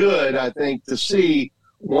really good, I think, to see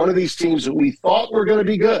one of these teams that we thought were going to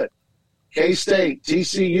be good, K-State,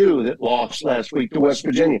 TCU, that lost last week to West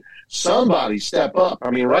Virginia. Somebody step up.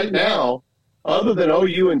 I mean, right now, other than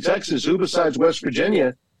OU and Texas, who besides West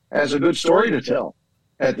Virginia has a good story to tell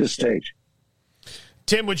at this stage?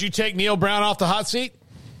 Tim, would you take Neil Brown off the hot seat?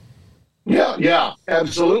 Yeah,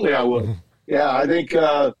 absolutely I would. Yeah, I think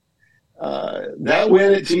that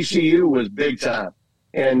win at TCU was big time.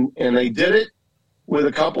 And they did it with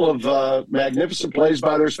a couple of magnificent plays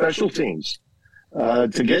by their special teams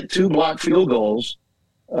to get 2 blocked field goals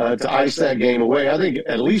to ice that game away. I think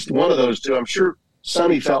at least one of those two, I'm sure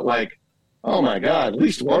Sonny felt like, oh, my God, at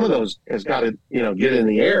least one of those has got to, get in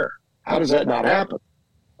the air. How does that not happen?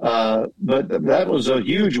 But that was a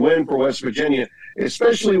huge win for West Virginia,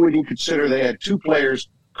 especially when you consider they had 2 players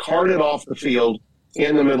carted off the field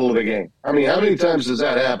in the middle of the game. I mean, how many times does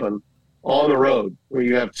that happen on the road where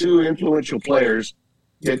you have 2 influential players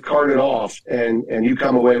get carted off and you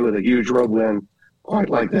come away with a huge road win quite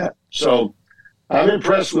like that? So I'm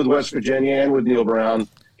impressed with West Virginia and with Neil Brown.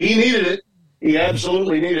 He needed it. He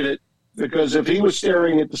absolutely needed it. because if he was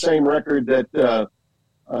staring at the same record that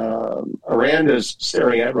Aranda's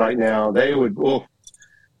staring at right now, they'd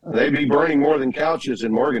be burning more than couches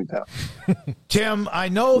in Morgantown. Tim, I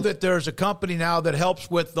know that there's a company now that helps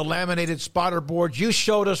with the laminated spotter boards. You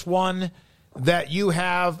showed us one that you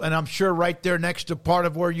have, and I'm sure right there next to part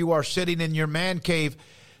of where you are sitting in your man cave.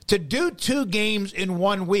 To do 2 games in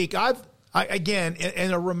 1 week, again,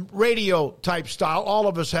 in a radio type style, all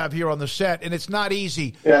of us have here on the set, and it's not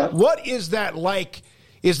easy. Yeah. What is that like?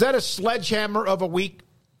 Is that a sledgehammer of a week?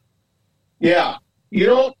 Yeah.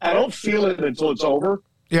 I don't feel it until it's over.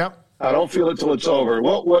 Yeah. I don't feel it till it's over.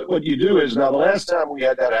 What you do is, now the last time we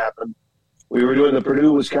had that happen, we were doing the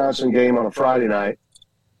Purdue-Wisconsin game on a Friday night,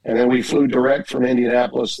 and then we flew direct from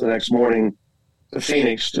Indianapolis the next morning to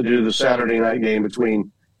Phoenix to do the Saturday night game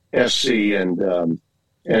between SC and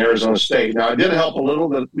Arizona State. Now, it did help a little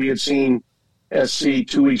that we had seen SC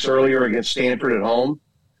 2 weeks earlier against Stanford at home,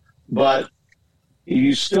 but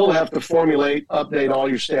you still have to update all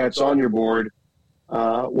your stats on your board.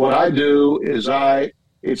 What I do is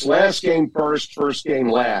it's last game first game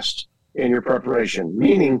last in your preparation,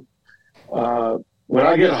 meaning when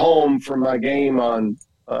I get home from my game on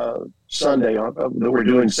Sunday that we're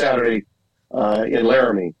doing Saturday in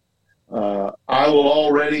Laramie, I will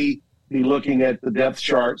already be looking at the depth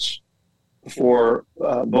charts for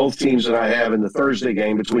both teams that I have in the Thursday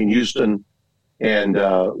game between Houston and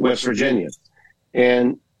West Virginia.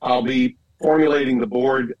 And I'll be formulating the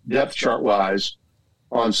board depth chart-wise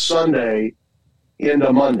on Sunday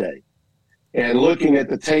into Monday and looking at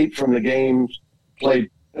the tape from the games played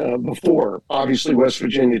before. Obviously, West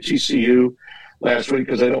Virginia, TCU last week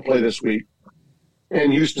because they don't play this week,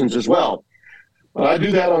 and Houston's as well. But I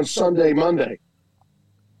do that on Sunday, Monday.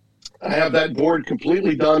 I have that board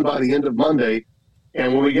completely done by the end of Monday.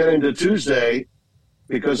 And when we get into Tuesday,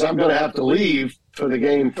 because I'm going to have to leave for the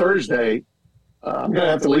game Thursday, I'm going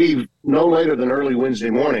to have to leave no later than early Wednesday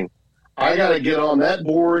morning. I got to get on that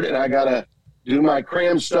board, and I got to do my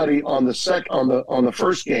cram study on the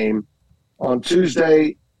first game on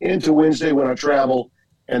Tuesday into Wednesday when I travel,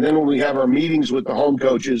 and then when we have our meetings with the home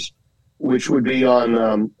coaches, which would be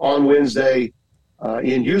on Wednesday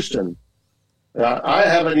in Houston. I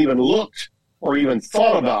haven't even looked or even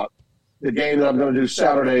thought about the game that I'm going to do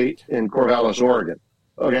Saturday in Corvallis, Oregon.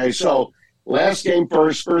 Okay, so last game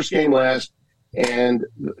first game last, and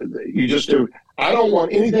you just do. I don't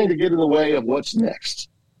want anything to get in the way of what's next.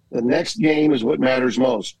 The next game is what matters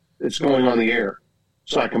most. It's going on the air.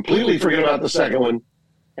 So I completely forget about the second one,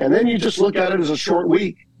 and then you just look at it as a short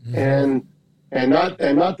week and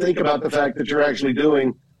not think about the fact that you're actually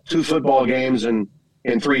doing 2 football games in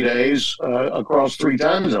 3 days across 3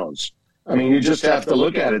 time zones. I mean, you just have to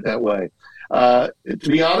look at it that way. To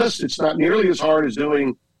be honest, it's not nearly as hard as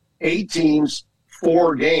doing 8 teams,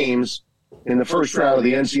 4 games in the first round of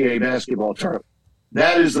the NCAA basketball tournament.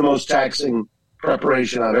 That is the most taxing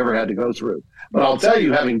preparation I've ever had to go through. But I'll tell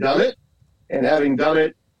you, having done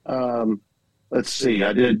it, let's see,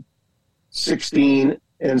 I did 16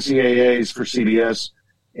 NCAAs for CBS,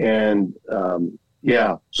 and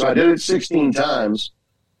so I did it 16 times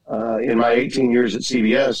in my 18 years at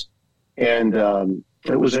CBS, and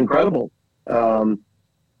it was incredible.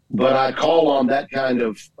 But I call on that kind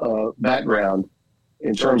of background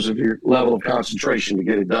in terms of your level of concentration to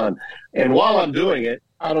get it done. And while I'm doing it,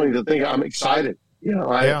 I don't even think I'm excited.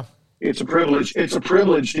 It's a privilege. It's a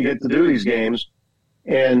privilege to get to do these games,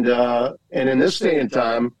 and in this day and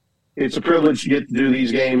time, it's a privilege to get to do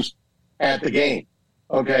these games at the game.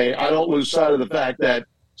 Okay, I don't lose sight of the fact that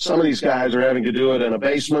some of these guys are having to do it in a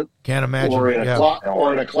basement, can't imagine, or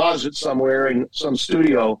in a closet somewhere in some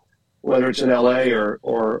studio, whether it's in L.A.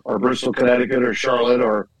 or Bristol, Connecticut, or Charlotte,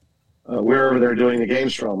 or wherever they're doing the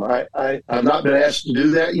games from. I've not been asked to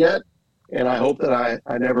do that yet, and I hope that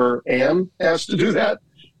I never am asked to do that.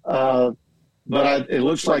 But it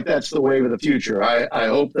looks like that's the wave of the future. I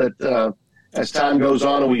hope that as time goes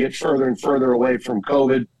on and we get further and further away from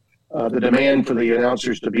COVID, the demand for the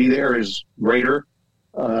announcers to be there is greater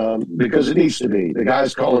because it needs to be. The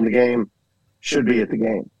guys calling the game should be at the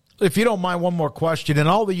game. If you don't mind, one more question. In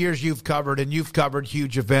all the years you've covered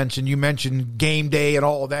huge events, and you mentioned game day and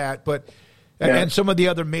all of that, but and some of the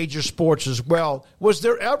other major sports as well, was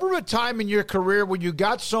there ever a time in your career when you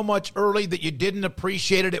got so much early that you didn't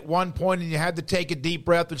appreciate it at one point and you had to take a deep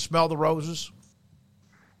breath and smell the roses?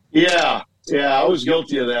 Yeah, I was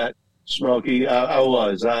guilty of that, Smokey. I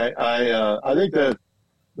was. I think the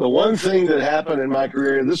one thing that happened in my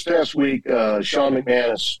career this past week, Sean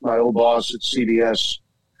McManus, my old boss at CBS,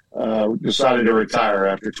 decided to retire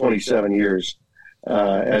after 27 years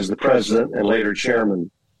as the president and later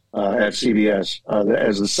chairman at CBS.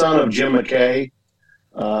 As the son of Jim McKay,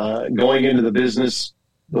 going into the business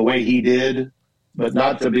the way he did, but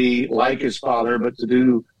not to be like his father, but to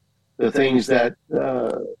do the things that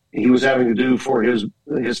he was having to do for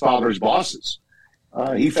his father's bosses.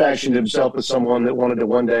 He fashioned himself as someone that wanted to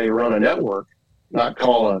one day run a network, not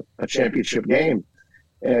call a championship game.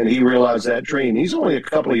 And he realized that dream. He's only a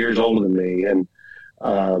couple of years older than me. And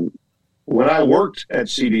when I worked at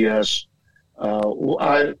CBS,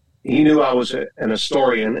 he knew I was an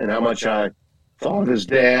historian and how much I thought of his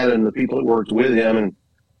dad and the people that worked with him. And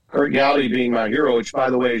Kurt Gowdy being my hero, which, by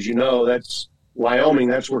the way, as you know, that's Wyoming.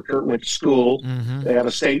 That's where Kurt went to school. Mm-hmm. They have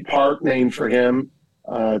a state park named for him,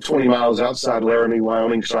 20 miles outside Laramie,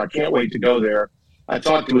 Wyoming. So I can't wait to go there. I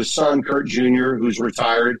talked to his son, Kurt Jr., who's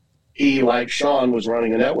retired. He, like Sean, was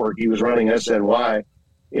running a network. He was running SNY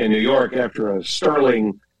in New York after a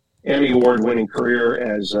sterling Emmy Award-winning career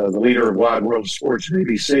as the leader of Wide World of Sports at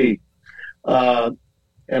ABC.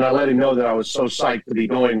 And I let him know that I was so psyched to be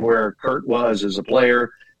going where Kurt was as a player.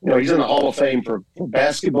 You know, he's in the Hall of Fame for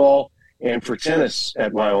basketball and for tennis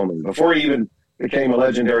at Wyoming before he even became a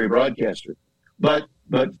legendary broadcaster. But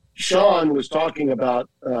Sean was talking about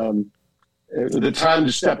the time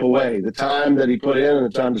to step away, the time that he put in and the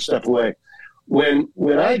time to step away. When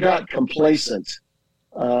I got complacent,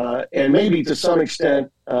 and maybe to some extent,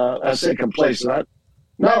 I say complacent,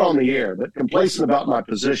 not on the air, but complacent about my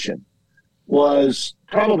position, was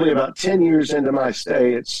probably about 10 years into my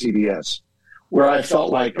stay at CBS, where I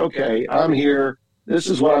felt like, okay, I'm here. This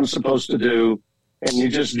is what I'm supposed to do. And you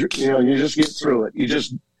just get through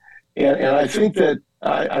it. And I think that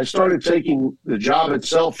I started taking the job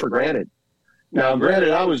itself for granted. Now,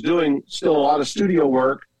 granted, I was doing still a lot of studio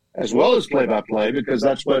work as well as play-by-play because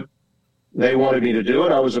that's what they wanted me to do.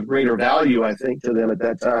 And I was of greater value, I think, to them at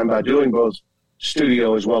that time by doing both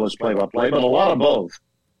studio as well as play-by-play, but a lot of both.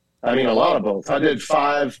 I did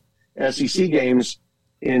 5 SEC games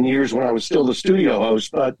in years when I was still the studio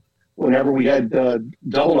host, but whenever we had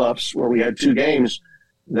double-ups where we had 2 games,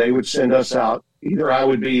 they would send us out. Either I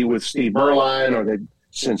would be with Steve Berline, or they'd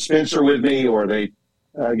send Spencer with me, or they'd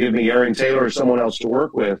give me Aaron Taylor or someone else to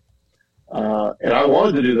work with. And I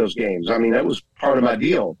wanted to do those games. I mean, that was part of my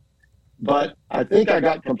deal. But I think I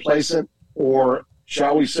got complacent, or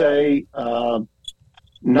shall we say,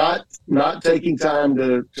 not taking time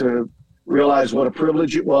to realize what a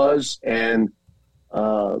privilege it was and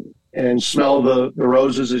smell the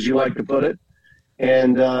roses, as you like to put it.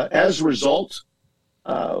 And as a result,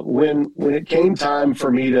 when it came time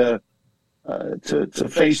for me to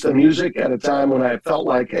face the music at a time when I felt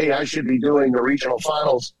like, hey, I should be doing the regional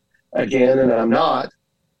finals again, and I'm not,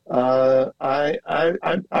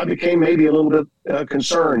 I became maybe a little bit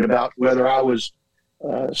concerned about whether I was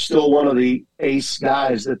still one of the ace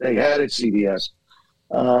guys that they had at CBS.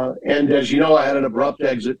 And as you know, I had an abrupt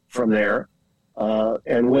exit from there.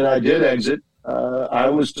 And when I did exit, I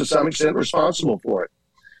was to some extent responsible for it.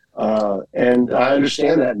 And I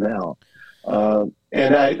understand that now.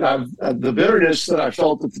 And the bitterness that I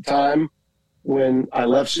felt at the time when I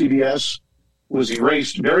left CBS was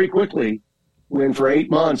erased very quickly when for 8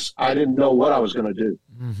 months I didn't know what I was going to do.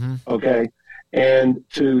 Mm-hmm. Okay. And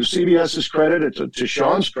to CBS's credit, to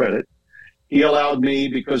Sean's credit, he allowed me,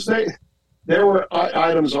 because there were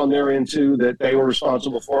items on their end too that they were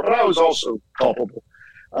responsible for, but I was also culpable.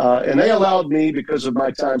 And they allowed me, because of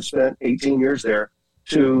my time spent 18 years there,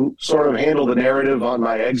 to sort of handle the narrative on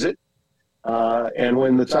my exit. And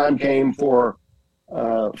when the time came for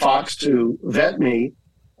Fox to vet me,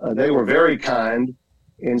 they were very kind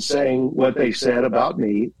in saying what they said about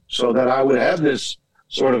me so that I would have this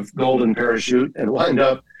sort of golden parachute and wind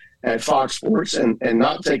up at Fox Sports and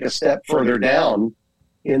not take a step further down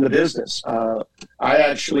in the business. I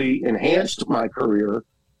actually enhanced my career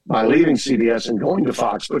by leaving CBS and going to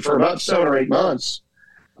Fox. But for about 7 or 8 months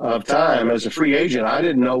of time as a free agent, I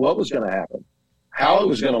didn't know what was going to happen, how it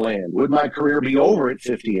was going to land. Would my career be over at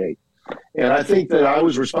 58? And I think that I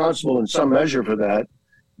was responsible in some measure for that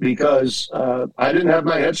because I didn't have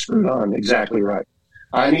my head screwed on exactly right.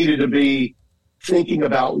 I needed to be thinking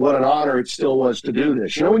about what an honor it still was to do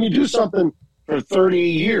this. You know, when you do something for 30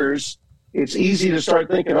 years, it's easy to start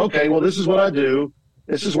thinking, okay, well, this is what I do.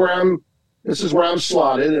 This is where I'm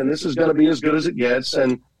slotted, and this is going to be as good as it gets.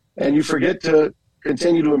 And you forget to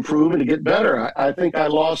continue to improve and to get better. I think I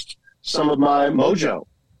lost some of my mojo.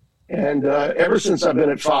 And ever since I've been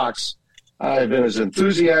at Fox, I've been as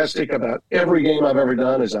enthusiastic about every game I've ever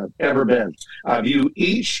done as I've ever been. I view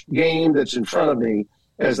each game that's in front of me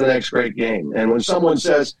as the next great game. And when someone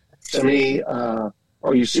says to me,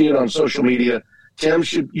 or you see it on social media, Tim,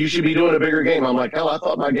 you should be doing a bigger game. I'm like, hell, I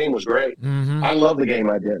thought my game was great. Mm-hmm. I love the game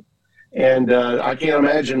I did. And I can't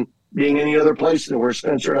imagine being any other place than where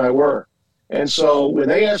Spencer and I were. And so when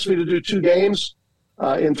they asked me to do 2 games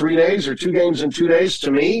in 3 days or 2 games in 2 days,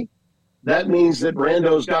 to me, that means that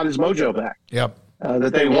Brando's got his mojo back. Yep.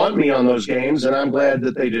 That they want me on those games, and I'm glad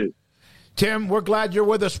that they do. Tim, we're glad you're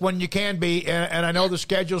with us when you can be, and I know the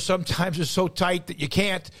schedule sometimes is so tight that you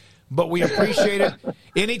can't, but we appreciate it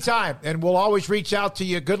anytime, and we'll always reach out to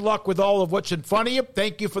you. Good luck with all of what's in front of you.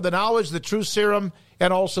 Thank you for the knowledge, the truth serum,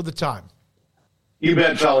 and also the time. You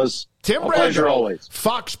bet, fellas. Tim Brando, pleasure always.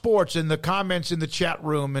 Fox Sports in the comments in the chat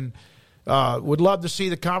room, and would love to see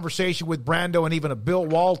the conversation with Brando and even a Bill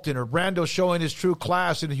Walton, or Brando showing his true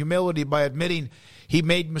class and humility by admitting he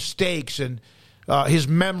made mistakes and his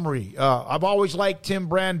memory. I've always liked Tim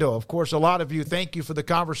Brando. Of course, a lot of you, thank you for the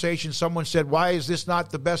conversation. Someone said, why is this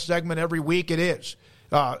not the best segment every week? It is.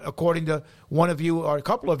 According to one of you or a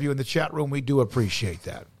couple of you in the chat room, we do appreciate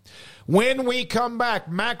that. When we come back,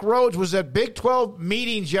 Mack Rhoades was at Big 12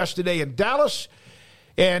 meetings yesterday in Dallas.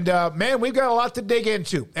 And, man, we've got a lot to dig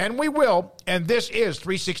into. And we will. And this is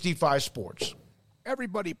 365 Sports.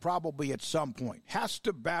 Everybody probably at some point has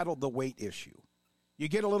to battle the weight issue. You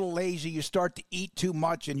get a little lazy, you start to eat too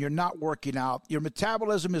much, and you're not working out. Your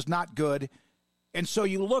metabolism is not good. And so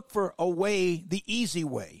you look for a way, the easy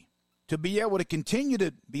way, to be able to continue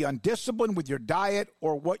to be undisciplined with your diet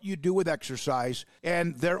or what you do with exercise.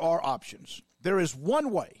 And there are options. There is one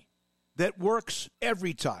way that works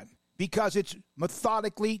every time, because it's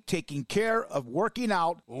methodically taking care of working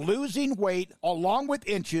out, losing weight, along with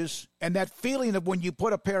inches, and that feeling of when you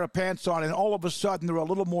put a pair of pants on and all of a sudden they're a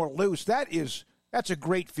little more loose. That's a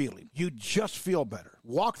great feeling. You just feel better.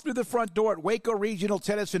 Walk through the front door at Waco Regional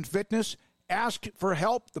Tennis and Fitness. Ask for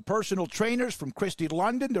help. The personal trainers from Christy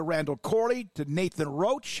London to Randall Corley to Nathan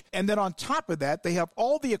Roach. And then on top of that, they have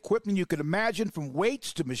all the equipment you could imagine, from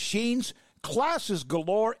weights to machines, classes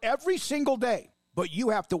galore every single day. But you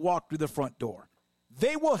have to walk through the front door.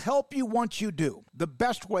 They will help you once you do. The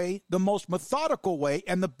best way, the most methodical way,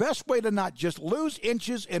 and the best way to not just lose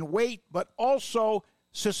inches and weight, but also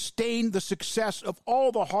sustain the success of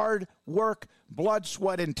all the hard work, blood,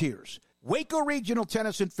 sweat, and tears. Waco Regional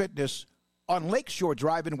Tennis and Fitness on Lakeshore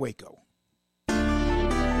Drive in Waco.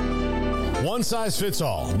 One size fits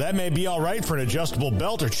all. That may be all right for an adjustable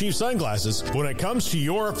belt or cheap sunglasses. When it comes to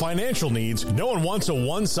your financial needs, no one wants a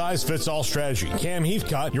one-size-fits-all strategy. Cam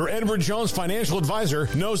Heathcott, your Edward Jones financial advisor,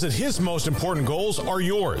 knows that his most important goals are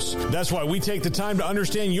yours. That's why we take the time to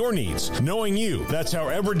understand your needs, knowing you. That's how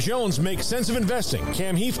Edward Jones makes sense of investing.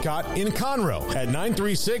 Cam Heathcott in Conroe at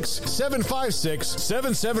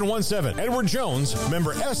 936-756-7717. Edward Jones,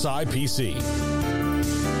 member SIPC.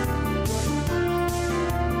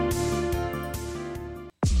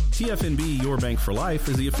 TFNB Your Bank for Life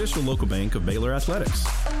is the official local bank of Baylor Athletics.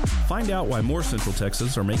 Find out why more Central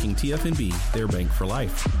Texas are making TFNB their bank for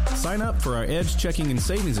life. Sign up for our Edge checking and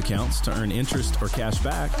savings accounts to earn interest or cash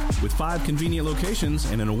back. With 5 convenient locations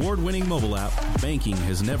and an award-winning mobile app, banking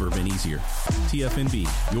has never been easier. TFNB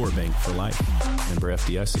Your Bank for Life. Member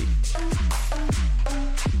FDIC.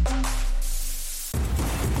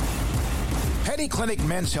 Petty Clinic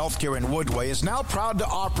Men's Healthcare in Woodway is now proud to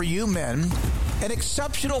offer you men an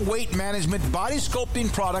exceptional weight management body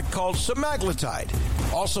sculpting product called semaglutide,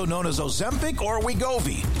 also known as Ozempic or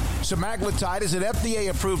Wegovy. Semaglutide is an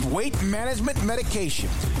FDA-approved weight management medication.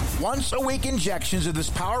 Once-a-week injections of this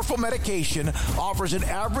powerful medication offers an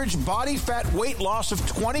average body fat weight loss of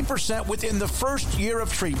 20% within the first year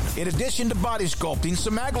of treatment. In addition to body sculpting,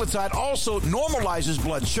 semaglutide also normalizes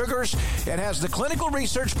blood sugars and has the clinical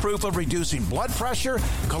research proof of reducing blood pressure,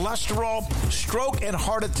 cholesterol, stroke, and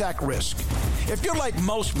heart attack risk. If you're like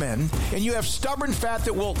most men and you have stubborn fat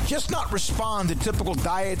that will just not respond to typical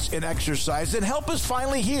diets and exercise, then help is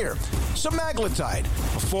finally here. Semaglutide,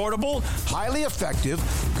 affordable, highly effective.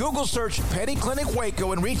 Google search Petty Clinic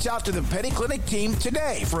Waco and reach out to the Petty Clinic team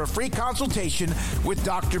today for a free consultation with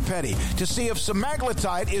Dr. Petty to see if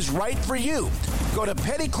semaglutide is right for you. Go to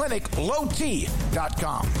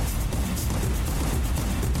pettycliniclowt.com.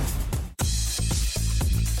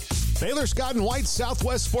 Baylor Scott & White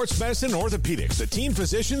Southwest Sports Medicine and Orthopedics, the team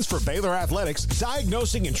physicians for Baylor Athletics,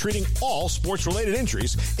 diagnosing and treating all sports-related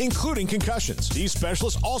injuries, including concussions. These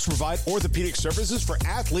specialists also provide orthopedic services for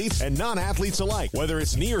athletes and non-athletes alike, whether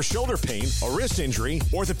it's knee or shoulder pain, a wrist injury,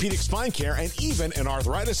 orthopedic spine care, and even an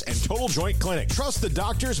arthritis and total joint clinic. Trust the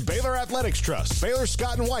doctors Baylor Athletics trust. Baylor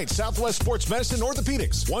Scott & White Southwest Sports Medicine and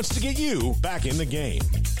Orthopedics wants to get you back in the game.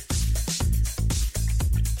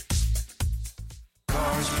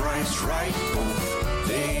 Cars priced right, both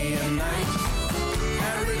day and night.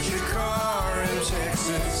 Average your car and take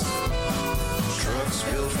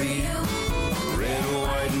for you. Red,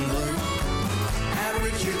 white, and blue. At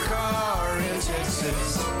Richard Car in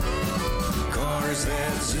Texas. Cars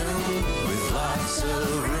that zoom with lots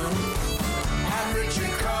of room. At Richard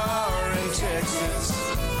Car in Texas.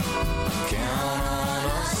 Count on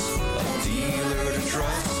us, a dealer to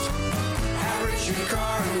trust. At Richard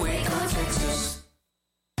Car in Waco, Texas.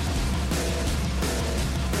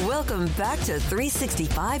 Welcome back to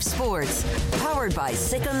 365 Sports, powered by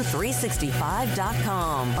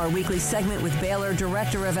Sikkim365.com. Our weekly segment with Baylor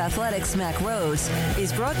Director of Athletics, Mack Rhoades,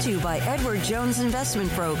 is brought to you by Edward Jones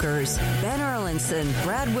Investment Brokers, Ben Erlinson,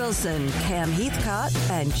 Brad Wilson, Cam Heathcott,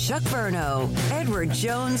 and Chuck Verno. Edward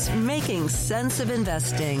Jones, making sense of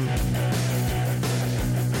investing.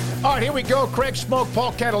 All right, here we go. Craig Smoke,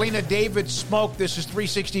 Paul Catalina, David Smoke. This is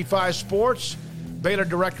 365 Sports. Baylor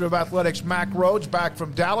Director of Athletics, Mack Rhoades, back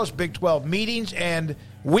from Dallas, Big 12 meetings. And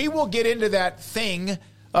we will get into that thing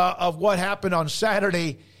of what happened on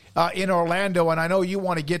Saturday in Orlando. And I know you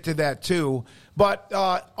want to get to that too. But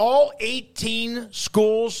all 18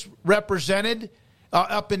 schools represented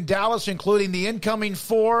up in Dallas, including the incoming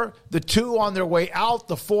 4, the 2 on their way out,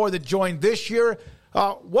 the 4 that joined this year.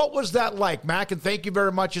 What was that like, Mack? And thank you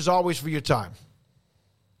very much, as always, for your time.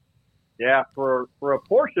 Yeah, for a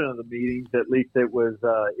portion of the meetings, at least it was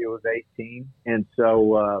 18, and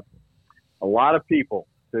so a lot of people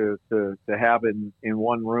to have in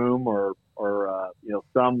one room, or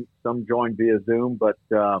some joined via Zoom, but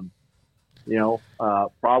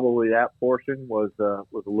probably that portion was a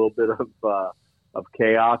little bit of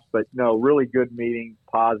chaos, but no, really good meeting,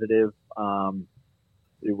 positive.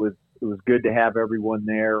 It was good to have everyone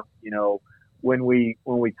there. When we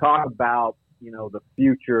talk about the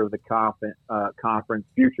future of the conference,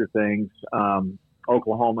 future things,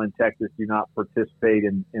 Oklahoma and Texas do not participate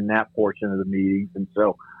in that portion of the meetings, and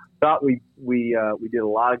so thought we did a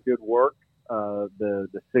lot of good work. The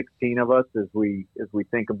 16 of us as we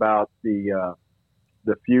think about the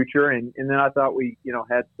future, and then I thought we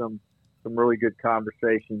had some really good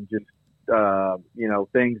conversations, just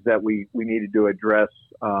things that we needed to address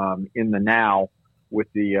in the now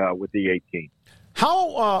with the 18.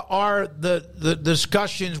 How are the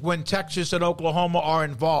discussions when Texas and Oklahoma are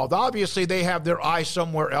involved? Obviously, they have their eye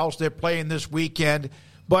somewhere else. They're playing this weekend.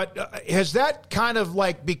 But has that kind of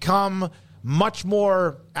become much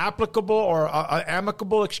more applicable or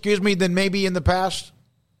amicable, than maybe in the past?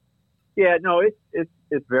 Yeah, no, it's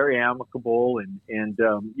very amicable, and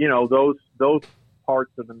those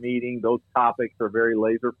parts of the meeting, those topics are very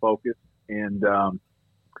laser focused, and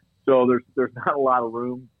so there's not a lot of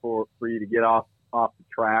room for you to get off the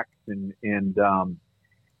tracks, and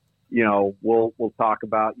we'll talk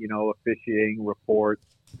about officiating reports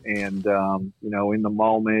and in the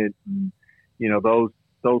moment, and those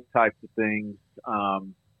types of things,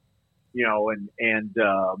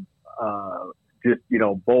 just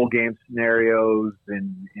bowl game scenarios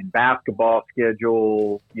and basketball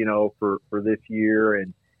schedule for this year,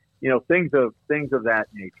 and things of that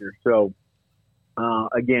nature. So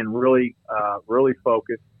again, really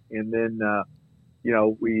focused, and then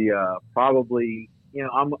we probably,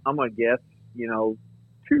 I'm gonna guess,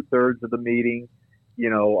 2/3 of the meeting,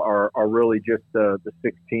 are really just the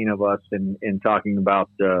 16 of us and talking about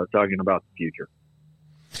the future.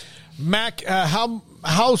 Mack,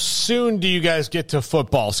 how soon do you guys get to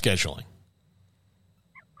football scheduling?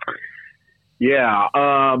 Yeah,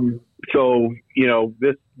 so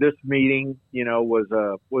this meeting, was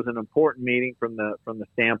an important meeting from the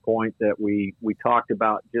standpoint that we talked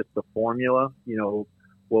about just the formula,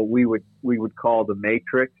 what we would call the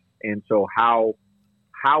matrix, and so how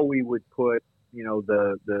we would put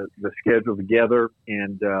the schedule together,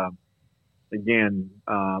 and again,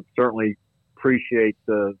 certainly appreciate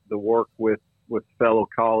the work with fellow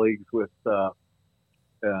colleagues, with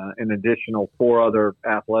an additional 4 other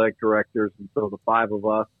athletic directors, and so the 5 of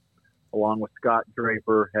us, along with Scott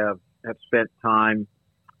Draper, have spent time,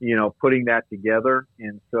 putting that together,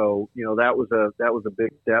 and so that was a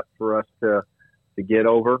big step for us to get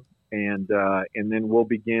over, and then we'll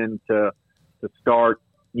begin to start,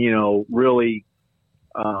 really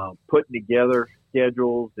putting together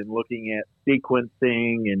schedules and looking at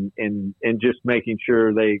sequencing and just making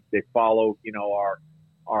sure they follow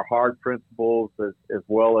our hard principles as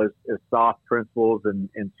well as soft principles, and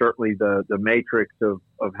certainly the matrix of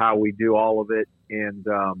how we do all of it. And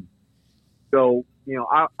so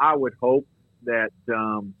I would hope that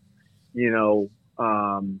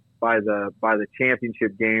by the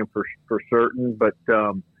championship game for certain, but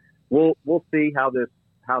we'll see how this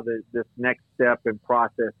next step and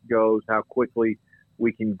process goes, how quickly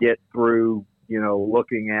we can get through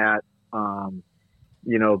looking at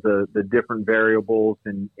the different variables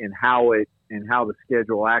and how the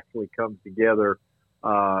schedule actually comes together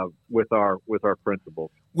with our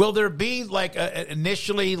principals. Will there be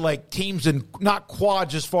initially teams in not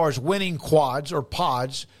quads as far as winning quads or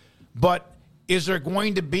pods, but is there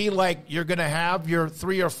going to be you're going to have your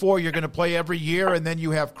 3 or 4 you're going to play every year, and then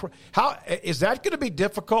you have how is that going to be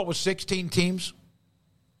difficult with 16 teams?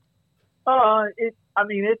 It's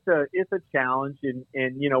a challenge, and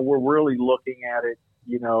we're really looking at it,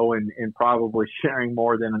 and probably sharing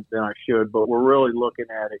more than I should, but we're really looking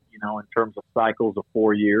at it, in terms of cycles of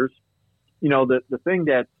 4 years. The thing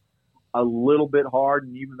that's a little bit hard,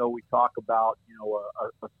 and even though we talk about,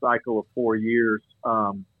 a cycle of 4 years,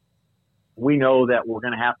 we know that we're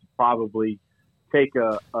going to have to probably take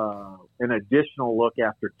an additional look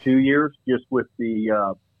after 2 years, just with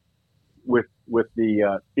the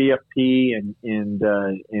CFP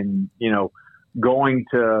and going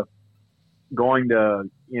to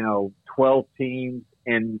 12 teams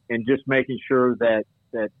and just making sure that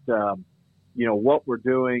what we're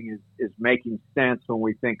doing is making sense when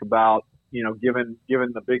we think about giving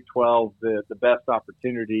the Big 12 the best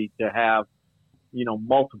opportunity to have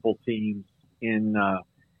multiple teams in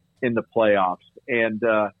the playoffs. And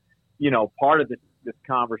part of this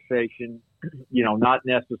conversation, not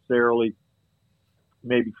necessarily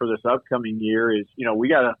maybe for this upcoming year, is we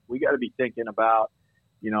gotta be thinking about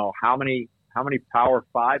how many Power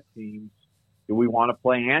 5 teams do we want to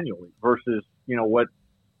play annually versus what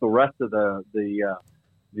the rest of the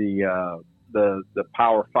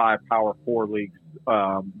Power 5, Power 4 leagues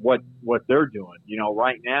what they're doing.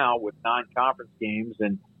 Right now with 9 conference games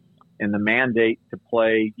and the mandate to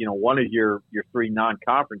play one of your 3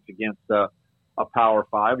 non-conference against a Power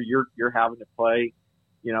 5, you're having to play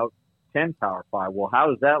 10 Power 5. Well, how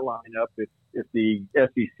does that line up if the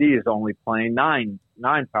SEC is only playing 9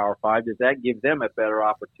 Power 5? Does that give them a better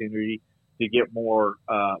opportunity to get more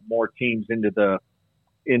teams into the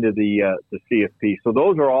CFP? So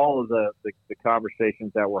those are all of the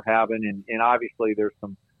conversations that we're having, and obviously there's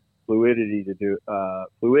some fluidity to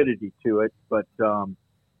it, but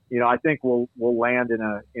I think we'll land in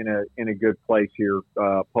a good place here,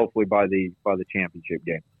 hopefully by the championship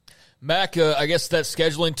game. Mack, I guess that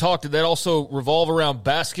scheduling talk, did that also revolve around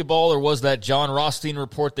basketball, or was that John Rothstein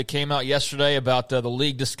report that came out yesterday about the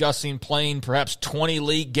league discussing playing perhaps 20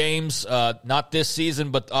 league games, not this season,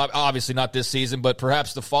 but obviously not this season, but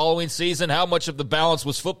perhaps the following season? How much of the balance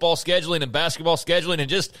was football scheduling and basketball scheduling and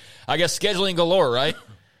just, I guess, scheduling galore, right?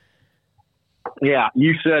 Yeah,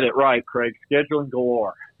 you said it right, Craig. Scheduling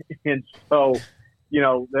galore. And so,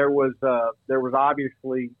 there was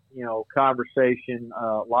obviously, conversation,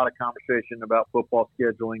 a lot of conversation about football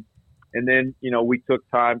scheduling. And then, we took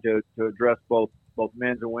time to address both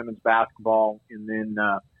men's and women's basketball, and then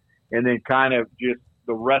kind of just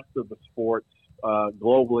the rest of the sports,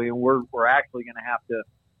 globally. And we're actually going to have to,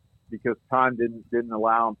 because time didn't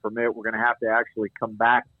allow and permit, we're going to have to actually come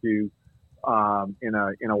back to, in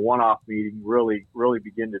a one-off meeting, really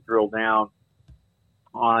begin to drill down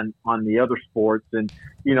on the other sports. And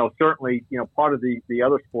certainly part of the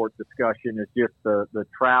other sport discussion is just the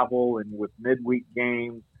travel, and with midweek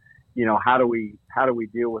games, how do we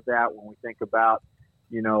deal with that when we think about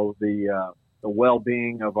the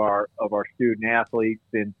well-being of our student athletes.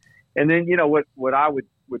 And then what I would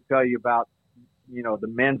tell you about the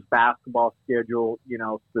men's basketball schedule,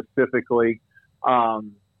 specifically,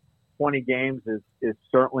 20 games is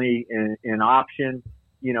certainly an option.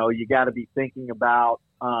 You got to be thinking about,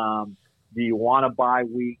 do you want a bye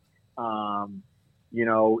week?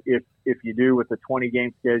 If you do with the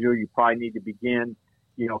 20-game schedule, you probably need to begin,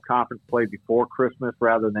 conference play before Christmas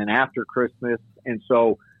rather than after Christmas. And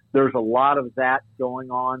so there's a lot of that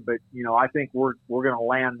going on, but, I think we're going to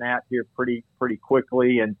land that here pretty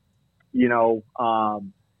quickly. And,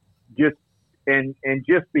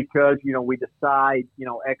 just because, we decide,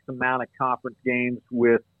 X amount of conference games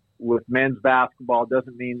with men's basketball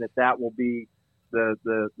doesn't mean that will be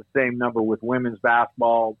the same number with women's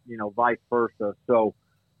basketball, vice versa. So,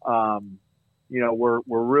 we're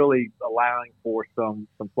really allowing for some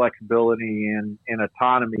flexibility and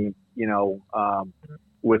autonomy,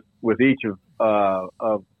 with each of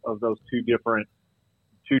those two different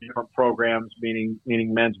programs, meaning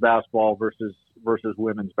men's basketball versus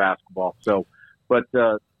women's basketball. So, but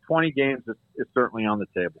 20 games is certainly on the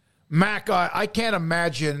table. Mack, I can't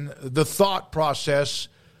imagine the thought process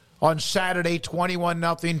on Saturday,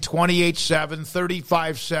 21-0, 28-7,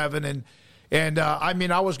 35-7. And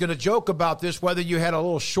I was going to joke about this, whether you had a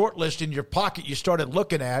little short list in your pocket you started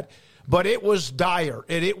looking at, but it was dire,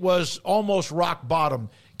 and it was almost rock bottom.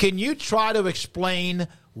 Can you try to explain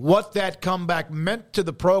what that comeback meant to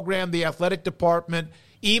the program, the athletic department,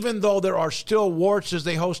 even though there are still warts as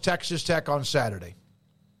they host Texas Tech on Saturday?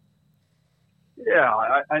 Yeah,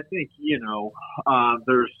 I think,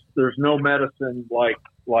 there's no medicine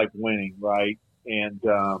like winning, right? And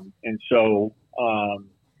so,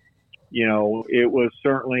 it was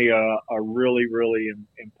certainly a really, really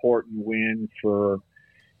important win for,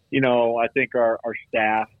 I think our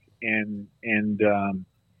staff and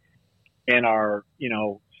our,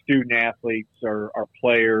 student athletes, our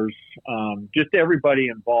players, just everybody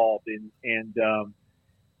involved and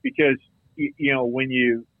because, when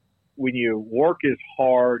you work as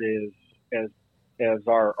hard as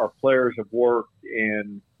our players have worked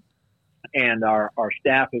and our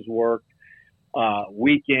staff has worked,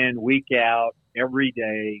 week in, week out, every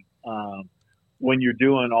day, when you're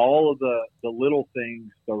doing all of the little things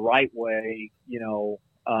the right way,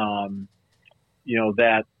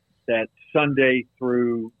 that Sunday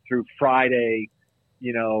through Friday,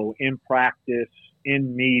 in practice,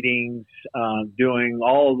 in meetings, doing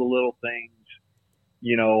all of the little things,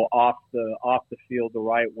 off the field the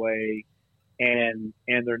right way, and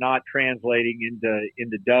they're not translating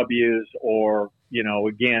into W's or,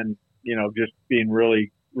 again, just being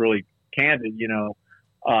really, really candid,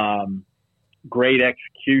 great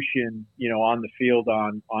execution, on the field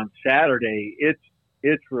on Saturday.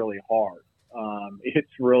 It's really hard.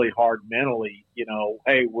 It's really hard mentally,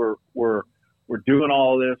 hey, we're doing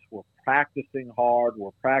all this. We're practicing hard.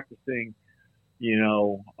 We're practicing,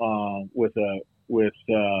 with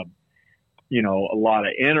a lot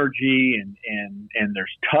of energy and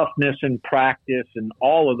there's toughness in practice and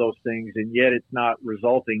all of those things. And yet it's not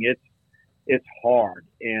resulting. It's hard.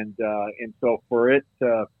 And so for it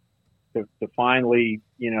to finally,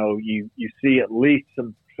 you see at least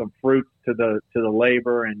some fruits to the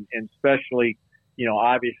labor and especially,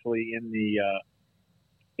 obviously in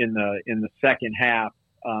the second half.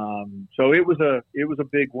 So it was a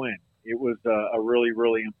big win. It was a really,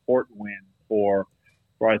 really important win for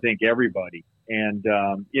I think everybody. And,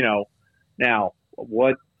 now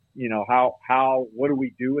what do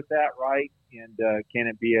we do with that? Right. And, can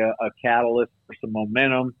it be a catalyst for some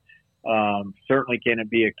momentum? Certainly can it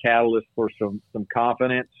be a catalyst for some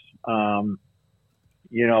confidence?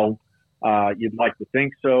 You'd like to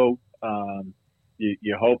think so.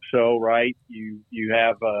 You hope so, right? You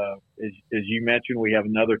have, as you mentioned, we have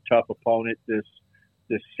another tough opponent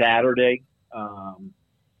this Saturday,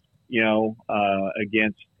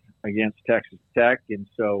 against Texas Tech. And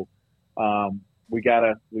so, we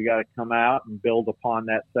gotta come out and build upon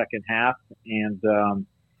that second half and,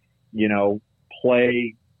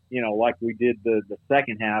 play, like we did the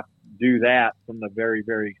second half, do that from the very,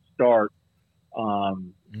 very start,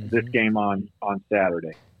 this game on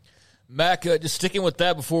Saturday. Mack, just sticking with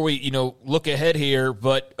that before we, look ahead here,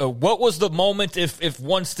 but what was the moment, if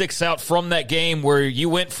one sticks out from that game, where you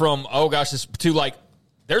went from, oh gosh, to like,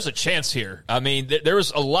 there's a chance here? I mean, there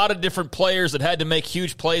was a lot of different players that had to make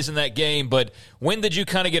huge plays in that game, but when did you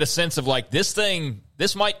kind of get a sense of like, this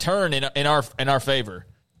might turn in our favor?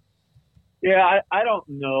 Yeah, I don't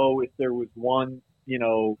know if there was one,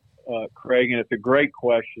 Craig, and it's a great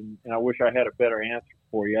question, and I wish I had a better answer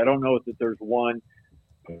for you. I don't know if there's one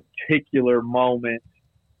particular moment,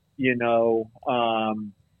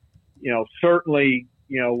 certainly,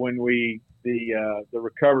 when the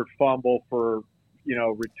recovered fumble for,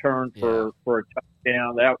 return for a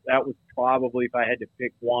touchdown, that was probably, if I had to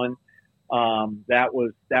pick one, that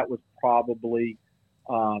was probably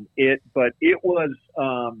it. But it was,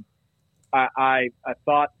 I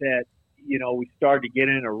thought that, we started to get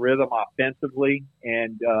in a rhythm offensively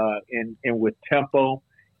and with tempo.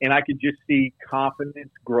 And I could just see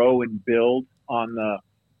confidence grow and build on the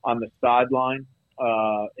sideline,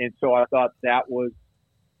 and so I thought that was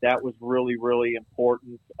really, really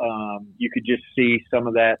important. You could just see some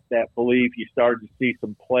of that belief. You started to see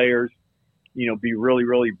some players, be really,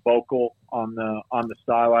 really vocal on the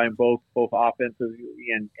sideline, both offensively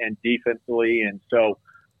and defensively. And so,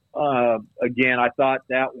 again, I thought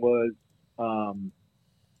that was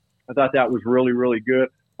really, really good.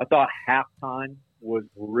 I thought halftime was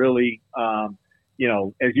really, as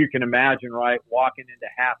you can imagine, right, walking into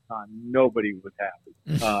halftime, nobody was happy.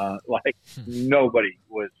 Nobody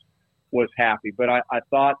was happy. But I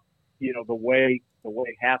thought, the way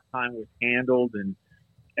halftime was handled and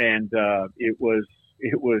it was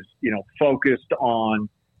focused on,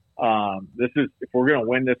 this is, if we're going to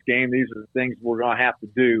win this game, these are the things we're going to have to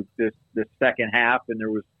do this second half. And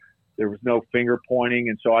there was no finger pointing.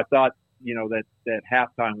 And so I thought, that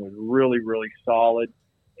halftime was really, really solid.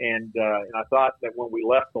 And I thought that when we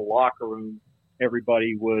left the locker room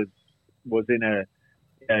everybody was in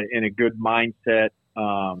a good mindset.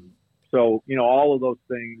 So, all of those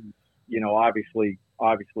things, obviously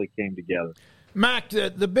came together. Mack,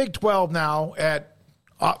 the Big 12 now at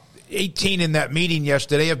 18 in that meeting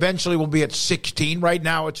yesterday, eventually will be at 16. Right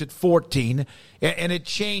now it's at 14, and it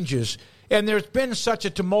changes. And there's been such a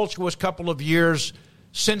tumultuous couple of years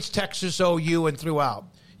since Texas OU and throughout.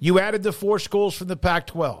 You added the 4 schools from the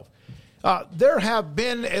Pac-12. There have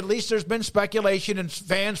been, at least there's been speculation, and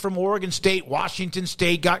fans from Oregon State, Washington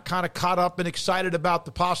State got kind of caught up and excited about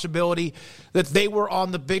the possibility that they were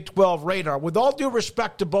on the Big 12 radar. With all due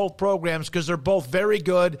respect to both programs, because they're both very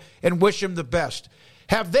good and wish them the best,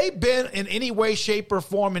 have they been in any way, shape, or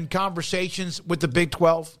form in conversations with the Big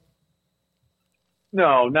 12?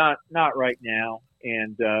 No, not right now.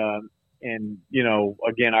 And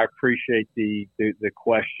again, I appreciate the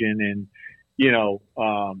question, and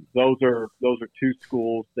those are 2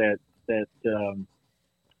 schools that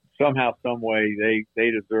somehow, some way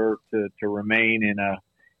they deserve to remain in a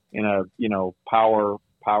Power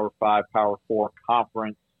 5, Power 4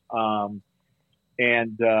 conference. I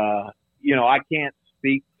can't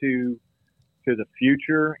speak to the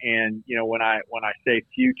future. And, when I say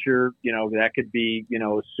future, that could be,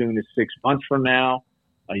 as soon as 6 months from now,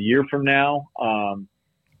 a year from now.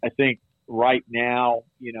 I think right now,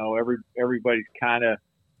 everybody's kind of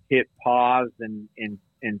hit pause and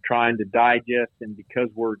trying to digest. And because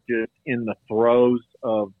we're just in the throes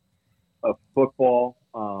of football,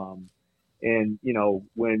 and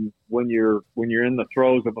when you're in the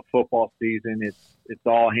throes of a football season, it's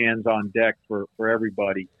all hands on deck for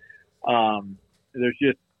everybody.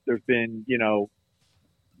 There's been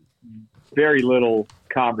very little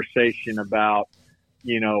conversation about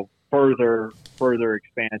further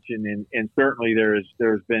expansion, and certainly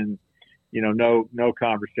there's been no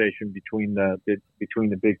conversation between the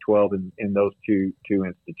Big 12 and those two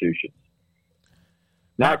institutions.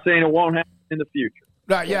 Not saying it won't happen in the future.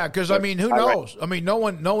 Yeah, because who knows? No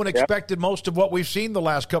one expected most of what we've seen the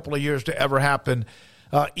last couple of years to ever happen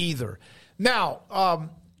either. Now,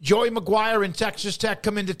 Joey McGuire and Texas Tech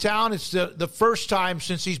come into town. It's the first time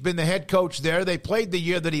since he's been the head coach there. They played the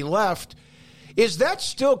year that he left. Is that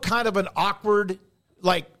still kind of an awkward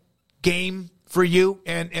game for you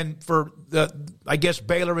and for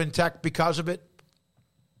Baylor and Tech because of it?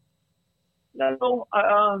 No,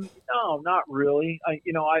 not really. I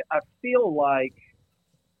feel like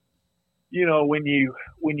when you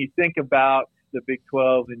think about the Big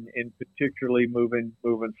 12 and particularly moving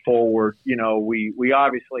forward, we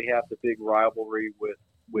obviously have the big rivalry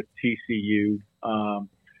with TCU,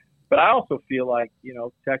 but I also feel like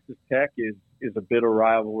Texas Tech is a bit of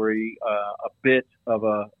rivalry, a bit of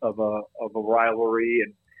a rivalry,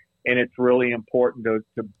 and it's really important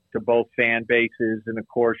to both fan bases. And of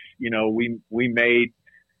course, we made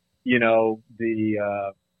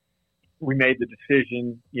the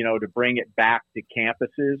decision, to bring it back to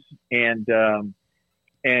campuses, and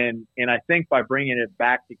I think by bringing it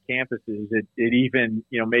back to campuses, it even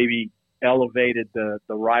maybe elevated the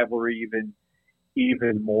rivalry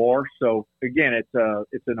even more. So again, it's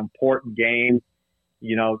an important game,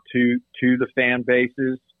 to the fan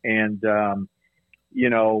bases, and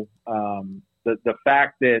the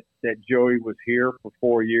fact that Joey was here for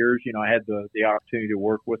 4 years, I had the opportunity to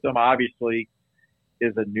work with him, obviously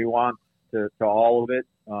is a nuance to all of it.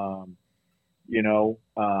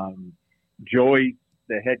 Joey's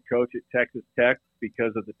the head coach at Texas Tech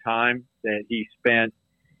because of the time that he spent,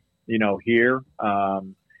 here.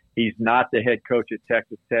 He's not the head coach at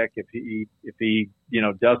Texas Tech if he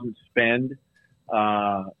doesn't spend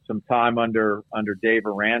some time under Dave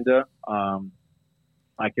Aranda.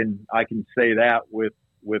 I can say that with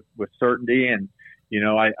certainty, and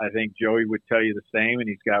I think Joey would tell you the same, and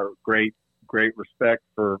he's got great respect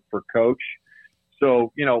for Coach.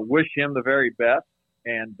 So wish him the very best,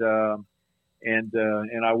 and I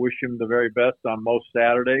wish him the very best on most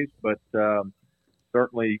Saturdays, but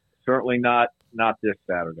certainly not this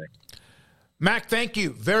Saturday. Mack, thank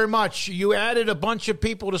you very much. You added a bunch of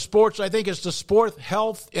people to sports. I think it's the sport,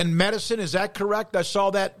 health, and medicine. Is that correct? I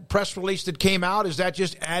saw that press release that came out. Is that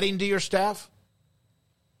just adding to your staff?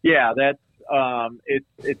 Yeah, that's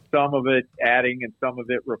it's some of it adding and some of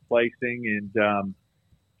it replacing, and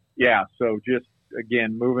so just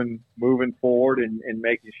again moving forward and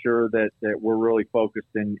making sure that we're really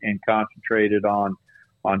focused and concentrated on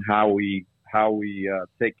how we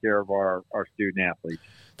take care of our student athletes.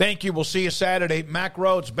 Thank you. We'll see you Saturday. Mack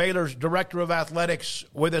Rhoades, Baylor's Director of Athletics,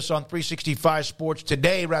 with us on 365 Sports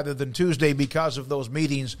today rather than Tuesday because of those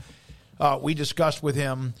meetings we discussed with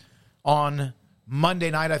him on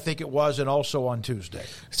Monday night, I think it was, and also on Tuesday.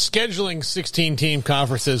 Scheduling 16-team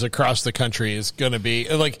conferences across the country is going to be,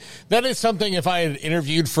 like, that is something if I had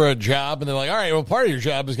interviewed for a job and they're like, all right, well, part of your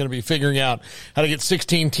job is going to be figuring out how to get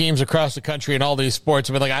 16 teams across the country in all these sports.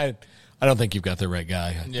 I mean, like, I don't think you've got the right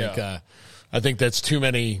guy. I think that's too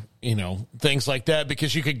many, things like that,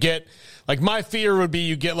 because you could get, like, my fear would be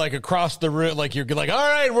you get, like, across the route, like, you're like, all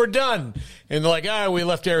right, we're done. And they're like, we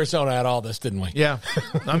left Arizona at all this, didn't we? Yeah.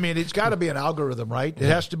 I mean, it's got to be an algorithm, right? It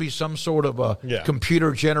has to be some sort of a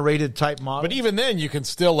computer-generated type model. But even then, you can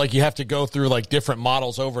still, like, you have to go through, like, different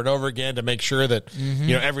models over and over again to make sure that,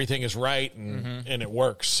 everything is right and it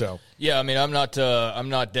works. So, yeah, I mean, I'm not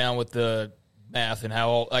down with the math and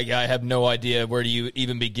how I have no idea where do you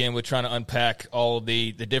even begin with trying to unpack all of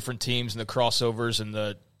the different teams and the crossovers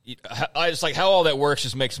and I just like how all that works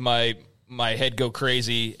just makes my head go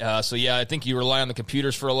crazy. So yeah, I think you rely on the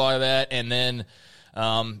computers for a lot of that. And then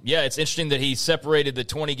it's interesting that he separated the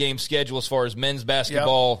 20-game schedule as far as men's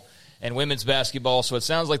basketball and women's basketball. So it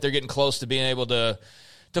sounds like they're getting close to being able to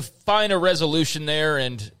find a resolution there,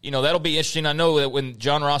 and that'll be interesting. I know that when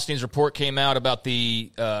John Rothstein's report came out about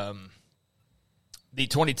the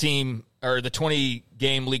 20-team or the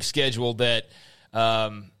 20-game league schedule, that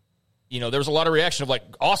there was a lot of reaction of like,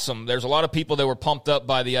 awesome. There's a lot of people that were pumped up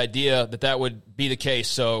by the idea that would be the case.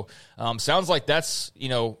 So sounds like that's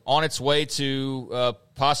on its way to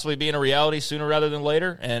possibly being a reality sooner rather than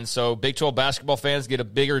later. And so Big 12 basketball fans get a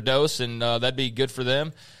bigger dose, and that'd be good for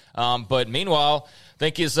them. But meanwhile, I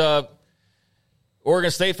think his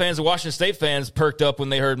Oregon State fans and Washington State fans perked up when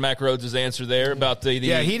they heard Mack Rhoades' answer there about the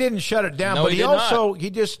he didn't shut it down, no, but he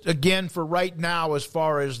just, again, for right now, as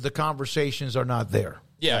far as the conversations are not there.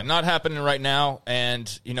 Yeah, not happening right now. And,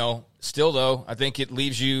 still, though, I think it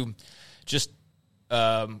leaves you just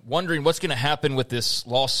wondering what's going to happen with this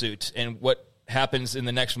lawsuit and what happens in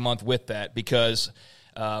the next month with that, because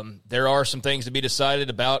there are some things to be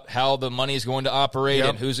decided about how the money is going to operate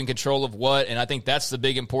and who's in control of what. And I think that's the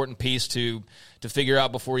big important piece to figure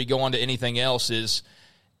out before you go on to anything else is,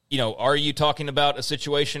 are you talking about a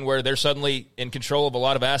situation where they're suddenly in control of a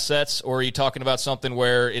lot of assets, or are you talking about something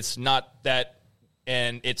where it's not that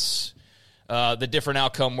and it's the different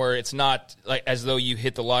outcome where it's not like as though you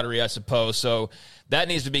hit the lottery, I suppose. So that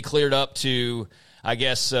needs to be cleared up to, I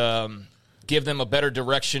guess, give them a better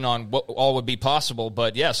direction on what all would be possible.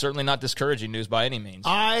 But, yeah, certainly not discouraging news by any means.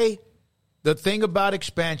 The thing about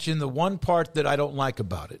expansion, the one part that I don't like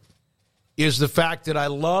about it is the fact that I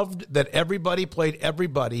loved that everybody played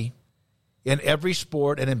everybody in every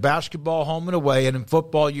sport, and in basketball, home and away, and in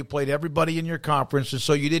football, you played everybody in your conference, and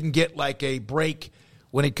so you didn't get like a break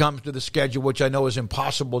when it comes to the schedule, which I know is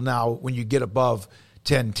impossible now when you get above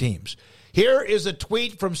 10 teams. Here is a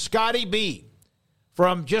tweet from Scotty B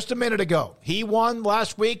from just a minute ago. He won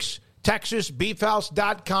last week's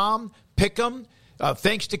TexasBeefHouse.com pick'em.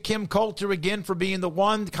 Thanks to Kim Coulter again for being the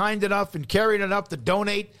one kind enough and caring enough to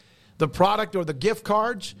donate the product or the gift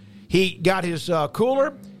cards. He got his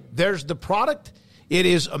cooler. There's the product. It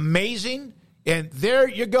is amazing. And there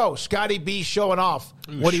you go. Scotty B showing off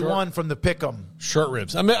what he won from the pick'em. Short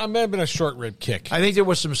ribs. I'm having a short rib kick. I think there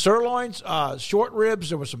was some sirloins, short ribs.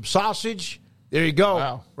 There was some sausage. There you go.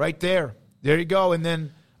 Wow. Right there. There you go. And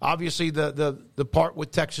then obviously the part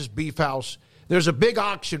with Texas Beef House. There's a big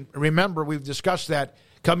auction. Remember, we've discussed that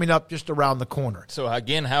coming up just around the corner. So,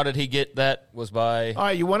 again, how did he get that? Was by... All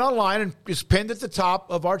right, you went online, and it's pinned at the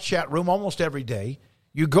top of our chat room almost every day.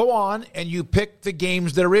 You go on, and you pick the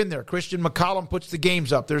games that are in there. Christian McCollum puts the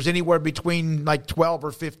games up. There's anywhere between like 12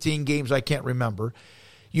 or 15 games. I can't remember.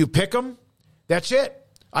 You pick them. That's it.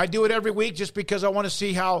 I do it every week just because I want to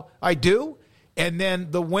see how I do. And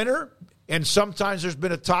then the winner, and sometimes there's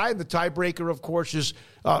been a tie. The tiebreaker, of course, is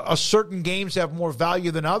a certain games have more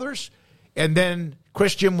value than others. And then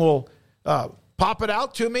Christian will pop it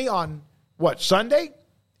out to me on, Sunday?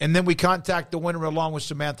 And then we contact the winner along with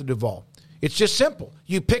Samantha Duvall. It's just simple.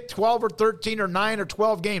 You pick 12 or 13 or 9 or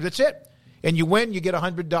 12 games. That's it. And you win, you get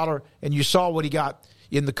 $100, and you saw what he got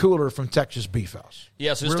in the cooler from Texas Beef House.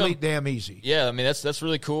 Yeah, so really damn easy. Yeah, I mean, that's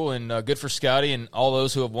really cool and good for Scotty and all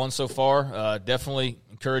those who have won so far. Definitely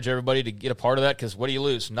encourage everybody to get a part of that, because what do you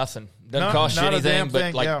lose? Nothing. Doesn't cost you anything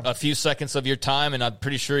but a few seconds of your time, and I'm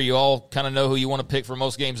pretty sure you all kind of know who you want to pick for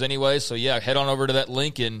most games anyway. So, yeah, head on over to that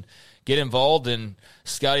link and get involved, and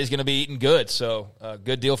Scotty's going to be eating good. So,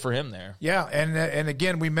 good deal for him there. Yeah, and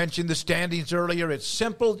again, we mentioned the standings earlier. It's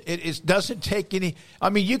simple. It doesn't take any – I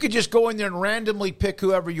mean, you could just go in there and randomly pick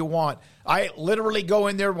whoever you want. I literally go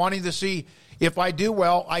in there wanting to see if I do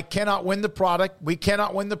well. I cannot win the product. We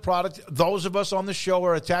cannot win the product. Those of us on the show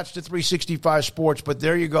are attached to 365 Sports, but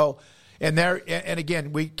there you go. And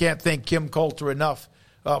again, we can't thank Kim Coulter enough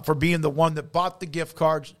for being the one that bought the gift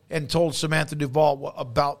cards and told Samantha Duvall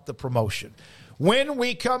about the promotion. When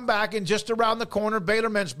we come back, and just around the corner, Baylor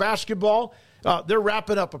men's basketball, they're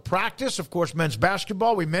wrapping up a practice. Of course, men's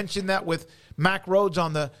basketball, we mentioned that with Mack Rhoades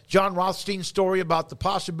on the John Rothstein story about the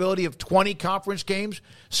possibility of 20 conference games.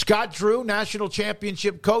 Scott Drew, national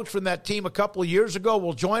championship coach from that team a couple of years ago,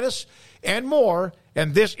 will join us, and more.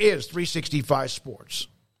 And this is 365 Sports.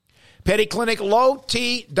 Petty Clinic,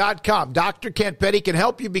 lowt.com. Dr. Kent Petty can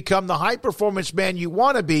help you become the high-performance man you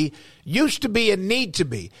want to be, used to be, and need to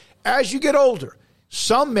be. As you get older,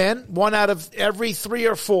 some men, 1 out of every 3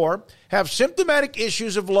 or 4, have symptomatic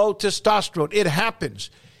issues of low testosterone. It happens.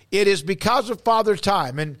 It is because of father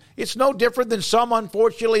time, and it's no different than some,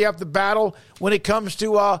 unfortunately, have to battle when it comes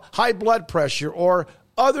to high blood pressure or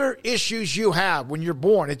other issues you have when you're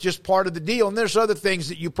born. It's just part of the deal, and there's other things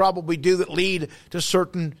that you probably do that lead to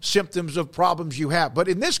certain symptoms of problems you have. But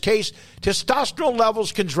in this case, testosterone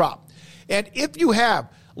levels can drop. And if you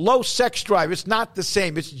have low sex drive, it's not the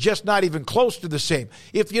same. It's just not even close to the same.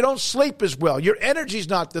 If you don't sleep as well, your energy's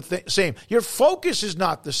not the same. Your focus is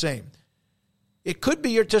not the same. It could be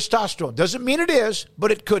your testosterone. Doesn't mean it is,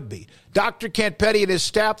 but it could be. Dr. Kent Petty and his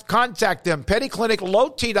staff, contact them. Petty Clinic,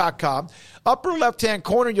 lowt.com. Upper left-hand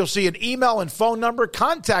corner, you'll see an email and phone number.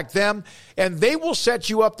 Contact them, and they will set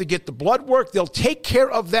you up to get the blood work. They'll take care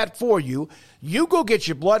of that for you. You go get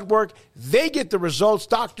your blood work. They get the results.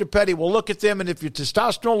 Dr. Petty will look at them, and if your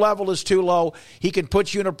testosterone level is too low, he can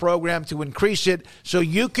put you in a program to increase it so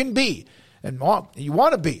you can be, and you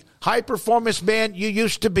want to be, high-performance man you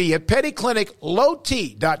used to be at Petty Clinic,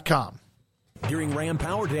 lowt.com. During Ram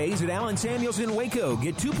Power Days at Allen Samuels in Waco,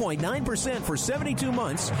 get 2.9% for 72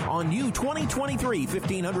 months on new 2023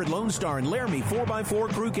 1500 Lone Star and Laramie 4x4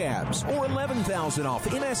 crew cabs, or $11,000 off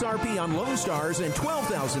MSRP on Lone Stars and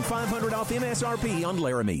 $12,500 off MSRP on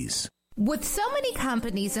Laramies. With so many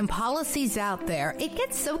companies and policies out there, it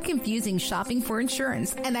gets so confusing shopping for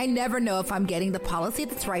insurance, and I never know if I'm getting the policy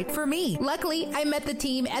that's right for me. Luckily, I met the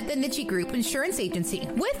team at the Niche Group Insurance Agency.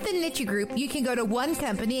 With the Niche Group, you can go to one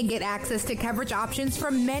company and get access to coverage options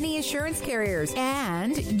from many insurance carriers,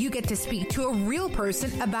 and you get to speak to a real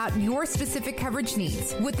person about your specific coverage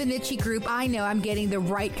needs. With the Niche Group, I know I'm getting the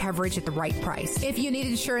right coverage at the right price. If you need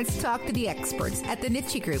insurance, talk to the experts at the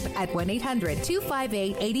Niche Group at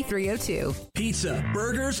 1-800-258-8302. Pizza,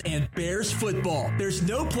 burgers, and Bears football. There's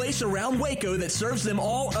no place around Waco that serves them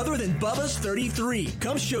all other than Bubba's 33.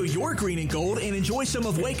 Come show your green and gold and enjoy some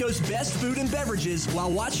of Waco's best food and beverages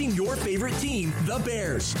while watching your favorite team, the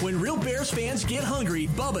Bears. When real Bears fans get hungry,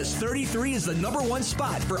 Bubba's 33 is the #1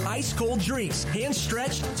 spot for ice-cold drinks,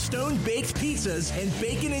 hand-stretched, stone-baked pizzas, and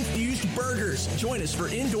bacon-infused burgers. Join us for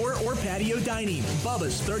indoor or patio dining.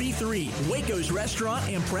 Bubba's 33, Waco's restaurant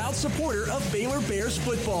and proud supporter of Baylor Bears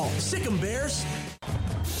football. Sick 'em, Bears.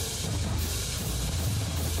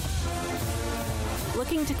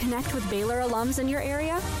 Looking to connect with Baylor alums in your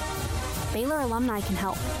area? Baylor Alumni can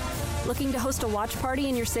help. Looking to host a watch party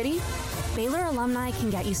in your city? Baylor Alumni can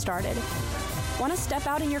get you started. Want to step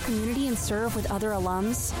out in your community and serve with other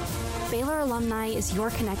alums? Baylor Alumni is your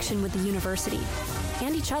connection with the university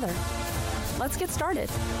and each other. Let's get started.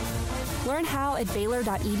 Learn how at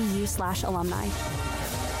baylor.edu/alumni.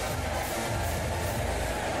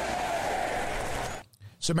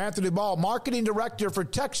 Samantha Duvall, marketing director for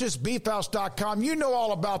TexasBeefHouse.com. You know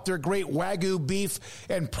all about their great Wagyu beef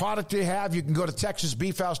and product they have. You can go to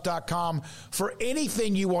TexasBeefHouse.com for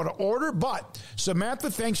anything you want to order. But,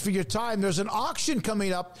 Samantha, thanks for your time. There's an auction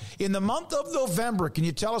coming up in the month of November. Can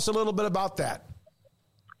you tell us a little bit about that?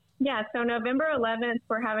 Yeah, so November 11th,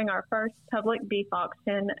 we're having our first public beef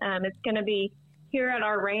auction. It's going to be here at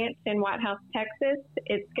our ranch in White House, Texas.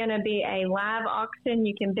 It's going to be a live auction.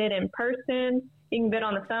 You can bid in person. You can bid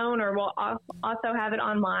on the phone, or we'll also have it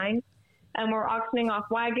online. And we're auctioning off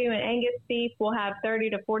Wagyu and Angus beef. We'll have 30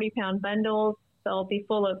 to 40-pound bundles. They'll be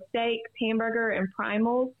full of steaks, hamburger, and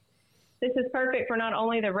primals. This is perfect for not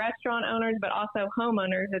only the restaurant owners, but also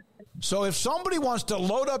homeowners. So if somebody wants to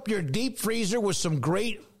load up your deep freezer with some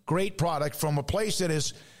great product from a place that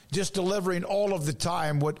is just delivering all of the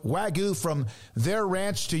time with Wagyu from their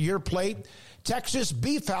ranch to your plate,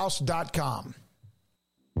 TexasBeefHouse.com.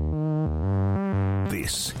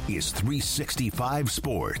 This is 365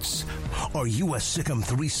 Sports. Are you a Sikkim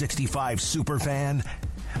 365 super fan?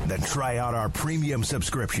 Then try out our premium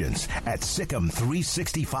subscriptions at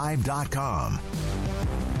Sikkim365.com.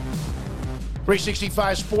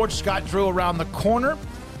 365 Sports, Scott Drew around the corner.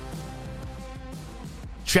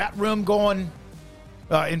 Chat room going.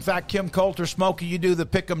 In fact, Kim Coulter, Smokey, you do the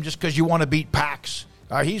pick 'em just because you want to beat Pax.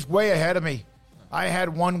 He's way ahead of me. I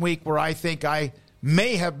had 1 week where I think I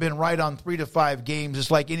may have been right on 3 to 5 games.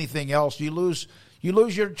 It's like anything else. You lose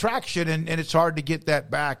your traction, and it's hard to get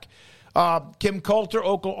that back. Kim Coulter,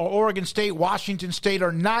 Oregon State, Washington State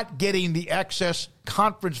are not getting the excess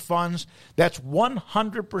conference funds. That's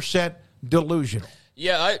 100% delusional.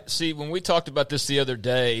 Yeah, I see. When we talked about this the other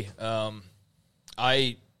day,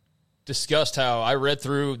 I discussed how I read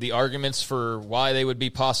through the arguments for why they would be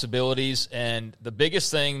possibilities, and the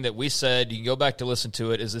biggest thing that we said, you can go back to listen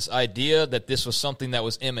to it, is this idea that this was something that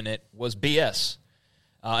was imminent was BS,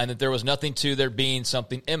 and that there was nothing to there being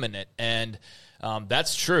something imminent. And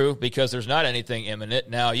that's true because there's not anything imminent.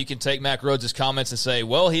 Now, you can take Mack Rhoades' comments and say,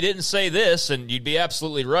 well, he didn't say this, and you'd be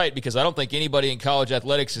absolutely right because I don't think anybody in college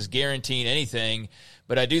athletics is guaranteeing anything.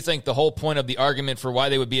 But I do think the whole point of the argument for why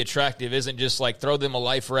they would be attractive isn't just like throw them a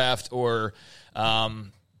life raft or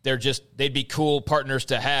they'd be cool partners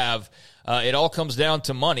to have. It all comes down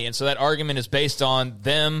to money. And so that argument is based on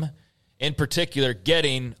them in particular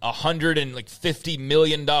getting $150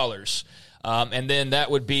 million. And then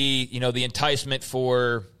that would be, the enticement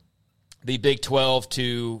for the Big 12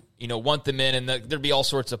 to, want them in, and there'd be all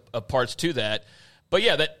sorts of parts to that. But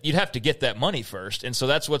yeah, that you'd have to get that money first, and so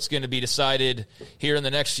that's what's going to be decided here in the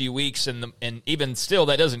next few weeks. And even still,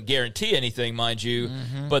 that doesn't guarantee anything, mind you.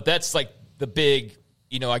 Mm-hmm. But that's like the big,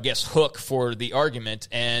 I guess, hook for the argument,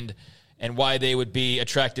 and why they would be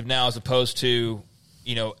attractive now as opposed to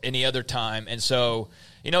any other time. And so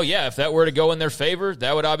if that were to go in their favor,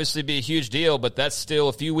 that would obviously be a huge deal. But that's still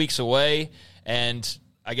a few weeks away, and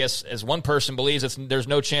I guess as one person believes, there's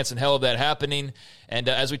no chance in hell of that happening. And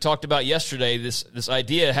as we talked about yesterday, this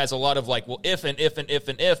idea has a lot of like, well, if. And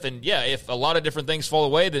yeah, if a lot of different things fall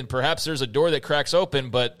away, then perhaps there's a door that cracks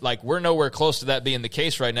open. But like, we're nowhere close to that being the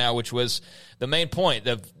case right now, which was the main point.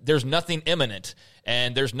 There's nothing imminent,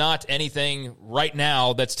 and there's not anything right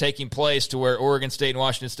now that's taking place to where Oregon State and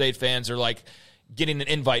Washington State fans are like getting an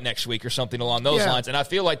invite next week or something along those lines. And I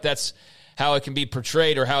feel like that's how it can be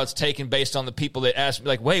portrayed or how it's taken based on the people that ask me,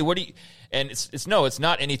 like, wait, what do you – and it's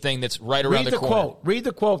not anything that's right around the corner. Read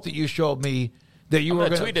the quote that you showed me that you were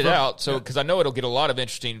going to tweet it out, so because I know it'll get a lot of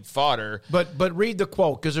interesting fodder. But read the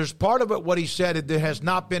quote, because there's part of it what he said. There has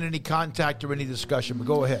not been any contact or any discussion. But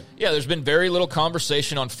go ahead. Yeah, there's been very little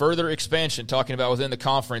conversation on further expansion, talking about within the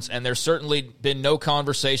conference, and there's certainly been no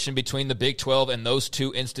conversation between the Big 12 and those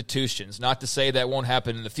two institutions. Not to say that won't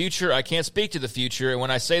happen in the future. I can't speak to the future, and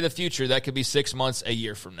when I say the future, that could be 6 months, a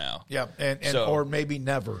year from now. Yeah, or maybe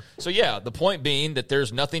never. So yeah, the point being that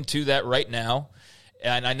there's nothing to that right now.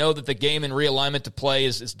 And I know that the game and realignment to play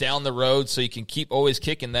is down the road, so you can keep always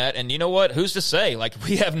kicking that. And you know what? Who's to say? Like,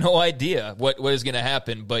 we have no idea what is going to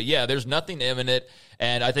happen. But, yeah, there's nothing imminent.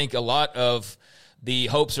 And I think a lot of the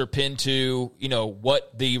hopes are pinned to,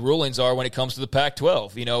 what the rulings are when it comes to the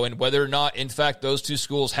Pac-12, and whether or not, in fact, those two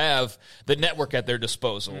schools have the network at their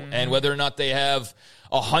disposal, and whether or not they have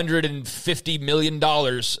 $150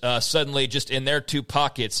 million suddenly just in their two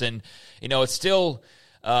pockets. And, it's still,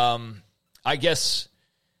 I guess,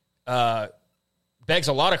 begs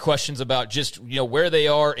a lot of questions about just, where they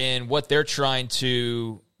are and what they're trying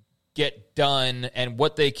to get done and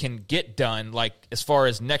what they can get done, like, as far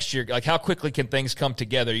as next year, like, how quickly can things come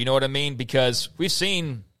together? You know what I mean? Because we've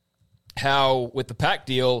seen how, with the Pac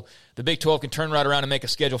deal, the Big 12 can turn right around and make a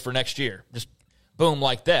schedule for next year. Just boom,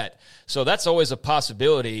 like that. So that's always a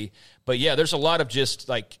possibility. But, yeah, there's a lot of just,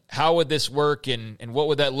 like, how would this work and what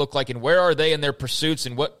would that look like and where are they in their pursuits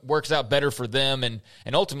and what works out better for them and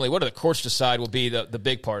ultimately what do the courts decide will be the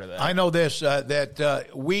big part of that. I know this, that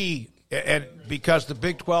and because the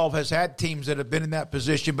Big 12 has had teams that have been in that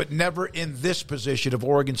position but never in this position of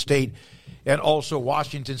Oregon State and also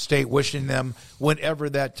Washington State, wishing them whenever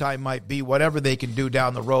that time might be, whatever they can do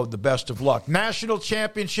down the road, the best of luck. National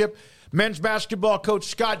championship, men's basketball coach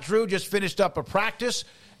Scott Drew just finished up a practice.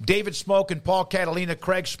 David Smoke and Paul Catalina,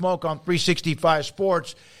 Craig Smoke on 365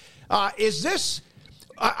 Sports. Is this –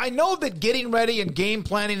 I know that getting ready and game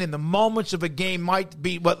planning in the moments of a game might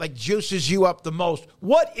be what, like, juices you up the most.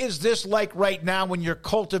 What is this like right now when you're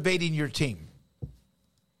cultivating your team?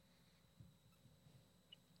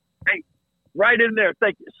 Hey, right in there.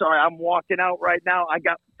 Thank you. Sorry, I'm walking out right now. I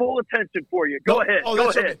got full attention for you. Go ahead. Go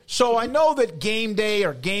ahead. Okay. So I know that game day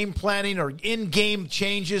or game planning or in-game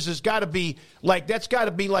changes has got to be like, that's got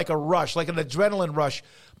to be like a rush, like an adrenaline rush.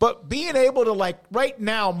 But being able to, like, right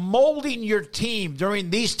now, molding your team during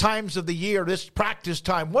these times of the year, this practice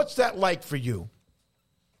time, what's that like for you?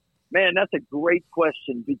 Man, that's a great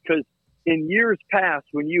question, because in years past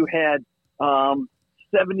when you had 70%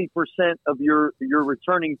 of your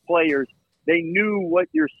returning players, they knew what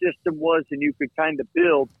your system was and you could kind of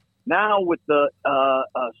build. now with the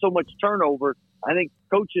so much turnover, I think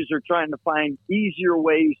coaches are trying to find easier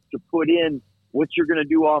ways to put in what you're going to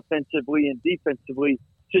do offensively and defensively,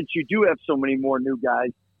 since you do have so many more new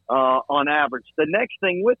guys on average. The next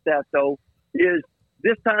thing with that, though, is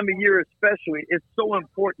this time of year especially, it's so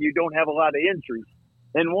important you don't have a lot of injuries.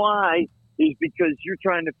 And why is because you're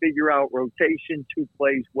trying to figure out rotations, who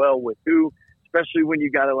plays well with who, especially when you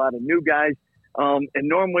got a lot of new guys. And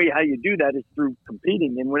normally how you do that is through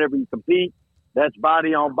competing. And whenever you compete, that's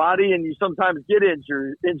body on body, and you sometimes get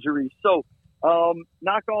injuries. So,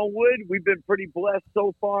 knock on wood, we've been pretty blessed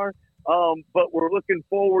so far. But we're looking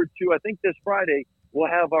forward to, I think this Friday, we'll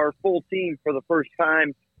have our full team for the first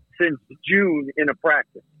time since June in a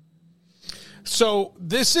practice. So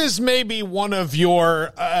this is maybe one of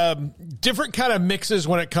your different kind of mixes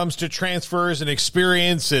when it comes to transfers and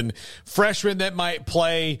experience and freshmen that might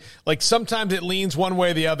play. Like sometimes it leans one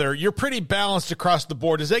way or the other. You're pretty balanced across the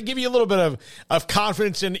board. Does that give you a little bit of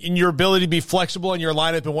confidence in your ability to be flexible in your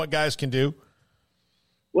lineup and what guys can do?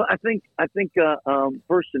 Well, I think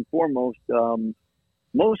first and foremost,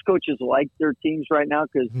 most coaches like their teams right now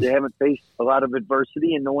because they haven't faced a lot of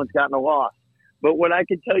adversity and no one's gotten a loss. But what I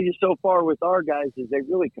can tell you so far with our guys is they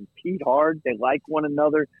really compete hard. They like one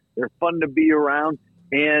another. They're fun to be around.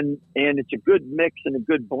 And it's a good mix and a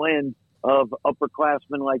good blend of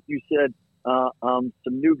upperclassmen, like you said, some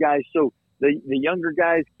new guys. So the younger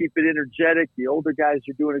guys keep it energetic. The older guys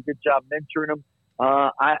are doing a good job mentoring them.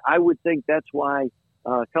 I would think that's why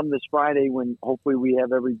come this Friday, when hopefully we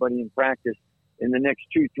have everybody in practice in the next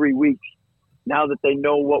 2-3 weeks, now that they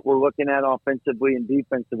know what we're looking at offensively and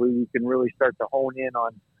defensively, we can really start to hone in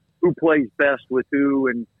on who plays best with who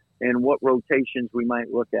and what rotations we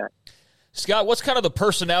might look at. Scott, what's kind of the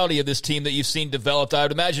personality of this team that you've seen developed? I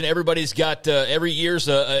would imagine everybody's got every year's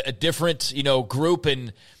a different, group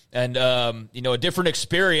and a different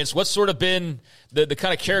experience. What's sort of been the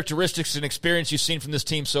kind of characteristics and experience you've seen from this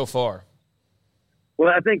team so far?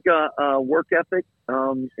 Well, I think work ethic.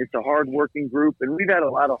 It's a hard-working group, and we've had a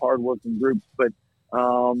lot of hard-working groups, but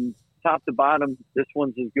top to bottom, this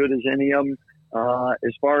one's as good as any of them.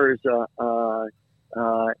 As far as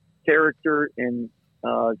character and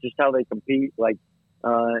just how they compete, like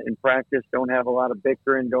in practice, don't have a lot of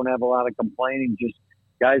bickering, don't have a lot of complaining, just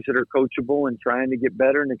guys that are coachable and trying to get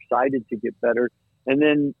better and excited to get better. And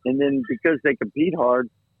then because they compete hard,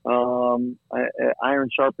 iron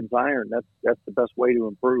sharpens iron. That's the best way to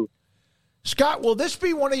improve. Scott, will this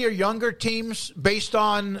be one of your younger teams based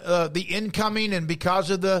on the incoming and because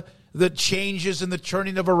of the changes in the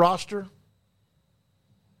turning of a roster?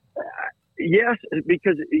 Yes,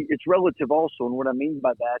 because it's relative also. And what I mean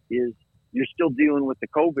by that is you're still dealing with the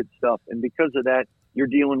COVID stuff. And because of that, you're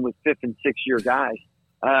dealing with 5th and 6th year guys.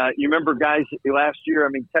 You remember guys last year,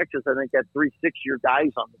 Texas, I think, had 3 6-year guys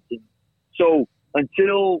on the team. So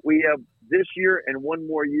until we have this year and one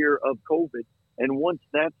more year of COVID, and once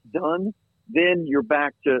that's done, then you're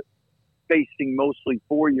back to facing mostly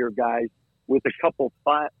 4-year guys with a couple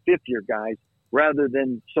 5th-year guys rather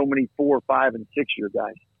than so many 4, 5, and 6-year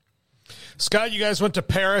guys. Scott, you guys went to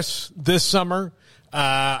Paris this summer.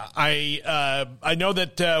 I know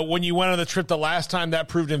that when you went on the trip the last time, that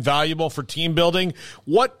proved invaluable for team building.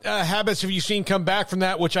 What habits have you seen come back from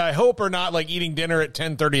that, which I hope are not like eating dinner at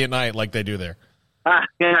 10:30 at night like they do there?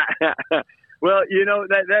 Well,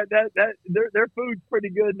 that their food's pretty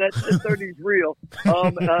good, and that 10:30 is real.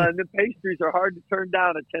 The pastries are hard to turn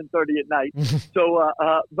down at 10:30 at night. So,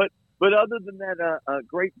 but other than that, a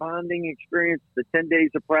great bonding experience. The 10 days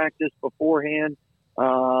of practice beforehand,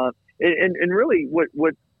 and really,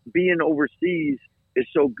 what being overseas is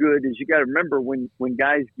so good is you got to remember when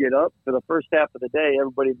guys get up for the first half of the day,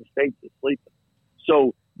 everybody in the States is sleeping.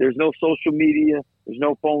 So there's no social media, there's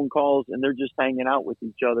no phone calls, and they're just hanging out with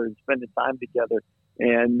each other and spending time together.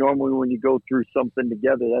 And normally when you go through something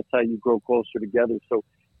together, that's how you grow closer together. So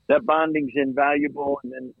that bonding's invaluable.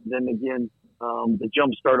 And then again, the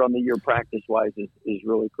jump start on the year practice-wise is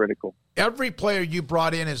really critical. Every player you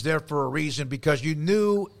brought in is there for a reason because you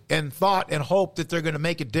knew and thought and hoped that they're going to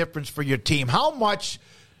make a difference for your team. How much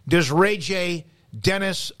does Rhoades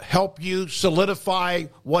Dennis help you solidify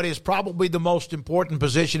what is probably the most important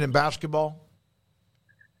position in basketball?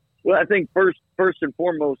 Well, I think first and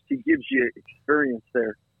foremost, he gives you experience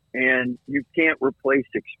there, and you can't replace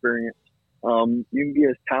experience. You can be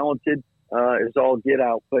as talented as all get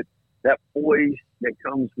out, but that poise that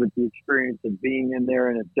comes with the experience of being in there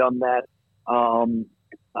and have done that,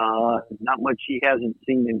 not much he hasn't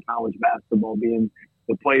seen in college basketball, being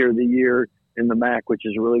the player of the year in the Mack, which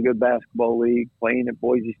is a really good basketball league, playing at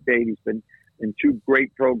Boise State. He's been in 2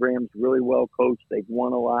 great programs, really well coached. They've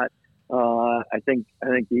won a lot. I think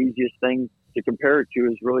the easiest thing to compare it to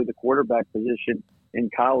is really the quarterback position in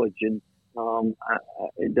college. And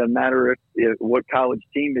it doesn't matter if what college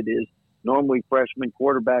team it is. Normally, freshman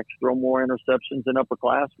quarterbacks throw more interceptions than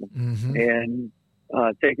upperclassmen. Mm-hmm. And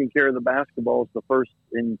taking care of the basketball is the first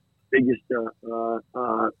and biggest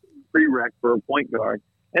prereq for a point guard.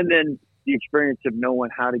 And then the experience of knowing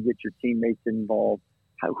how to get your teammates involved,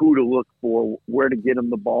 who to look for, where to get them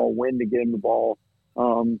the ball, when to get them the ball,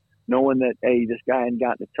 knowing that, hey, this guy ain't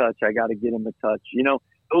gotten a touch, I got to get him a touch. You know,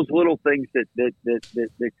 those little things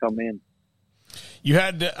that come in.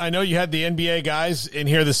 I know you had the NBA guys in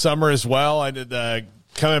here this summer as well.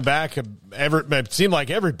 Coming back, it seemed like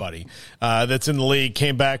everybody that's in the league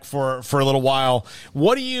came back for a little while.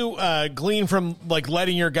 What do you glean from like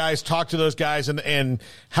letting your guys talk to those guys and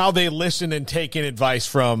how they listen and take in advice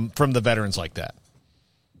from the veterans like that?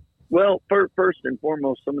 Well, first and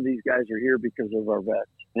foremost, some of these guys are here because of our vets.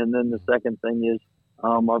 And then the second thing is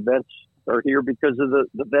our vets are here because of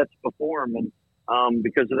the vets before them. And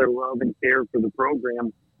because of their love and care for the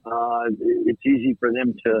program, it's easy for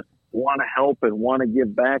them to want to help and want to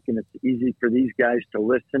give back. And it's easy for these guys to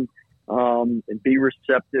listen and be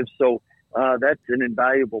receptive. So that's an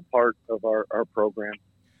invaluable part of our program.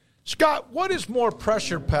 Scott, what is more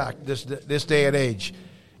pressure-packed this day and age?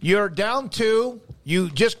 You're down 2. You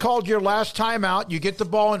just called your last timeout. You get the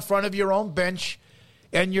ball in front of your own bench,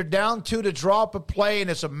 and you're down 2 to draw up a play, and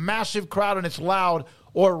it's a massive crowd and it's loud,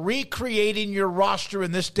 or recreating your roster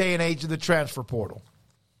in this day and age of the transfer portal?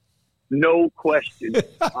 No question.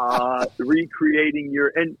 Recreating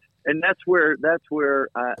your and that's where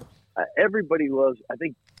everybody loves. I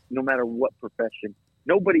think no matter what profession,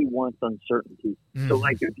 nobody wants uncertainty. Mm. So,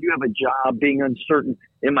 like, if you have a job, being uncertain,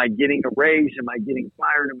 am I getting a raise? Am I getting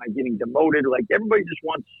fired? Am I getting demoted? Like, everybody just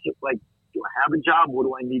wants, like, do I have a job? What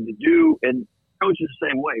do I need to do? And coaches the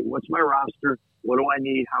same way. What's my roster? What do I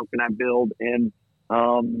need? How can I build? And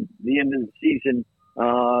the end of the season,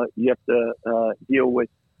 you have to deal with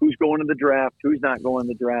who's going to the draft, who's not going to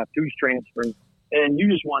the draft, who's transferring. And you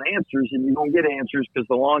just want answers, and you don't get answers because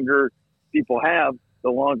the longer people have, the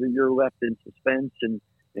longer you're left in suspense.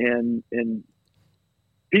 And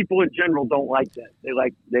people in general don't like that.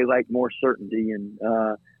 They like more certainty. And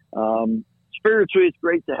spiritually, it's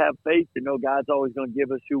great to have faith to know God's always going to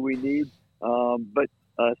give us who we need. But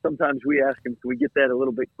sometimes we ask him, can we get that a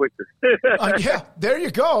little bit quicker? Yeah, there you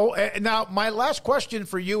go. Now, my last question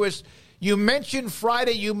for you is, you mentioned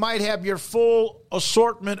Friday you might have your full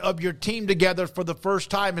assortment of your team together for the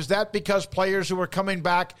first time. Is that because players who are coming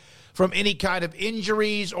back from any kind of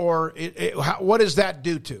injuries, or what does that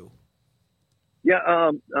do to?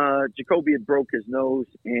 Yeah, Jacoby had broke his nose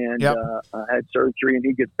and had surgery, and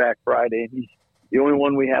he gets back Friday, and he's the only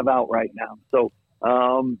one we have out right now. So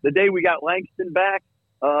the day we got Langston back,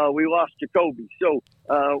 we lost Jacoby. So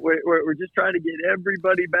we're just trying to get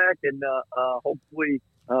everybody back, and hopefully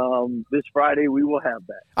this Friday we will have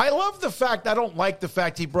that. I love the fact, I don't like the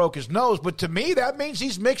fact he broke his nose, but to me that means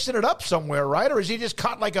he's mixing it up somewhere, right? Or is he just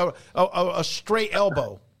caught like a straight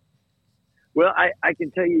elbow? Well, I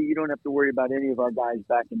can tell you don't have to worry about any of our guys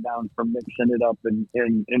backing down from mixing it up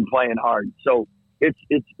and playing hard. So it's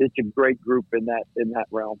a great group in that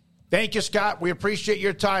realm. Thank you, Scott. We appreciate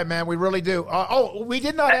your time, man. We really do. We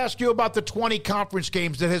did not ask you about the 20 conference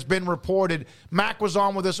games that has been reported. Mack was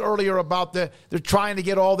on with us earlier about they're trying to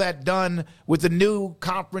get all that done with the new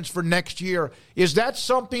conference for next year. Is that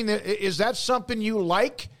something you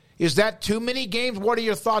like? Is that too many games? What are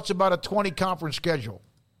your thoughts about a 20 conference schedule?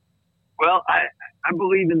 Well, I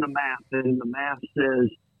believe in the math, and the math says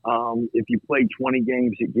if you play 20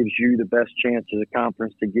 games, it gives you the best chance as a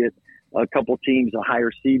conference to get a couple teams a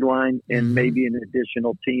higher seed line and maybe an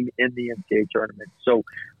additional team in the NCAA tournament. So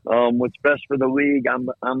what's best for the league, I'm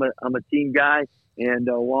a team guy and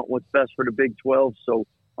want what's best for the Big 12. So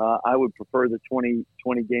I would prefer the 20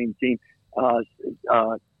 game team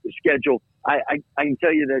schedule. I can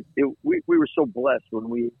tell you that we were so blessed when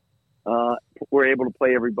we were able to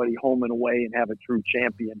play everybody home and away and have a true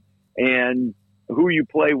champion. And who you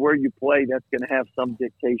play, where you play, that's going to have some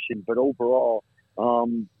dictation. But overall,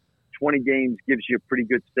 20 games gives you a pretty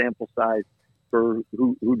good sample size for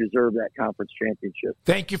who deserve that conference championship.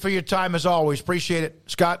 Thank you for your time, as always. Appreciate it.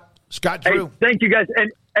 Scott Drew. Hey, thank you, guys.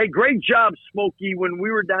 And hey, great job, Smokey. When we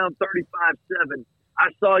were down 35-7, I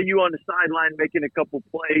saw you on the sideline making a couple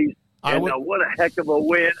plays. And what a heck of a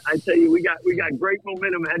win. I tell you, we got great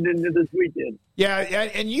momentum heading into this weekend. Yeah,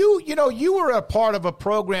 and you were a part of a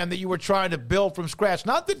program that you were trying to build from scratch.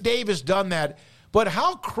 Not that Dave has done that, but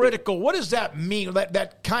how critical, what does that mean,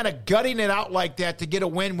 that kind of gutting it out like that to get a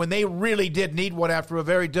win when they really did need one after a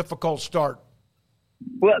very difficult start?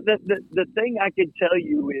 Well, the thing I can tell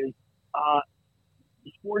you is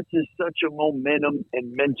sports is such a momentum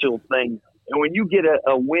and mental thing. And when you get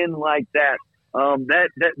a win like that,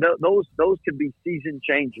 those could be season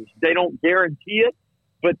changers. They don't guarantee it,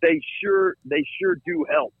 but they sure do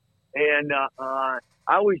help. And I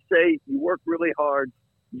always say you work really hard,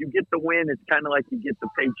 you get the win. It's kind of like you get the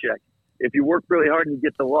paycheck. If you work really hard and you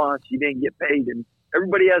get the loss, you didn't get paid. And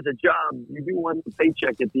everybody has a job. You do want the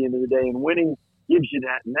paycheck at the end of the day, and winning gives you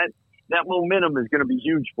that. And that momentum is going to be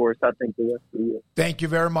huge for us, I think, the rest of the year. Thank you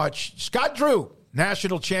very much. Scott Drew,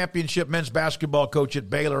 national championship men's basketball coach at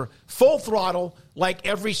Baylor, full throttle, like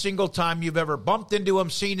every single time you've ever bumped into him,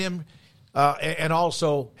 seen him, and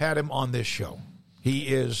also had him on this show. He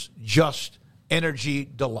is just energy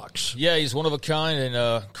deluxe. Yeah, he's one of a kind,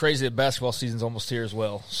 and crazy that basketball season's almost here as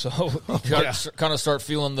well. So you got to kind of start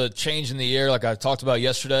feeling the change in the air like I talked about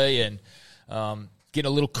yesterday, and getting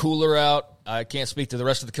a little cooler out. I can't speak to the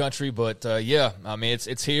rest of the country, but yeah, I mean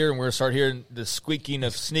it's here, and we're gonna start hearing the squeaking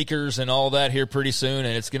of sneakers and all that here pretty soon,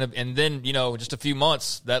 and it's gonna, and then just a few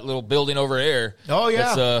months, that little building over there. Oh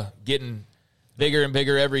yeah, it's getting bigger and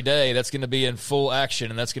bigger every day. That's going to be in full action,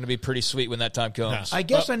 and that's going to be pretty sweet when that time comes. I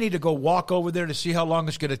guess I need to go walk over there to see how long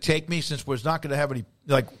it's going to take me, since we're not going to have any,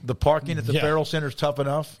 like, the parking at the Farrell Center is tough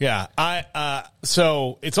enough. Yeah,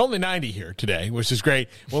 so it's only 90 here today, which is great.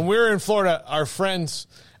 When we were in Florida, our friends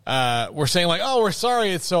were saying, like, oh, we're sorry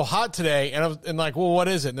it's so hot today. And like, well, what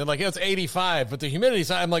is it? And they're like, yeah, it's 85, but the humidity's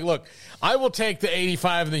high. I'm like, look, I will take the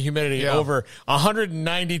 85 and the humidity over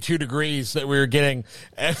 192 degrees that we were getting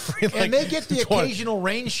every, like, and they get the occasional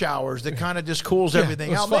rain showers that kind of just cools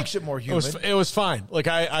everything out, makes it more humid. It was fine. Like,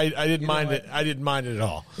 I didn't mind it. I didn't mind it at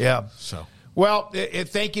all. Yeah. So. Well,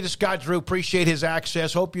 thank you to Scott Drew. Appreciate his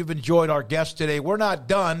access. Hope you've enjoyed our guest today. We're not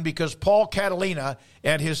done, because Paul Catalina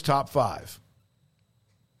and his top 5.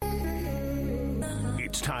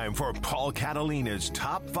 It's time for Paul Catalina's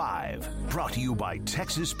Top 5, brought to you by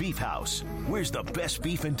Texas Beef House. Where's the best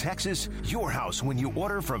beef in Texas? Your house when you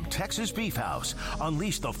order from Texas Beef House.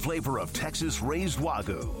 Unleash the flavor of Texas raised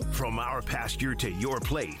Wagyu. From our pasture to your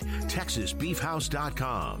plate,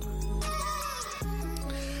 TexasBeefHouse.com.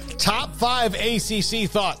 Top 5 ACC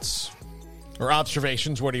thoughts or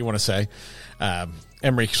observations. What do you want to say?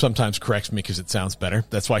 Emery sometimes corrects me because it sounds better.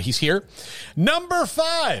 That's why he's here. Number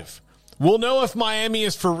 5. We'll know if Miami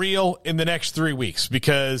is for real in the next 3 weeks,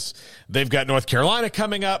 because they've got North Carolina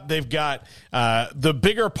coming up. They've got the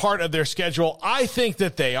bigger part of their schedule. I think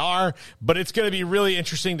that they are, but it's going to be really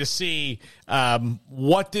interesting to see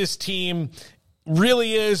what this team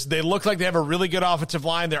really is. They look like they have a really good offensive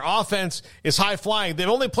line. Their offense is high flying. They've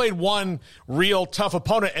only played one real tough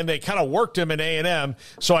opponent, and they kind of worked them in A&M.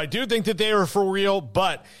 So I do think that they are for real,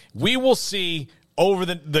 but we will see over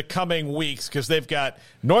the coming weeks, because they've got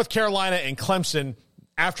North Carolina and Clemson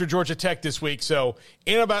after Georgia Tech this week. So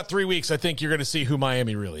in about 3 weeks, I think you're going to see who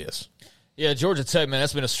Miami really is. Yeah, Georgia Tech, man,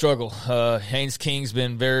 that's been a struggle. Haynes King's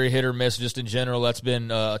been very hit or miss just in general. That's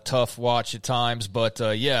been a tough watch at times. But,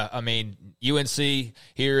 yeah, I mean, UNC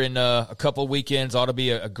here in a couple of weekends ought to be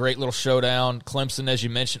a great little showdown. Clemson, as you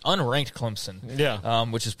mentioned, unranked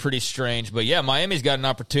Clemson, which is pretty strange. But, yeah, Miami's got an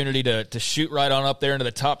opportunity to shoot right on up there into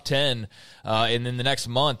the top 10 and in the next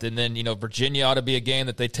month. And then, Virginia ought to be a game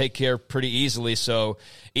that they take care of pretty easily. So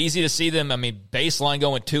easy to see them, I mean, baseline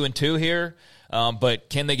going 2-2 here. But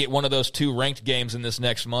can they get one of those 2 ranked games in this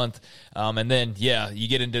next month? And then, yeah, you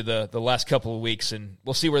get into the last couple of weeks, and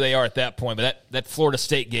we'll see where they are at that point. But that Florida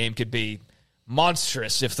State game could be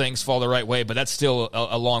monstrous if things fall the right way, but that's still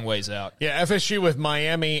a long ways out. Yeah, FSU with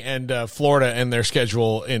Miami and Florida in their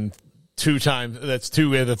schedule in 2 times. That's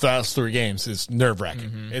 2 of the last 3 games. Is nerve-wracking.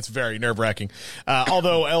 Mm-hmm. It's very nerve-wracking.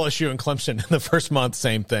 Although LSU and Clemson in the first month,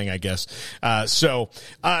 same thing, I guess. So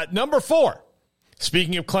number 4.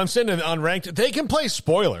 Speaking of Clemson and unranked, they can play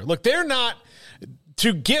spoiler. Look, they're not –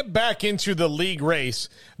 to get back into the league race,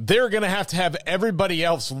 they're going to have everybody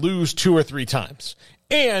else lose 2 or 3 times.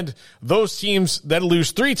 And those teams that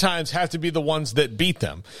lose 3 times have to be the ones that beat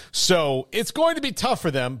them. So it's going to be tough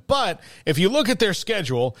for them. But if you look at their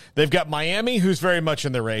schedule, they've got Miami, who's very much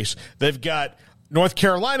in the race. They've got North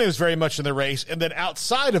Carolina is very much in the race. And then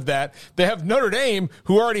outside of that, they have Notre Dame,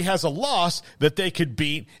 who already has a loss that they could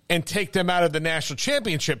beat and take them out of the national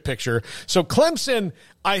championship picture. So Clemson,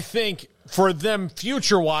 I think, for them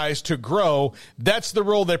future-wise to grow, that's the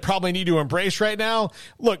role they probably need to embrace right now.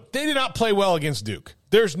 Look, they did not play well against Duke.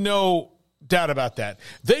 There's no doubt about that.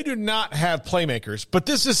 They do not have playmakers, but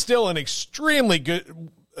this is still an extremely good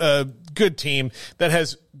good team that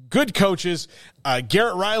has good coaches.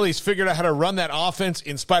 Garrett Riley's figured out how to run that offense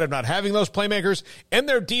in spite of not having those playmakers, and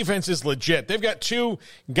their defense is legit. They've got 2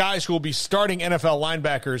 guys who will be starting NFL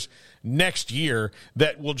linebackers next year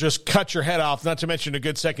that will just cut your head off, not to mention a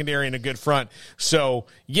good secondary and a good front. So,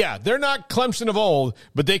 yeah, they're not Clemson of old,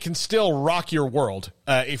 but they can still rock your world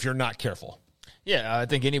if you're not careful. Yeah, I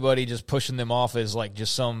think anybody just pushing them off as like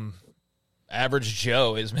just some average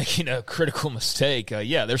Joe is making a critical mistake.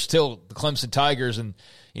 They're still the Clemson Tigers, and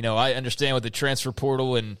I understand with the transfer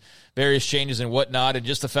portal and various changes and whatnot, and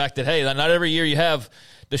just the fact that, hey, not every year you have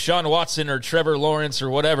Deshaun Watson or Trevor Lawrence or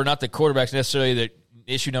whatever, not the quarterbacks necessarily the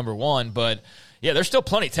issue number one, but yeah, they're still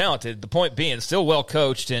plenty talented. The point being, still well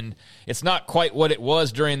coached, and it's not quite what it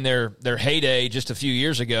was during their heyday just a few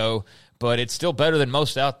years ago, but it's still better than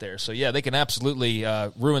most out there. So yeah, they can absolutely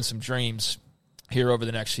ruin some dreams here over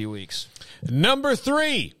the next few weeks. Number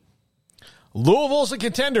 3, Louisville's a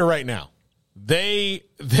contender right now. They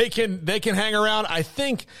can hang around. I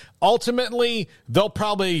think ultimately they'll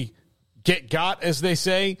probably get got, as they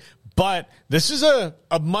say, but this is a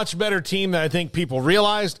much better team than I think people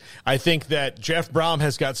realized. I think that Jeff Brom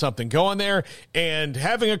has got something going there, and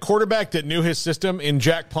having a quarterback that knew his system in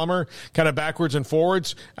Jack Plummer, kind of backwards and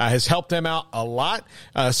forwards, has helped them out a lot.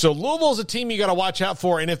 So Louisville's a team you got to watch out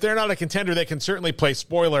for, and if they're not a contender, they can certainly play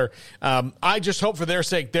spoiler. I just hope for their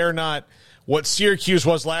sake they're not what Syracuse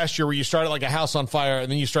was last year, where you start like a house on fire and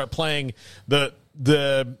then you start playing the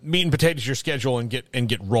meat and potatoes of your schedule and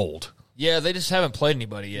get rolled. Yeah, they just haven't played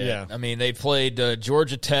anybody yet. Yeah. I mean, they played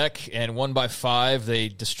Georgia Tech and won by 5. They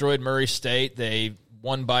destroyed Murray State. They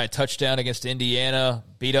won by a touchdown against Indiana,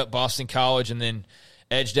 beat up Boston College, and then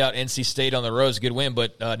edged out NC State on the road. It's a good win.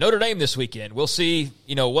 But Notre Dame this weekend, we'll see,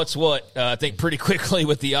 what's what, I think, pretty quickly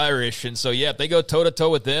with the Irish. And so, yeah, if they go toe-to-toe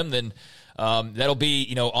with them, then that'll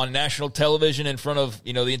be, on national television in front of,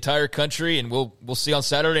 the entire country, and we'll see on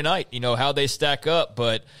Saturday night, how they stack up.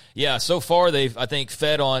 But, yeah, so far they've, I think,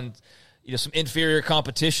 fed on – some inferior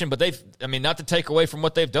competition, but not to take away from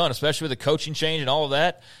what they've done, especially with the coaching change and all of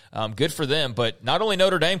that. Good for them. But not only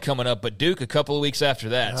Notre Dame coming up, but Duke a couple of weeks after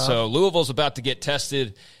that. So Louisville's about to get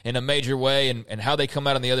tested in a major way, and how they come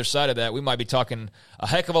out on the other side of that, we might be talking a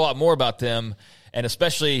heck of a lot more about them. And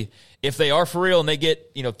especially if they are for real and they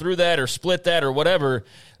get, through that or split that or whatever,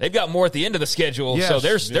 they've got more at the end of the schedule. Yes, so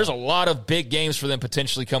there's a lot of big games for them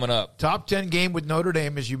potentially coming up. Top 10 game with Notre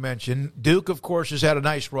Dame, as you mentioned. Duke, of course, has had a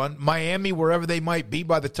nice run. Miami, wherever they might be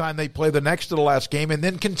by the time they play the next to the last game. And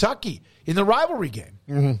then Kentucky in the rivalry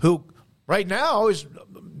game, who right now is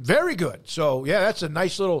very good. So, yeah, that's a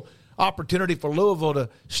nice little opportunity for Louisville to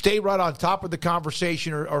stay right on top of the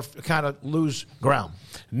conversation or kind of lose ground.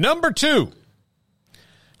 Number 2.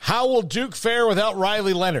 How will Duke fare without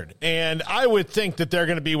Riley Leonard? And I would think that they're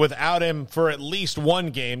going to be without him for at least one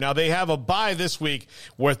game. Now, they have a bye this week,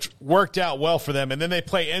 which worked out well for them. And then they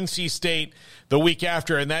play NC State the week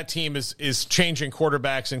after, and that team is changing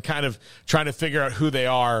quarterbacks and kind of trying to figure out who they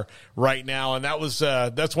are right now. And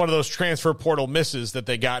that's one of those transfer portal misses that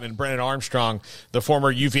they got in Brennan Armstrong, the former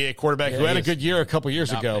UVA quarterback, who had a good year a couple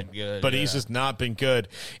years ago. But he's just not been good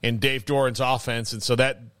in Dave Doran's offense. And so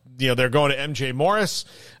that – they're going to MJ Morris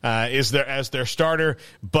as their starter.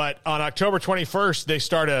 But on October 21st, they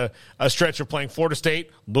start a stretch of playing Florida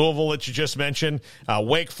State, Louisville, that you just mentioned,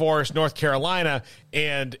 Wake Forest, North Carolina.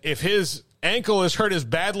 And if his ankle is hurt as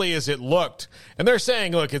badly as it looked, and they're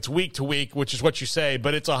saying, look, it's week to week, which is what you say,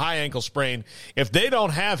 but it's a high ankle sprain. If they don't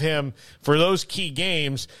have him for those key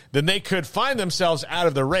games, then they could find themselves out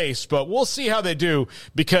of the race. But we'll see how they do,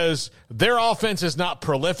 because their offense is not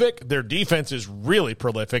prolific. Their defense is really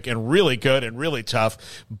prolific and really good and really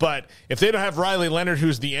tough. But if they don't have Riley Leonard,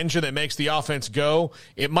 who's the engine that makes the offense go,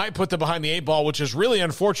 it might put them behind the 8 ball, which is really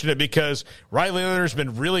unfortunate, because Riley Leonard's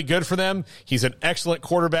been really good for them. He's an excellent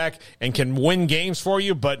quarterback and can win games for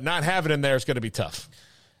you, but not having him there is going to be tough.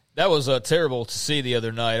 That was terrible to see the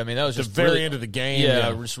other night. I mean, that was just the very end of the game.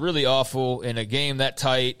 Yeah, just really awful in a game that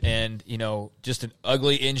tight, and just an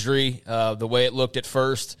ugly injury the way it looked at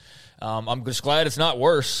first. I'm just glad it's not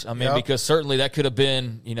worse. I mean, because certainly that could have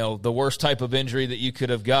been, the worst type of injury that you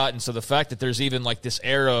could have gotten. So the fact that there's even like this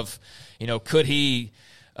air of, could he,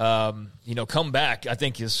 come back, I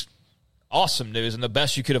think is awesome news and the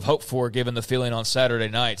best you could have hoped for given the feeling on Saturday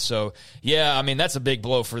night. So, yeah, I mean, that's a big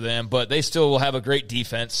blow for them, but they still will have a great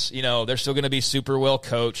defense. They're still going to be super well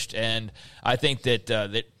coached, and I think that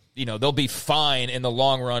they'll be fine in the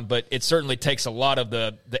long run, but it certainly takes a lot of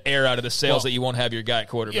the air out of the sails that you won't have your guy at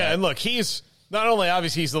quarterback. Yeah, and look, he's not only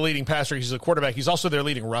obviously he's the leading passer, he's the quarterback, he's also their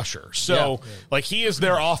leading rusher. So, like, he is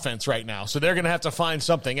their offense right now. So they're going to have to find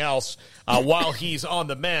something else while he's on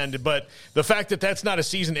the mend. But the fact that that's not a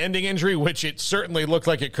season-ending injury, which it certainly looked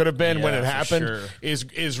like it could have been when it happened,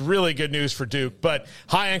 is really good news for Duke. But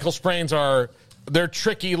high ankle sprains they're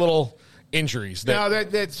tricky little injuries.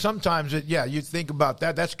 That sometimes, you think about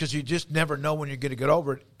that. That's because you just never know when you're going to get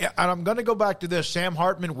over it. And I'm going to go back to this. Sam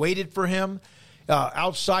Hartman waited for him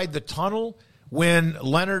outside the tunnel when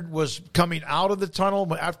Leonard was coming out of the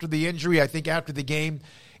tunnel after the injury, I think after the game.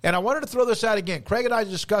 And I wanted to throw this out again. Craig and I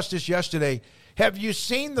discussed this yesterday. Have you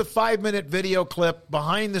seen the 5-minute video clip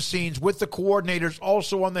behind the scenes with the coordinators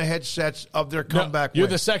also on the headsets of their comeback? You're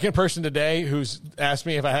the second person today who's asked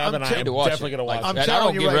me if I haven't. I'm definitely going to watch it. I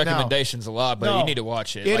don't give recommendations a lot, but you need to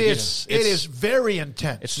watch it. It is very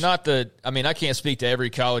intense. It's not I can't speak to every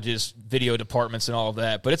college's video departments and all of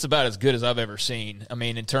that, but it's about as good as I've ever seen. I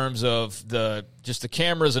mean, in terms of just the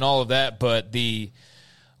cameras and all of that, but the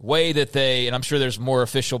way that they, and I'm sure there's more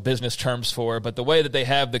official business terms for it, but the way that they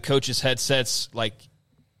have the coaches' headsets like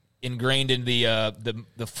ingrained in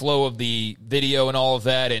the flow of the video and all of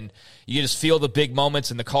that, and you just feel the big moments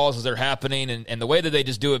and the calls as they're happening, and the way that they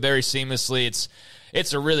just do it very seamlessly,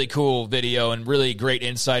 it's a really cool video and really great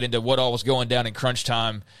insight into what all was going down in crunch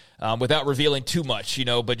time. Without revealing too much,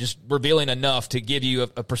 but just revealing enough to give you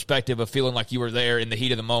a perspective of feeling like you were there in the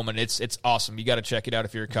heat of the moment. It's awesome. You got to check it out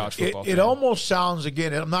if you're a college football fan. It almost sounds,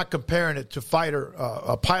 again, and I'm not comparing it to fighter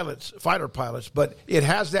pilots, but it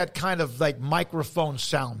has that kind of like microphone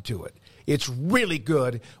sound to it. It's really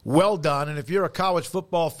good, well done. And if you're a college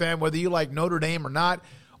football fan, whether you like Notre Dame or not,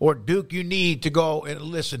 or Duke, you need to go and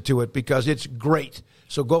listen to it because it's great.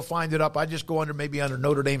 So go find it up. I just go under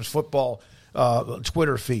Notre Dame's football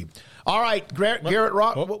Twitter feed. All right, Garrett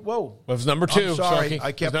Rock. Whoa. That was number 2. I'm sorry.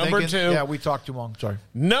 I kept number thinking. 2. Yeah, we talked too long. Sorry.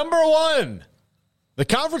 Number 1. The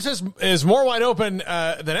conference is more wide open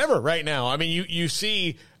than ever right now. I mean, you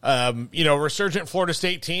see, resurgent Florida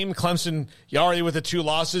State team, Clemson, already with the 2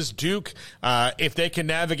 losses. Duke, if they can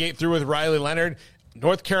navigate through with Riley Leonard.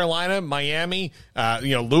 North Carolina, Miami,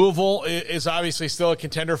 Louisville is obviously still a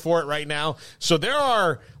contender for it right now. So there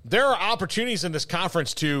are opportunities in this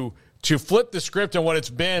conference to flip the script on what it's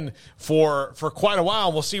been for quite a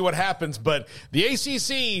while. We'll see what happens. But the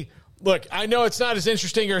ACC, look, I know it's not as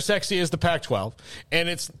interesting or sexy as the Pac-12, and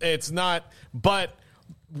it's not. But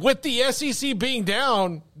with the SEC being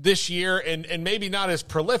down this year and maybe not as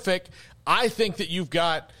prolific, I think that you've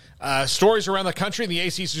got stories around the country, and the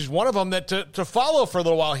ACC is one of them that to follow for a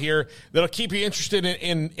little while here that'll keep you interested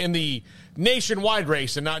in the nationwide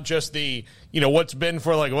race and not just the what's been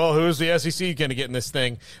for who's the SEC going to get in this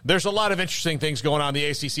thing. There's a lot of interesting things going on. The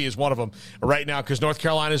ACC is one of them right now because North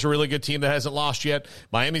Carolina is a really good team that hasn't lost yet.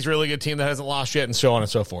 Miami's a really good team that hasn't lost yet, and so on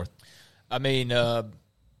and so forth. I mean,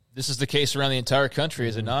 this is the case around the entire country,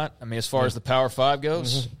 is it not? I mean, as far as the Power 5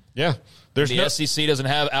 goes? Mm-hmm. Yeah. The SEC doesn't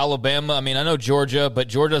have Alabama. I mean, I know Georgia, but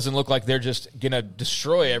Georgia doesn't look like they're just going to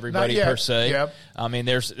destroy everybody per se. Yep. I mean,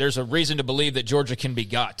 there's a reason to believe that Georgia can be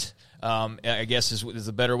got. I guess is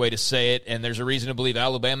a better way to say it. And there's a reason to believe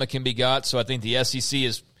Alabama can be got. So I think the SEC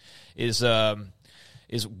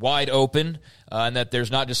is wide open, and that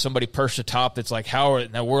there's not just somebody perched atop that's like, how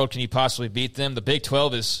in the world can you possibly beat them? The Big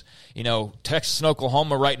 12 is, Texas and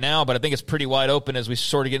Oklahoma right now, but I think it's pretty wide open as we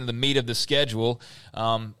sort of get into the meat of the schedule.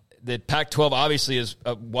 The Pac-12 obviously is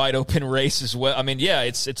a wide open race as well. I mean,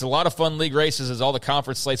 it's a lot of fun league races as all the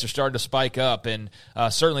conference slates are starting to spike up, and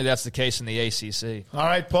certainly that's the case in the ACC. All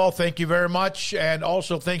right, Paul, thank you very much. And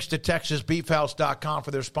also thanks to TexasBeefHouse.com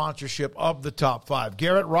for their sponsorship of the Top 5.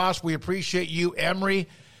 Garrett, Ross, we appreciate you. Emery,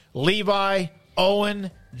 Levi,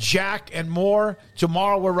 Owen, Jack, and more.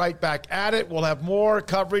 Tomorrow we're right back at it. We'll have more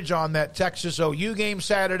coverage on that Texas OU game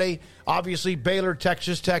Saturday. Obviously, Baylor,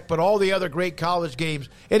 Texas Tech, but all the other great college games.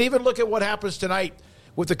 And even look at what happens tonight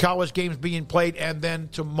with the college games being played and then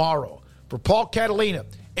tomorrow. For Paul Catalina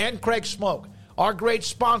and Craig Smoke, our great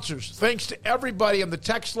sponsors, thanks to everybody on the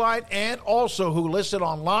text line and also who listen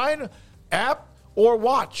online, app, or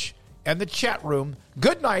watch, and the chat room.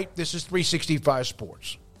 Good night. This is 365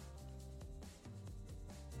 Sports.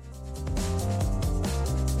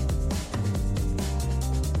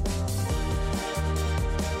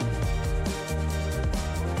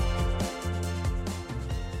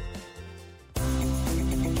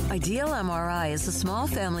 Ideal MRI is a small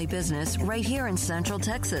family business right here in Central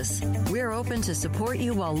Texas. We're open to support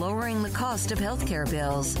you while lowering the cost of healthcare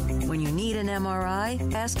bills. When you need an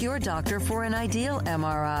MRI, ask your doctor for an Ideal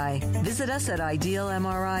MRI. Visit us at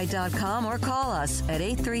idealmri.com or call us at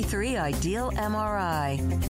 833-IDEAL-MRI.